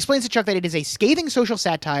he explains to Chuck that it is a scathing social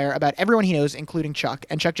satire about everyone he knows, including Chuck.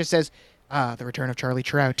 And Chuck just says, the return of Charlie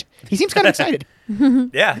Trout. He seems kind of excited.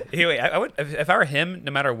 Yeah. Anyway, I would if I were him,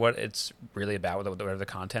 no matter what it's really about, whatever the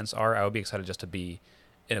contents are, I would be excited just to be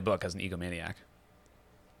in a book as an egomaniac.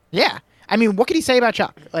 Yeah. I mean, what could he say about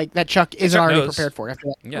Chuck? Like, that Chuck isn't Chuck already knows. prepared for after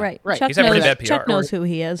that. Yeah. Right. Right. Chuck He's had pretty bad PR. Chuck knows who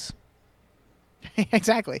he is.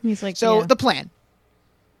 Exactly. He's like, so yeah. the plan.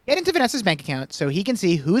 Get into Vanessa's bank account so he can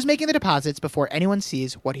see who's making the deposits before anyone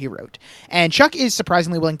sees what he wrote. And Chuck is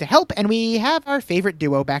surprisingly willing to help, and we have our favorite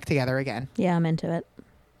duo back together again. Yeah, I'm into it.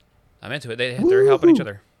 I'm into it. They're helping each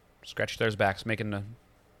other. Scratch each other's backs, making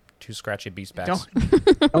two scratchy beast backs.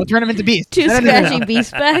 Don't turn them into beasts. Two No. scratchy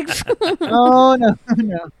beast bags. Oh, no.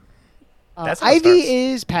 That's how it Ivy starts.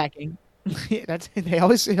 is packing. It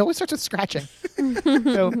always starts with scratching.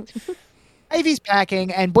 So Ivy's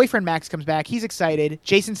packing, and boyfriend Max comes back. He's excited.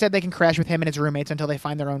 Jason said they can crash with him and his roommates until they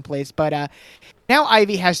find their own place. But now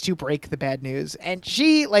Ivy has to break the bad news, and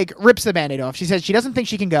she rips the Band-Aid off. She says she doesn't think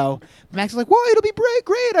she can go. Max is like, "Well, it'll be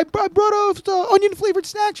great. I brought off the onion-flavored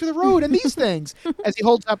snacks for the road and these things." As he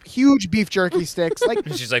holds up huge beef jerky sticks.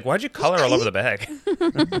 She's like, "Why'd you color all over the bag?"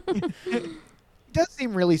 It does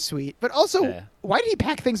seem really sweet, but also, why did he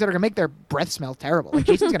pack things that are gonna make their breath smell terrible? Like,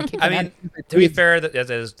 Jason's gonna kick them out. To be fair, that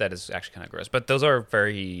is actually kind of gross. But those are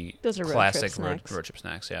very Those are classic road road trip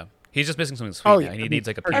snacks. Yeah, he's just missing something sweet. Oh, now. yeah. He needs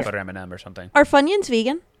like a peanut butter M&M or something. Are Funyuns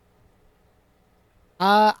vegan?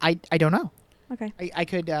 I don't know. Okay. I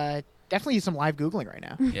could definitely use some live Googling right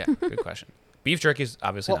now. Yeah, good question. Beef jerky is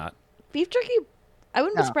obviously not. Beef jerky, I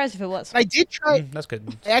wouldn't be No. surprised if it was. I did try. That's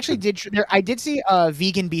good. I actually did. I did see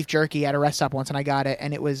vegan beef jerky at a rest stop once, and I got it,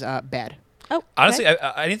 and it was bad. Oh, okay. Honestly,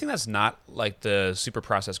 anything that's not like the super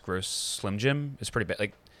processed, gross Slim Jim is pretty bad.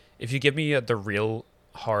 Like, if you give me the real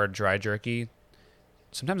hard dry jerky,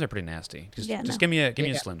 sometimes they're pretty nasty. Just give me a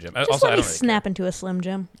Slim Jim. Just Also, let I me don't really snap into a Slim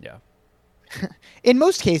Jim. care. Yeah. In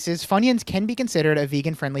most cases, Funyuns can be considered a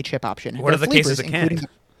vegan-friendly chip option. What are the cases it including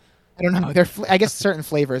can't? I don't know. I guess certain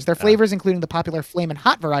flavors. Their flavors, including the popular Flamin'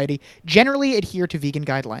 Hot variety, generally adhere to vegan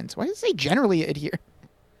guidelines. Why does it say generally adhere?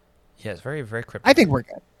 Yeah, it's very, very cryptic. I think we're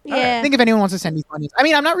good. Yeah. I think if anyone wants to send me Funyuns. I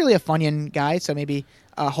mean, I'm not really a Funyun guy, so maybe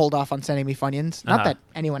hold off on sending me Funyuns. Not that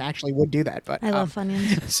anyone actually would do that, but I love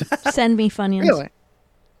Funyuns. Send me Funyuns. Really?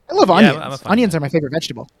 I love Yeah, onions. I'm a Funyun Onions guy. are my favorite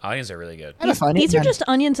vegetable. Onions are really good. I'm a Funyun These are man. just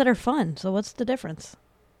onions that are fun. So what's the difference?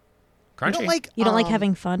 Crunchy. You don't like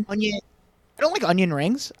having fun? onion. I don't like onion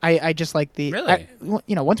rings. I just like the Really?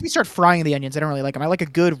 once we start frying the onions, I don't really like them. I like a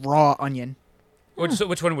good raw onion. So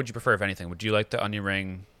which one would you prefer, if anything? Would you like the onion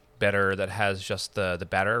ring better that has just the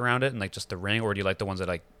batter around it and like just the ring, or do you like the ones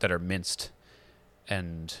that are minced?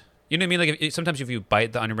 And you know what I mean? Like sometimes if you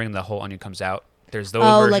bite the onion ring, the whole onion comes out. There's those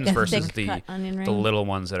versions like a versus thick cut onion ring. the little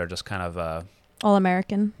ones that are just kind of All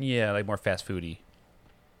American. yeah, like more fast foody.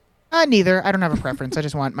 Neither. I don't have a preference. I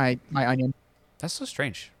just want my onion. That's so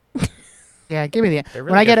strange. Yeah, give me the. They're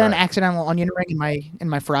really When I good get an fried. accidental onion ring in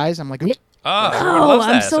my fries, I'm like, Oh, everyone Oh, loves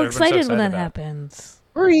I'm that. so Everyone's excited when that about it. happens.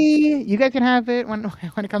 free. You guys can have it when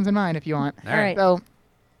it comes in mine if you want. All right. All right.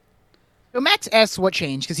 So Max asks what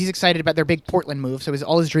changed because he's excited about their big Portland move, so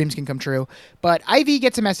all his dreams can come true. But Ivy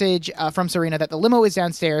gets a message from Serena that the limo is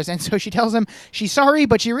downstairs, and so she tells him she's sorry,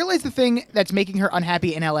 but she realized the thing that's making her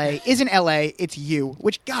unhappy in LA isn't LA, it's you.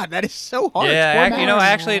 Which, God, that is so hard. Yeah, Poor you know,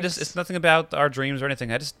 Max. actually, it's nothing about our dreams or anything.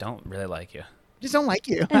 I just don't really like you. Just don't like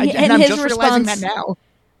you. And And I'm his just realizing response- that now.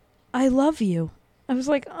 I love you. I was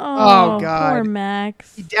like, Oh, oh, God. poor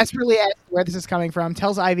Max. He desperately asks where this is coming from,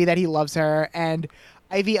 tells Ivy that he loves her, and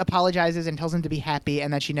Ivy apologizes and tells him to be happy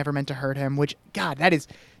and that she never meant to hurt him, which, God, that is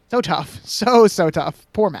so tough. So tough.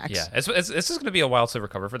 Poor Max. Yeah, it's this is going to be a while to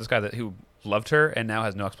recover for this guy who loved her and now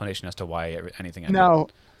has no explanation as to why anything ended. No.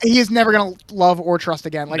 He is never going to love or trust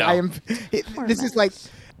again. Like, No. I am. Poor This is Max. like.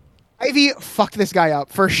 Ivy fucked this guy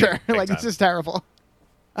up for sure. Big Like, this time. is terrible.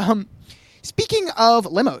 Speaking of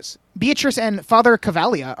limos, Beatrice and Father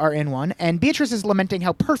Cavalia are in one, and Beatrice is lamenting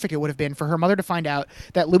how perfect it would have been for her mother to find out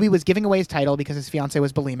that Louis was giving away his title because his fiance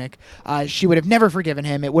was bulimic. She would have never forgiven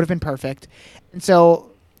him. It would have been perfect. And so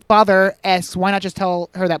Father asks why not just tell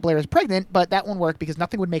her that Blair is pregnant, but that won't work because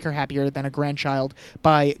nothing would make her happier than a grandchild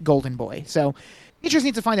by Golden Boy. So Beatrice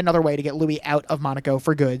needs to find another way to get Louis out of Monaco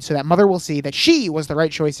for good so that Mother will see that she was the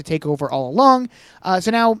right choice to take over all along. So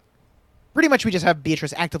now pretty much we just have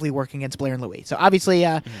Beatrice actively working against Blair and Louis. So obviously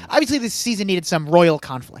this season needed some royal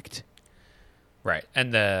conflict. Right,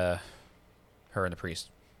 and her and the priest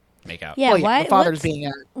make out. Yeah, Well, why? the father's what's,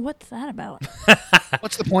 being what's that about?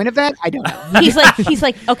 what's the point of that? I don't know. he's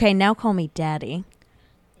like, okay, now call me daddy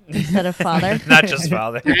instead of father. Not just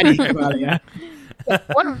father. yeah.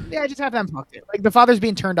 Just have them talk to it. Like the father's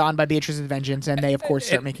being turned on by Beatrice's vengeance, and they of course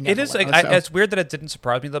start making out. It in is the like limo, so. it's weird that it didn't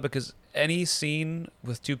surprise me though, because any scene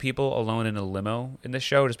with two people alone in a limo in this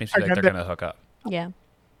show just makes me feel like they're gonna hook up. Yeah.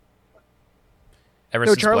 Ever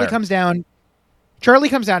So since Charlie Blair. comes down. Charlie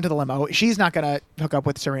comes down to the limo. She's not gonna hook up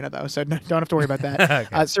with Serena though, so don't have to worry about that.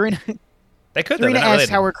 Okay. Serena They could. Serena Though. They're not asks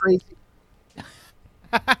how her crazy.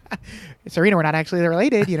 Serena, we're not actually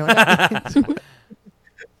related, you know.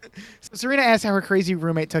 So Serena asks how her crazy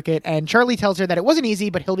roommate took it, and Charlie tells her that it wasn't easy,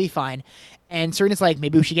 but he'll be fine. And Serena's like,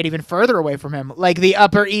 maybe we should get even further away from him, like the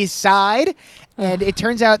Upper East Side. And it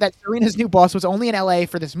turns out that Serena's new boss was only in LA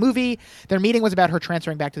for this movie. Their meeting was about her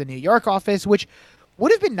transferring back to the New York office, which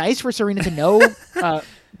would have been nice for Serena to know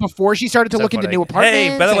before she started to So look into funny. new apartments.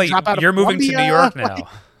 Hey, by the and way, drop out of you're moving to New Columbia. York now. Like,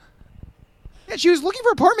 yeah, she was looking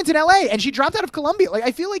for apartments in LA, and she dropped out of Columbia. Like,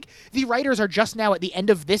 I feel like the writers are just now at the end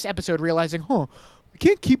of this episode realizing, we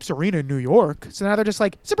can't keep Serena in New York. So now they're just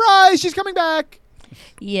like, surprise, she's coming back.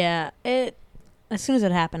 Yeah. As soon as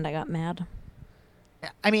it happened, I got mad.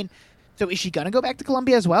 I mean, so is she gonna go back to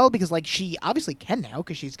Columbia as well? Because like she obviously can now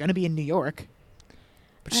because she's gonna be in New York.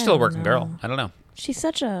 But she's I still a don't working girl. know. I don't know. She's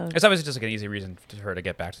such a. It's obviously just like an easy reason for her to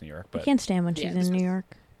get back to New York. I But can't stand when she's Yeah, this in New York.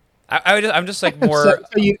 I'm just like more. So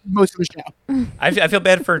you most of the show. I feel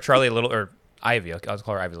bad for Charlie a little, or Ivy. I'll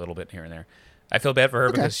call her Ivy a little bit here and there. I feel bad for her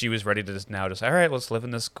Okay. because she was ready to just all right, let's live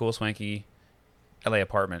in this cool, swanky LA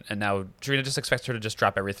apartment. And now Serena just expects her to just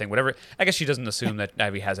drop everything, whatever. I guess she doesn't assume that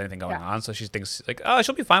Ivy has anything going on. So she thinks, like, oh,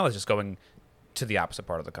 she'll be fine with just going to the opposite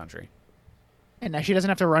part of the country. And now she doesn't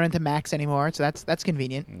have to run into Max anymore, so that's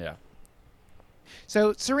convenient. Yeah.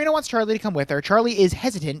 So Serena wants Charlie to come with her. Charlie is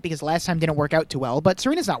hesitant because last time didn't work out too well, but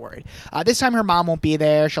Serena's not worried. This time her mom won't be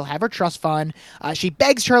there. She'll have her trust fund. She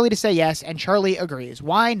begs Charlie to say yes, and Charlie agrees.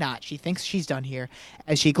 Why not? She thinks she's done here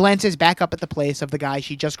as she glances back up at the place of the guy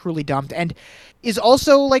she just cruelly dumped and is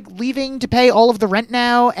also like leaving to pay all of the rent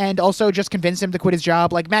now and also just convince him to quit his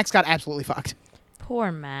job. Like Max got absolutely fucked.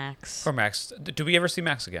 Poor Max. Or Max. Do we ever see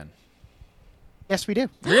Max again? Yes, we do.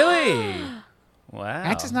 Really? Wow.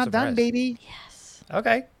 Max is not I'm done, surprised. baby.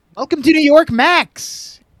 Okay. Welcome to New York,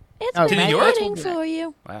 Max. It's Oh, been New York? waiting for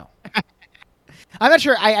you. Wow. I'm not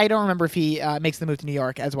sure. I don't remember if he makes the move to New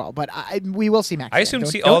York as well, but we will see Max. I again.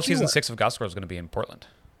 assume Don't all of you season worry. 6 of Gossip Girl is going to be in Portland.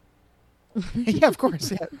 Yeah, of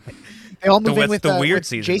course. Yeah. They all move in That's with the weird with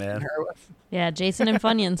season, Jason man. or- Yeah, Jason and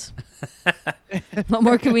Funyuns. What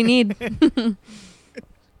more could we need?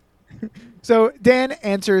 So Dan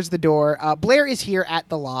answers the door. Blair is here at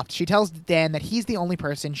the loft. She tells Dan that he's the only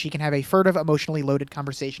person she can have a furtive, emotionally loaded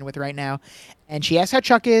conversation with right now. And she asks how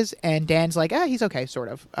Chuck is, and Dan's like, he's okay, sort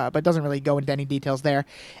of, but doesn't really go into any details there.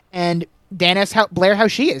 And Dan asks Blair how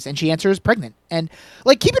she is, and she answers pregnant. And,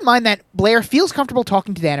 keep in mind that Blair feels comfortable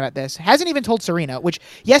talking to Dan about this. Hasn't even told Serena, which,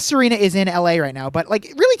 yes, Serena is in L.A. right now, but,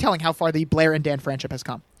 really telling how far the Blair and Dan friendship has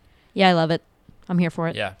come. Yeah, I love it. I'm here for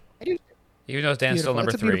it. Yeah. I do. Even though Dan's still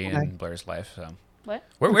number Beautiful. It's a 3 beautiful in day. Blair's life. So. What?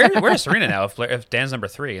 Where is Serena now if Dan's number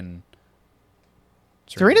 3 and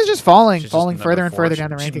Serena's just falling she's just number further and 4. further down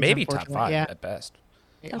the She rankings. may be top 5 unfortunately. Yeah. at best.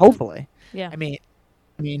 Hopefully. Yeah. I mean,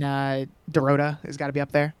 Dorota has got to be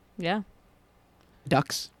up there. Yeah.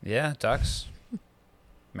 Ducks. Yeah, ducks.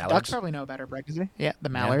 Mallards. Ducks probably know better breakfast. Yeah, the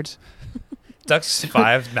mallards. Ducks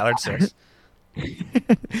 5, Mallard 6.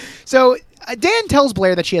 So Dan tells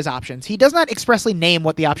Blair that she has options. He does not expressly name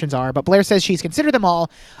what the options are, but Blair says she's considered them all.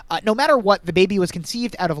 No matter what, the baby was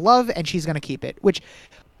conceived out of love, and she's going to keep it, which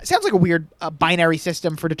sounds like a weird binary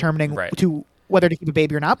system for determining whether to keep a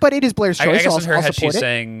baby or not, but it is Blair's choice. I guess so in her I'll head support she's it.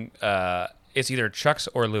 saying it's either Chuck's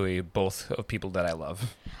or Louis, both of people that I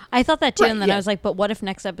love. I thought that too, Right, and then yeah. I was like, but what if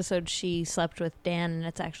next episode she slept with Dan and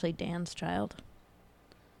it's actually Dan's child?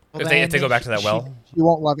 Well, If they go back to that well. She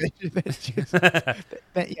won't love it.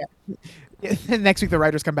 Yeah. Next week the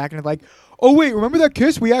writers come back and they're like, oh wait, remember that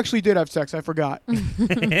kiss? We actually did have sex. I forgot.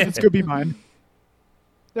 It's gonna be mine.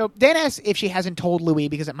 So Dan asks if she hasn't told Louis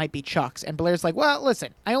because it might be Chuck's, and Blair's like, well,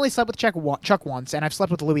 listen, I only slept with Chuck once, and I've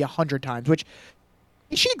slept with Louis 100 times, which,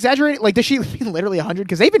 is she exaggerating? Does she mean literally 100?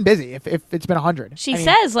 Because they've been busy if it's been 100. She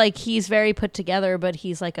says he's very put together, but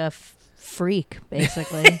he's like a freak,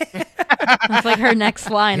 basically. That's like her next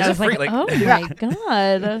line. He's I a was like, freak, oh my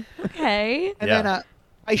God. Okay. And Yeah. then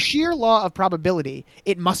by sheer law of probability,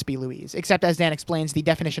 it must be Louise, except as Dan explains, the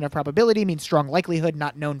definition of probability means strong likelihood,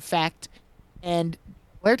 not known fact. And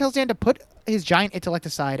Blair tells Dan to put his giant intellect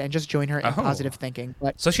aside and just join her in positive thinking.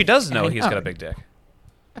 But So she does know he's got a big dick.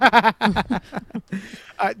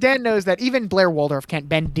 Dan knows that even Blair Waldorf can't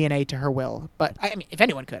bend DNA to her will. But I mean, if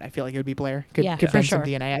anyone could, I feel like it would be Blair. Could for bend sure. some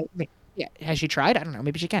DNA. I mean, has she tried? I don't know.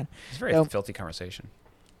 Maybe she can. It's a very So- filthy conversation.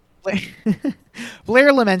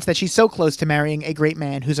 Blair laments that she's so close to marrying a great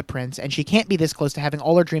man who's a prince, and she can't be this close to having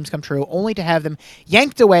all her dreams come true, only to have them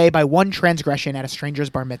yanked away by one transgression at a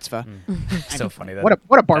stranger's bar mitzvah. It's so funny. That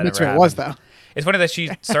What a bar that mitzvah never it was, happened. though. It's funny that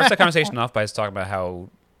she starts the conversation off by talking about how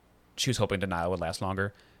she was hoping denial would last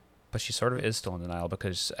longer, but she sort of is still in denial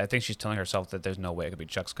because I think she's telling herself that there's no way it could be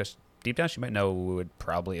Chuck's because deep down she might know it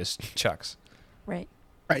probably is Chuck's. Right.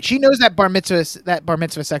 Right. She knows that bar mitzvah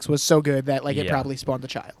sex was so good that it Yeah. probably spawned a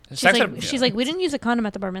child. She's like, we didn't use a condom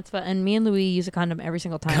at the bar mitzvah, and me and Louis use a condom every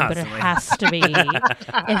single time, but it Constantly.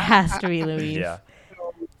 has to be Louis. Yeah.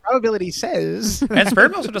 Probability says. And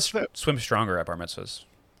sperm also just swim stronger at bar mitzvahs.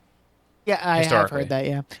 Yeah, I have Historically. heard that,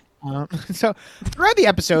 yeah. So throughout the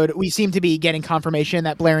episode, we seem to be getting confirmation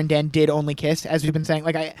that Blair and Dan did only kiss, as we've been saying.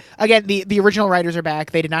 The original writers are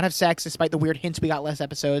back. They did not have sex, despite the weird hints we got last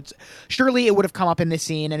episodes. Surely it would have come up in this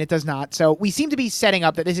scene, and it does not. So we seem to be setting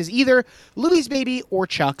up that this is either Louis' baby or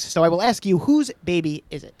Chuck's. So I will ask you, whose baby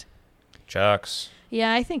is it? Chuck's.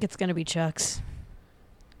 Yeah, I think it's going to be Chuck's.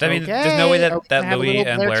 I mean, Okay. there's no way Are we that gonna have a Louis little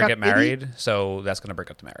and Blair Blair Chuck get baby? married, so that's going to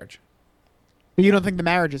break up the marriage. But you don't think the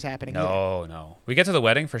marriage is happening? either? No. We get to the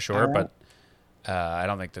wedding for sure, All right. but I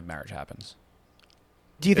don't think the marriage happens.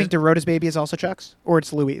 Do you think Dorota's baby is also Chuck's? Or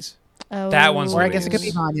it's Louis'? Oh, That one's Or I guess it could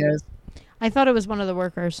be Louis'. Vanya's. I thought it was one of the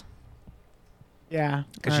workers. Yeah.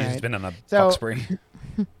 Because all she's right. been on a So- fuck spree.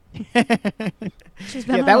 She's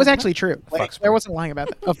been Yeah, on that was a- actually true. Fuck Like, spree. Blair wasn't lying about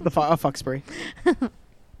that. Of the fuck spree.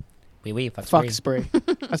 Oui, fuck Fuck spree.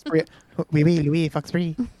 A spree. Oui, fuck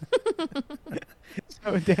spree.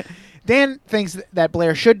 So Dan thinks that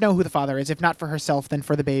Blair should know who the father is, if not for herself, then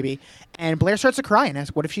for the baby. And Blair starts to cry and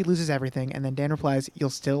asks, what if she loses everything? And then Dan replies, you'll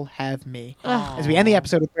still have me. As we end the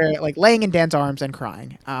episode with Blair laying in Dan's arms and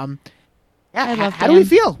crying. I love how do we Dan.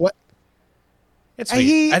 feel? What? It's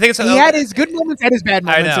sweet. I think it's he had his good moments and his bad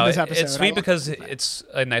I moments know. in this episode. It's sweet because it's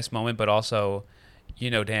a nice moment, but also,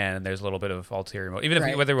 Dan, and there's a little bit of ulterior motive. Even if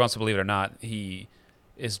Right. whether he wants to believe it or not, he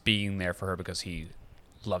is being there for her because he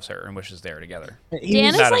loves her and wishes they were together.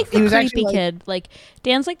 Dan is Not like a- the he was creepy actually, like- kid. Like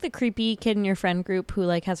Dan's like the creepy kid in your friend group who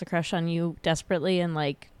has a crush on you desperately and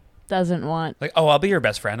doesn't want. Like, oh, I'll be your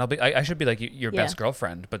best friend. I should be like your Yeah. best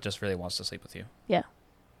girlfriend, but just really wants to sleep with you. Yeah.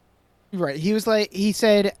 Right. He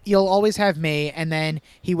said, you'll always have me. And then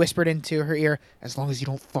he whispered into her ear, as long as you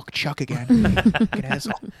don't fuck Chuck again. Fucking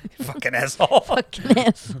asshole. Fucking asshole. Fucking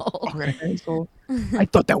asshole. Fucking asshole. I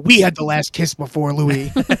thought that we had the last kiss before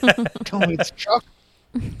Louis. Tell me it's Chuck.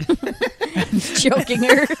 Choking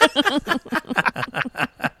her.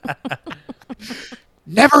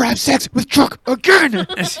 Never have sex with Chuck again.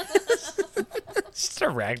 Just a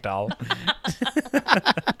rag doll.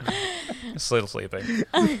 Still sleeping.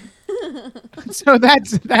 So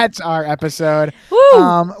that's our episode.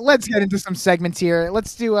 Woo! Let's get into some segments here.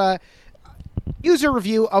 Let's do a user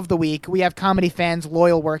review of the week. We have comedy fans'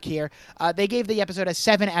 loyal work here. They gave the episode a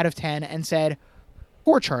 7 out of 10 and said,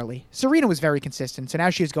 "Poor Charlie. Serena was very consistent, so now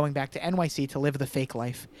she is going back to NYC to live the fake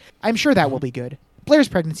life. I'm sure that will be good. Blair's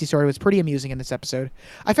pregnancy story was pretty amusing in this episode.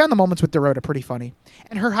 I found the moments with Dorota pretty funny,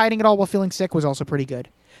 and her hiding it all while feeling sick was also pretty good.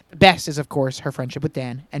 The best is, of course, her friendship with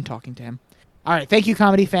Dan and talking to him." All right, thank you,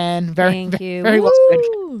 comedy fan. Thank you. Very well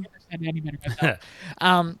Woo! said.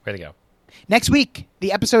 Way to go. Next week,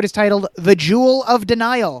 the episode is titled "The Jewel of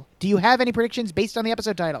Denial." Do you have any predictions based on the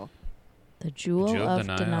episode title? The Jewel of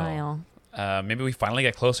Denial. Maybe we finally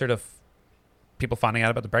get closer to people finding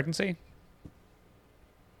out about the pregnancy?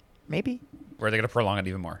 Maybe. Or are they going to prolong it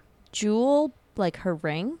even more? Jewel, like her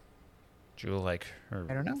ring. Jewel, like her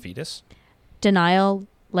I don't know. fetus? Denial,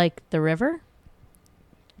 like the river.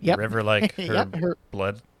 Yep. River, like her, Yep, her-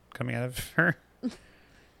 blood coming out of her?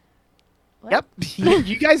 What? Yep.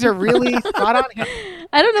 You guys are really spot on here.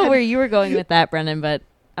 I don't know where you were going with that, Brendan, but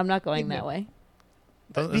I'm not going that way.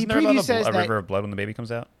 Isn't there a, lot preview of says a that- river of blood when the baby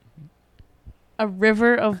comes out? A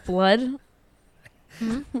river of blood.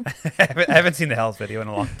 I haven't seen the Hell's video in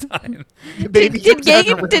a long time. The baby Did comes out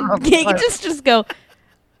in a Gagan river of Gagan blood. just go?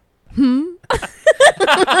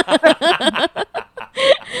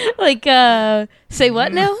 Like, say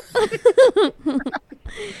what now?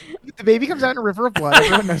 The baby comes out in a river of blood.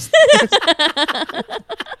 Everyone knows. I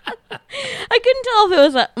couldn't tell if it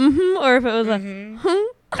was a or if it was a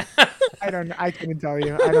I don't. I couldn't tell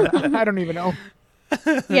you. I don't even know.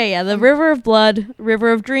 Yeah. The river of blood,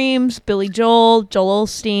 river of dreams, Billy Joel, Joel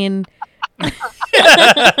Osteen.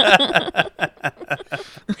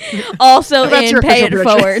 Also That's in your Pay It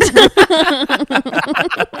official Forward.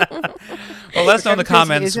 Well, let us know in the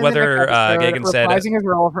comments Isn't whether the episode Gagan said reprising his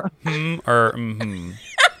role for- or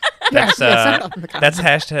That's yes, in the that's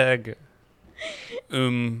hashtag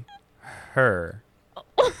her.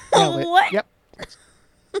 Nailed it. What? Yep.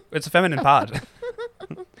 It's a feminine pod.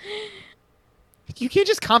 You can't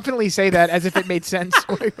just confidently say that as if it made sense.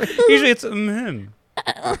 Usually it's him.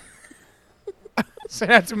 So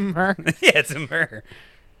that's her. Yeah, it's her.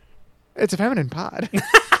 It's a feminine pod.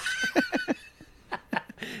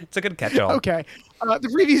 It's a good catch-all. Okay. The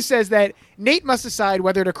preview says that Nate must decide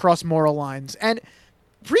whether to cross moral lines. And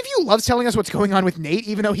preview loves telling us what's going on with Nate,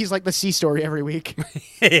 even though he's like the C story every week.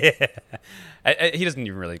 Yeah. He doesn't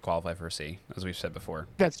even really qualify for a C, as we've said before.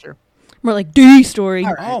 That's true. More like D story.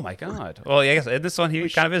 All right. Oh my god. Well, yeah, I guess in this one he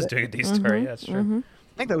kind of is doing a D story. Yeah, that's true.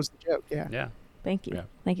 I think that was the joke. Yeah. Yeah. Thank you. Yeah.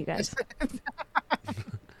 Thank you, guys.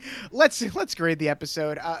 Let's grade the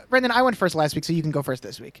episode. Brendan, I went first last week, so you can go first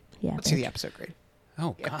this week. Yeah. Let's see the episode grade.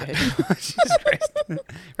 Oh Yeah, god. bitch. Jesus Christ.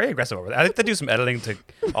 Very aggressive over that. I have to do some editing to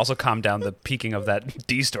also calm down the peaking of that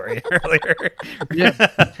D story earlier. Yeah.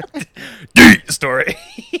 D story.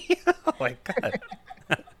 Oh my god.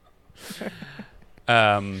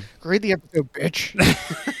 Grade the episode, bitch.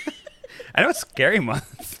 I know it's scary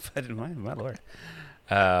month, but my lord.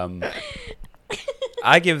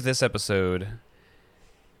 I give this episode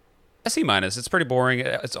a C minus. It's pretty boring.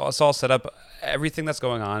 It's all set up. Everything that's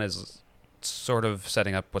going on is sort of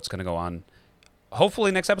setting up what's going to go on.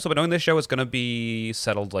 Hopefully next episode, but knowing this show is going to be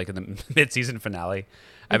settled like in the mid-season finale.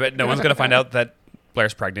 I bet no one's going to find out that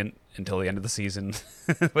Blair's pregnant until the end of the season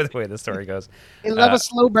with the way the story goes. They love a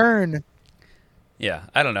slow burn. Yeah,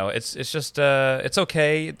 I don't know. It's just it's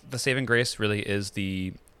okay. The saving grace really is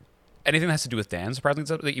anything that has to do with Dan.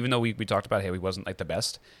 Surprisingly, even though we talked about how he wasn't like the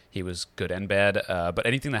best, he was good and bad. But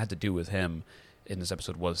anything that had to do with him in this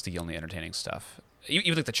episode was the only entertaining stuff.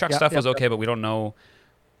 Even like the Chuck stuff was okay, but we don't know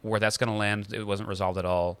where that's going to land. It wasn't resolved at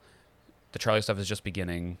all. The Charlie stuff is just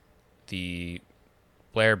beginning. The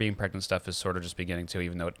Blair being pregnant stuff is sort of just beginning too,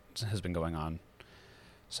 even though it has been going on.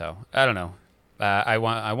 So I don't know. I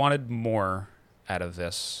wanted more out of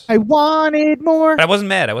this. I wanted more. But I wasn't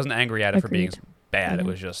mad. I wasn't angry at it for being Agreed. bad. It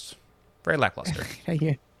was just very lackluster.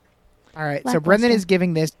 Yeah. All right. So Lackluster. Brendan is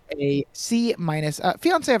giving this a C minus.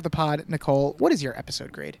 Fiance of the pod, Nicole. What is your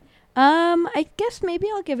episode grade? I guess maybe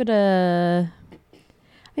I'll give it a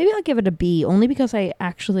B, only because I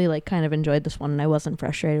actually like kind of enjoyed this one and I wasn't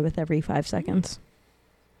frustrated with every 5 seconds.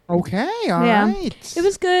 Okay. All right. Yeah. It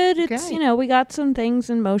was good. It's Okay. we got some things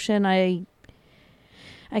in motion. I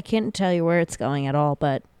can't tell you where it's going at all,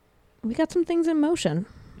 but we got some things in motion.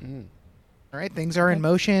 All right. Things are in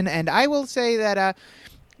motion, and I will say that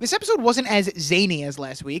This episode wasn't as zany as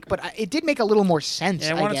last week, but it did make a little more sense.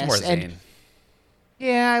 Yeah, I wanted guess. some more And Zane.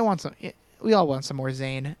 yeah, I want some. We all want some more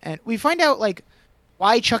Zane, and we find out like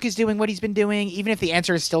why Chuck is doing what he's been doing, even if the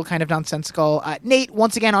answer is still kind of nonsensical. Nate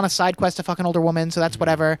once again on a side quest to fuck an older woman, so that's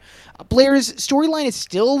whatever. Blair's storyline is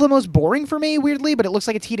still the most boring for me, weirdly, but it looks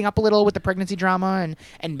like it's heating up a little with the pregnancy drama,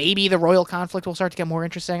 and maybe the royal conflict will start to get more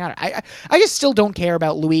interesting. I just still don't care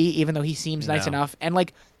about Louis, even though he seems nice No. enough. And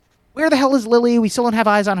like, where the hell is Lily? We still don't have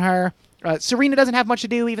eyes on her. Serena doesn't have much to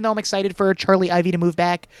do, even though I'm excited for Charlie Ivy to move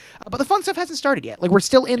back. But the fun stuff hasn't started yet. Like, we're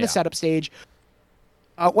still in the setup stage.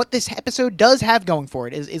 What this episode does have going for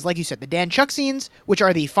it is, like you said, the Dan Chuck scenes, which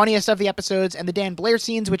are the funniest of the episodes, and the Dan Blair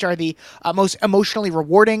scenes, which are the most emotionally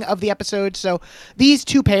rewarding of the episodes. So these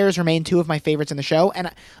two pairs remain two of my favorites in the show. And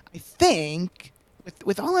I think,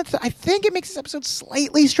 with all that, I think it makes this episode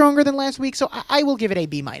slightly stronger than last week. So I will give it a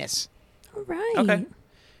B-. All right. Okay.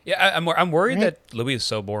 Yeah, I'm worried Right. that Louis is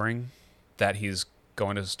so boring that he's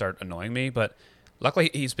going to start annoying me. But luckily,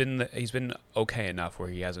 he's been okay enough where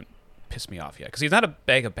he hasn't pissed me off yet, because he's not a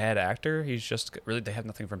bad actor. He's just really, they have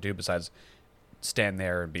nothing for him to do besides stand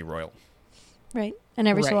there and be royal. Right. And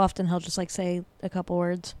every so Right. often he'll just like say a couple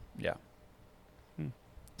words. Yeah.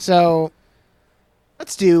 So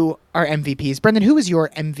let's do our MVPs. Brendan, who is your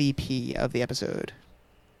MVP of the episode?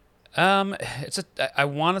 I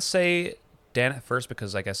want to say Dan at first,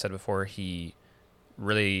 because like I said before, he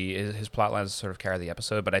really, his plot lines sort of carry the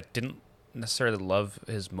episode, but I didn't necessarily love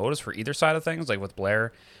his motives for either side of things. Like with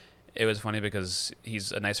Blair, it was funny because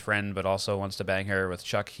he's a nice friend, but also wants to bang her. With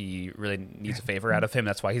Chuck, he really needs a favor out of him.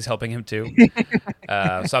 That's why he's helping him too.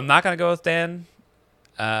 So I'm not going to go with Dan.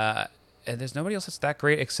 And there's nobody else that's that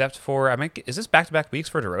great except for, is this back-to-back weeks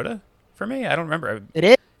for Dorota for me? I don't remember. It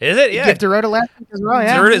is. Is it? Yeah. Give Dorota last week as well,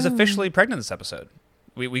 yeah. Dorota is officially pregnant this episode.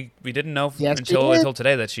 We didn't know Yes, she until did.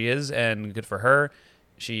 today that she is, and good for her.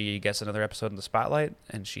 She gets another episode in the spotlight,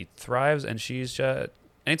 and she thrives, and she's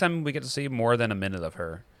anytime we get to see more than a minute of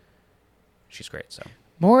her, she's great. So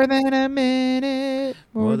More than a minute.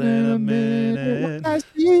 More than a minute. When I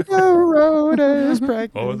see Dorota's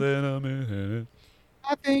pregnant. more than a minute.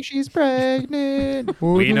 I think she's pregnant.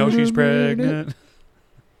 We know she's More than a minute. pregnant.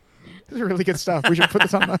 This is really good stuff. We should put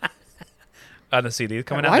this on the On the CD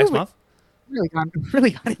coming Why out next would we- month. really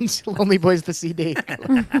got into Lonely Boys the CD.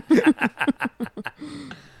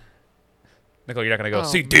 Nicole, you're not gonna go Oh,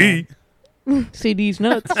 CD. CD's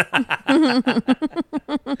nuts.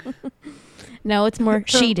 No, it's more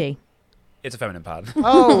sheedy. It's a feminine pod.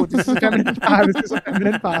 Oh, this is a feminine pod. This is a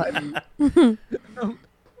feminine pod.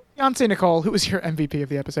 Beyonce Nicole, who was your MVP of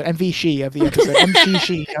the episode? MV she of the episode. MC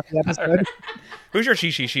she of the episode. Who's your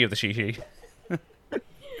she of the she?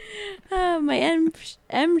 My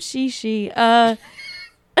she. I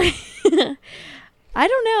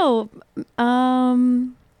don't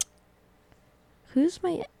know. Who's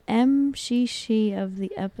my she of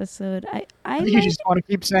the episode? I You might- just want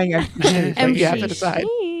to keep saying MC. But you have to decide.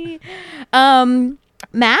 she.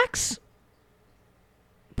 Max.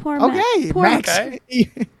 Poor Okay, Poor Max. Okay.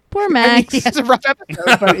 Poor I mean, Max. he has a rough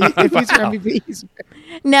episode, but if he's your MVP, he's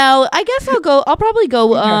No, I guess I'll probably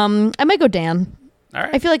go. Okay. I might go Dan. All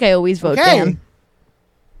right. I feel like I always vote Okay. Dan.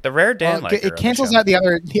 The rare Dan well, liker it of the cancels show. out the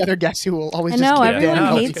other guests who will always I just know keep everyone Dan.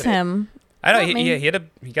 no, hates it's him. I know Not me.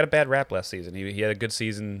 he got a bad rap last season. He had a good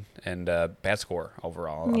season and bad score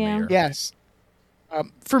overall on the Yeah. year. Yes.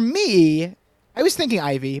 For me, I was thinking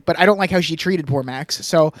Ivy, but I don't like how she treated poor Max.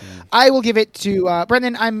 So I will give it to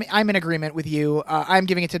Brendan. I'm in agreement with you. I'm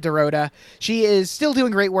giving it to Dorota. She is still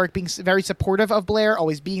doing great work, being very supportive of Blair,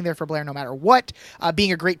 always being there for Blair no matter what,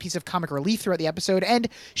 being a great piece of comic relief throughout the episode, and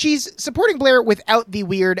she's supporting Blair without the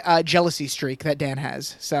weird jealousy streak that Dan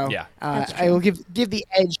has. So Yeah. I will give the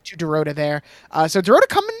edge to Dorota there. So Dorota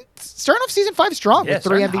starting off season 5 strong Yeah, with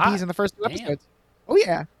 3 starting MVPs hot. in the first 2 Damn. episodes. Oh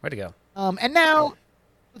yeah. Way to go. And now,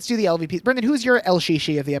 let's do the LVPs. Brendan, who's your El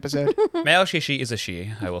Shishi of the episode? Male she is a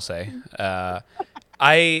she, I will say.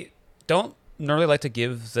 I don't normally like to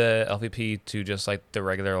give the LVP to just like the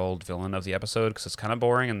regular old villain of the episode because it's kind of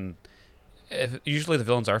boring, and usually the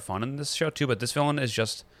villains are fun in this show too, but this villain is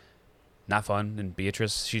just not fun. And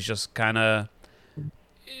Beatrice, she's just kind of,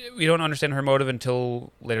 we don't understand her motive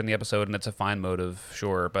until later in the episode, and it's a fine motive,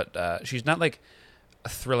 sure, but she's not like a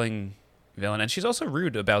thrilling villain, and she's also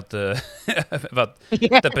rude about the about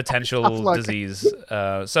the potential Look. disease.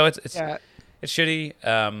 So it's Yeah. it's shitty.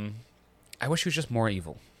 I wish she was just more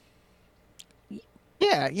evil.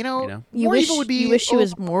 Yeah, You know? You more wish evil would be you wish she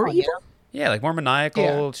was more fun, evil. Yeah, like more maniacal.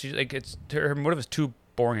 Yeah. She's like her motive is too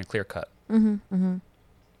boring and clear cut.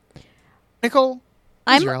 Nicole, who's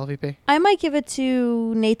I'm- your LVP? I might give it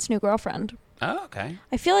to Nate's new girlfriend. Oh, okay.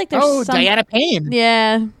 I feel like there's some... Diana Payne.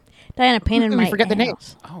 Yeah. Diana Payne in We my forget the name.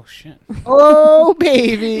 house. Oh, shit. Oh,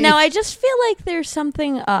 baby. No, I just feel like there's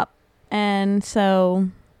something up. And so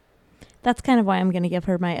that's kind of why I'm going to give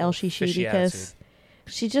her my El Shishi, Fishy because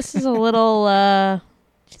attitude. she just is a little,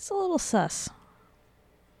 she's a little sus.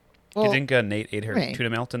 Do you think Nate ate her right. tuna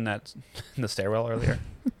melt in the stairwell earlier?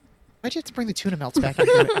 Why'd you have to bring the tuna melts back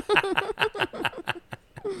into it?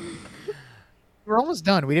 We're almost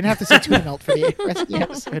done. We didn't have to say tuna melt for the rest of the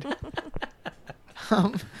episode.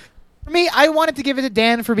 For me, I wanted to give it to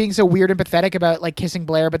Dan for being so weird and pathetic about like kissing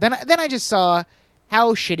Blair, but then I just saw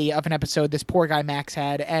how shitty of an episode this poor guy Max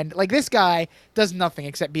had, and like this guy does nothing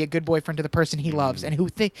except be a good boyfriend to the person he loves and who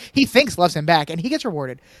he thinks loves him back, and he gets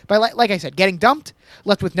rewarded by like I said, getting dumped,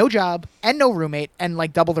 left with no job and no roommate, and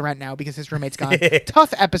like double the rent now because his roommate's gone.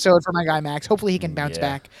 Tough episode for my guy Max. Hopefully he can bounce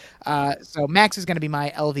back. So Max is going to be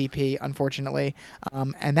my LVP, unfortunately,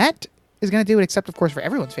 and that is going to do it. Except of course for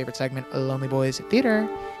everyone's favorite segment, Lonely Boys Theater.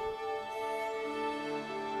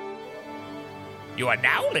 You are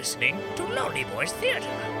now listening to Lonely Boys Theater.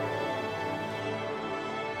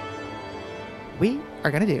 We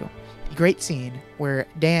are going to do a great scene where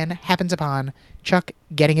Dan happens upon Chuck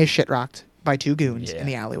getting his shit rocked by two goons in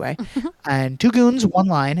the alleyway. And two goons, one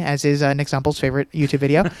line, as is Nick Zumpel's favorite YouTube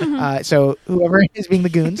video. So whoever is being the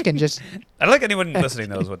goons can just... I don't think anyone listening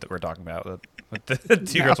knows what we're talking about with the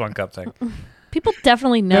Two Girls, One Cup thing. People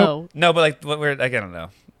definitely know. No, but like, what we're, like, I don't know.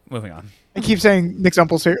 Moving on. I keep saying Nick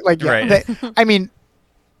Zumpel's favorite. Like, yeah, Right. I mean,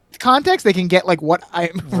 context, they can get like what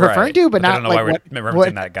I'm referring to, but I not don't know like why what... we're referencing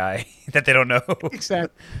what that guy that they don't know.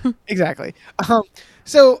 Exactly.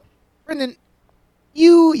 So, Brendan,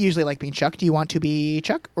 you usually like being Chuck. Do you want to be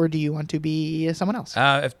Chuck or do you want to be someone else?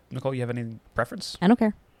 If Nicole, you have any preference? I don't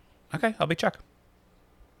care. Okay, I'll be Chuck.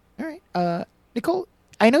 All right. Nicole,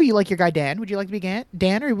 I know you like your guy Dan. Would you like to be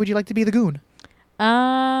Dan or would you like to be the goon?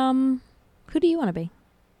 Who do you want to be?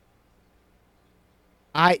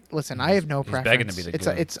 I have no He's preference. begging to be the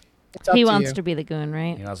goon. It's up He to wants you. to be the goon,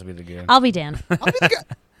 right? He wants to be the goon. I'll be Dan. I'll be the goon.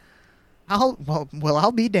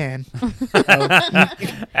 I'll be Dan.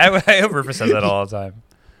 I hope Rufus says that all the time.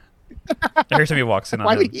 Every time he walks in on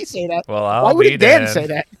Why him. would he say that? Well, I'll Why would be Dan Dan. say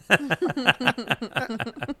that?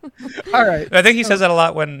 All right. I think he says that a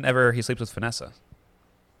lot whenever he sleeps with Vanessa.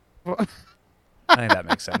 Well, I think that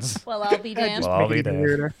makes sense. Well, I'll be Dan. Well, I'll be Making it even Dan.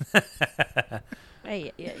 weirder.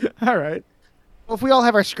 Hey, yeah. All right. Well, if we all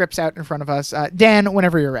have our scripts out in front of us, Dan,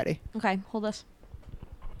 whenever you're ready. Okay, hold this.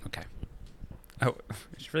 Okay. Oh,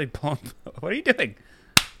 she's really pulling. What are you doing?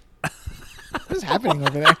 What is happening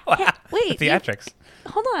over there? Wait. The theatrics.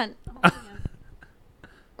 Hold on.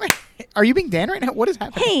 Wait, are you being Dan right now? What is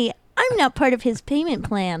happening? Hey, I'm not part of his payment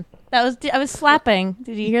plan. I was slapping.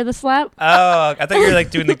 Did you hear the slap? Oh, I thought you were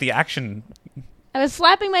like doing like the action. I was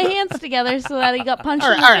slapping my hands together so that he got punched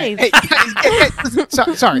All in right, the all right. face.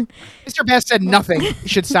 Hey, sorry. Mr. Best said nothing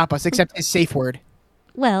should stop us except his safe word.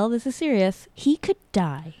 Well, this is serious. He could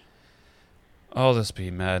die. All this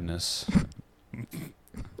be madness.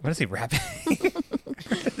 What is he rapping?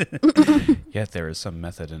 Yet there is some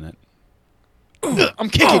method in it. I'm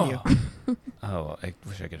kicking you. Oh, I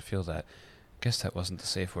wish I could feel that. Guess that wasn't the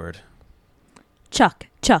safe word. Chuck,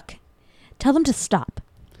 tell them to stop.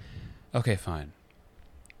 Okay, fine.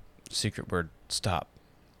 Secret word, stop.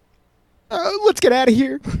 Let's get out of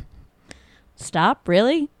here. Stop?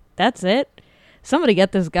 Really? That's it? Somebody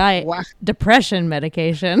get this guy Wow. depression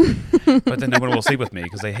medication. But then no one will sleep with me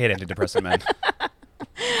because they hate antidepressant men.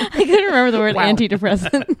 I couldn't remember the word Wow.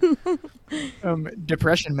 antidepressant.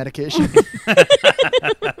 Depression medication.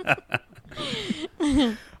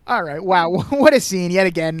 All right. Wow. What a scene. Yet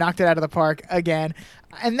again. Knocked it out of the park again.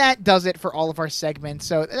 And that does it for all of our segments.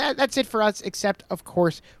 So that's it for us, except, of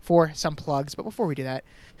course, for some plugs. But before we do that,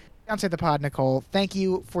 Outside the Pod, Nicole, thank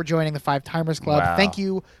you for joining the Five Timers Club. Wow. Thank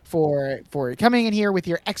you for coming in here with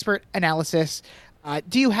your expert analysis.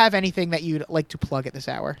 Do you have anything that you'd like to plug at this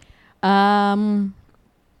hour? No.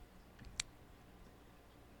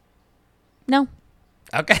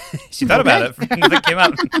 Okay. She thought about it. It came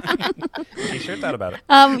out. She sure thought about it.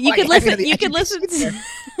 You could Like, listen. the You could edge listen. of the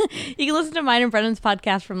You can listen to mine and Brennan's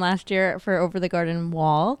podcast from last year for Over the Garden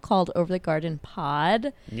Wall called Over the Garden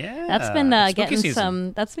Pod. Yeah. That's been spooky getting season.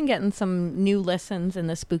 some. That's been getting some new listens in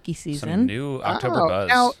the spooky season. Some new October buzz.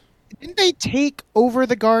 Now, didn't they take Over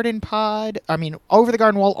the Garden Over the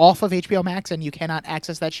Garden Wall off of HBO Max, and you cannot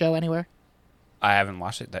access that show anywhere? I haven't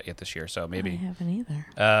watched it that yet this year, so I maybe. haven't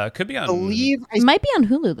either. Could be on. It might be on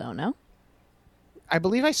Hulu though. No. I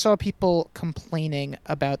believe I saw people complaining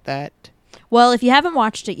about that. Well, if you haven't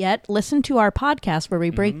watched it yet, listen to our podcast where we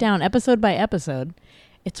break down episode by episode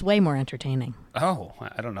It's way more entertaining. Oh,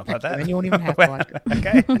 I don't know about that. Then you won't even have to watch it.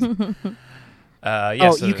 Okay.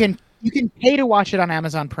 Oh, you can pay to watch it on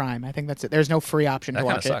Amazon Prime. I think that's it. There's no free option That to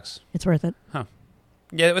kind watch of it. sucks. It's worth it. Huh.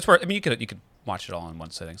 Yeah, it's worth. I mean, you could watch it all in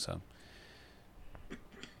one sitting, so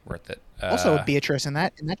worth it. Also, Beatrice in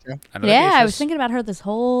that show. another Yeah, I Beatrice. was thinking about her this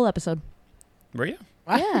whole episode. Were you?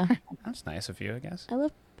 Yeah, That's nice of you, I guess.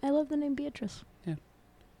 I love the name Beatrice. Yeah.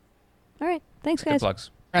 All right, thanks, Good guys. plugs.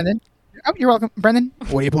 Brendan. Oh, you're welcome. Brendan,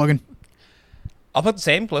 what are you plugging? I'll put the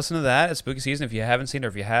same. Listen to that. It's spooky season. If you haven't seen it, or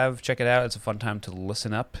if you have, check it out. It's a fun time to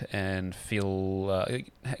listen up and feel.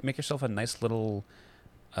 Make yourself a nice little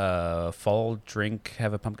fall drink.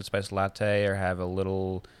 Have a pumpkin spice latte, or have a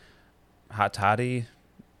little hot toddy,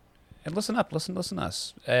 and listen up. Listen to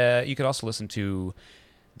us. You could also listen to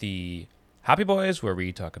the Happy Boys, where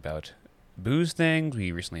we talk about booze things.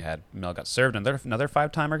 We recently had Mel Got Served, another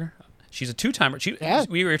 5-timer. She's a 2-timer.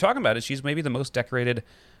 We were talking about it. She's maybe the most decorated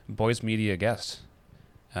Boys Media guest.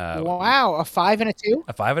 Wow, a 5 and a 2?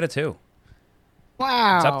 A 5 out of 2.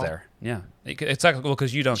 Wow. It's up there. Yeah. It's like, well,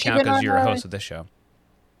 because you don't Has she count been because on, you're a host of this show.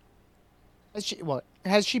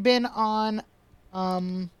 Has she been on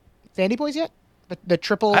Sandy Boys yet? The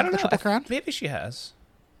triple I don't know. crown? Maybe she has.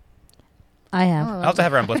 I have. I'll have to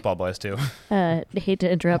have her on Blitzball Boys, too. Hate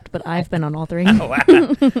to interrupt, but I've been on all 3. Oh, wow.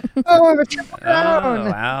 Oh, the triple Oh, crown.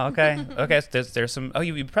 wow. Okay. Okay. So there's some. Oh,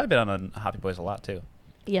 you've probably been on Happy Boys a lot, too.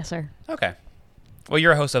 Yes, sir. Okay. Well,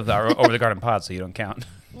 you're a host of the Over the Garden Pod, so you don't count.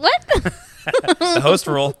 What? The host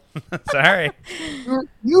rule. Sorry.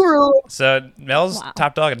 You rule. So Mel's Wow.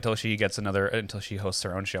 top dog until she hosts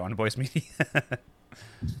her own show on Boys Media.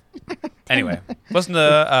 Anyway, listen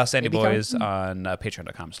to Sandy Maybe Boys on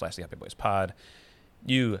patreon.com/The Happy Boys Pod.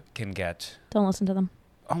 You can get, Don't listen to them.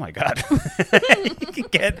 oh my God, you can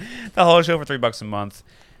get the whole show for $3 a month.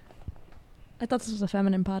 I thought this was a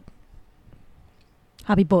feminine pod.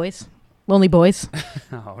 Hobby boys. Lonely boys.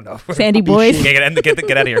 Oh no, Sandy boys. Get out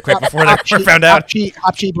of here quick before they're found out.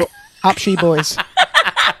 Hop She Boys.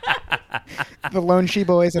 The Lone She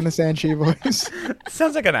Boys and the Sand She Boys.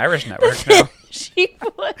 Sounds like an Irish network now. She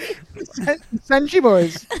boys. Sand She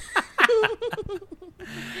Boys.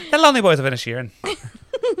 The Lonely Boys of Inisherin.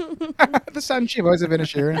 The Sun She Boys of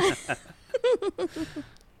Inisherin.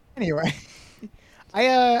 Anyway,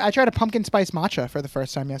 I tried a pumpkin spice matcha for the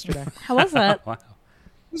first time yesterday. It How was that? Wow,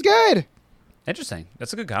 was good. interesting.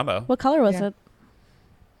 That's a good combo. What color was Yeah. it?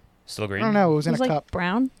 Still green. I don't know. It was It in was a like cup.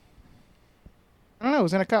 brown. I don't know. It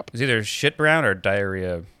was in a cup. It was either shit brown or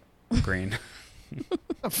diarrhea green.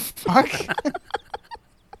 The fuck?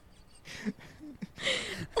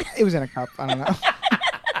 It was in a cup. I don't know.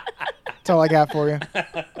 That's all I got for you.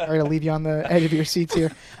 Sorry to leave you on the edge of your seats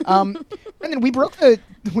here. And then we broke the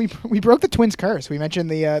Twins' curse. We mentioned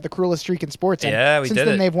the cruelest streak in sports. And Yeah, we since did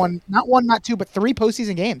then it. they've won not 1, not 2, but 3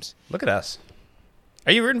 postseason games Look at us.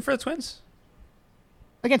 Are you rooting for the Twins?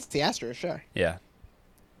 against the Astros. Sure, Yeah.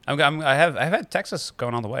 I've had Texas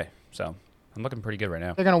going all the way, so I'm looking pretty good right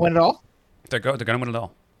now. they're gonna win it all. They're going to win it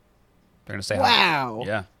all. They're going to stay hot. Wow.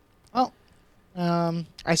 Yeah. Well,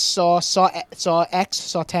 I saw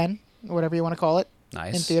 10, whatever you want to call it,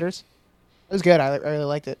 Nice. in theaters. It was good. I really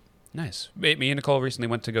liked it. Nice. Me and Nicole recently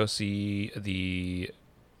went to go see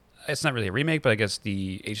it's not really a remake, but I guess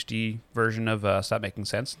the HD version of Stop Making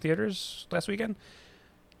Sense in theaters last weekend.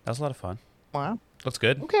 That was a lot of fun. Wow. Looks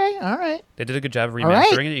good. Okay. All right. They did a good job of All right.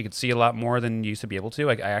 remastering it. You could see a lot more than you used to be able to.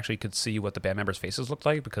 I actually could see what the band members' faces looked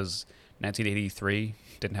like because 1983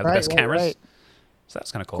 didn't have the best cameras. Right. So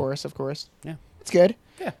that's kind of Of cool. course. Yeah. It's good.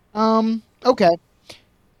 Yeah. Okay.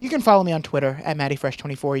 You can follow me on Twitter at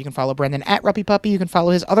MattyFresh24. You can follow Brendan at RuppyPuppy. You can follow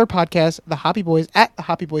his other podcast, The Hoppy Boys, at The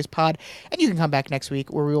Hoppy Boys Pod. And you can come back next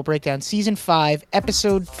week where we will break down Season 5,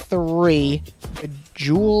 Episode 3, The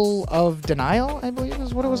Jewel of Denial, I believe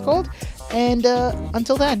is what it was called. And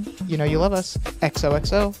until then, you know you love us.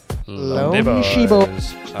 XOXO. Lonely Lone She Boy.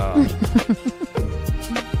 Boys. Oh.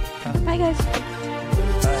 Bye, guys.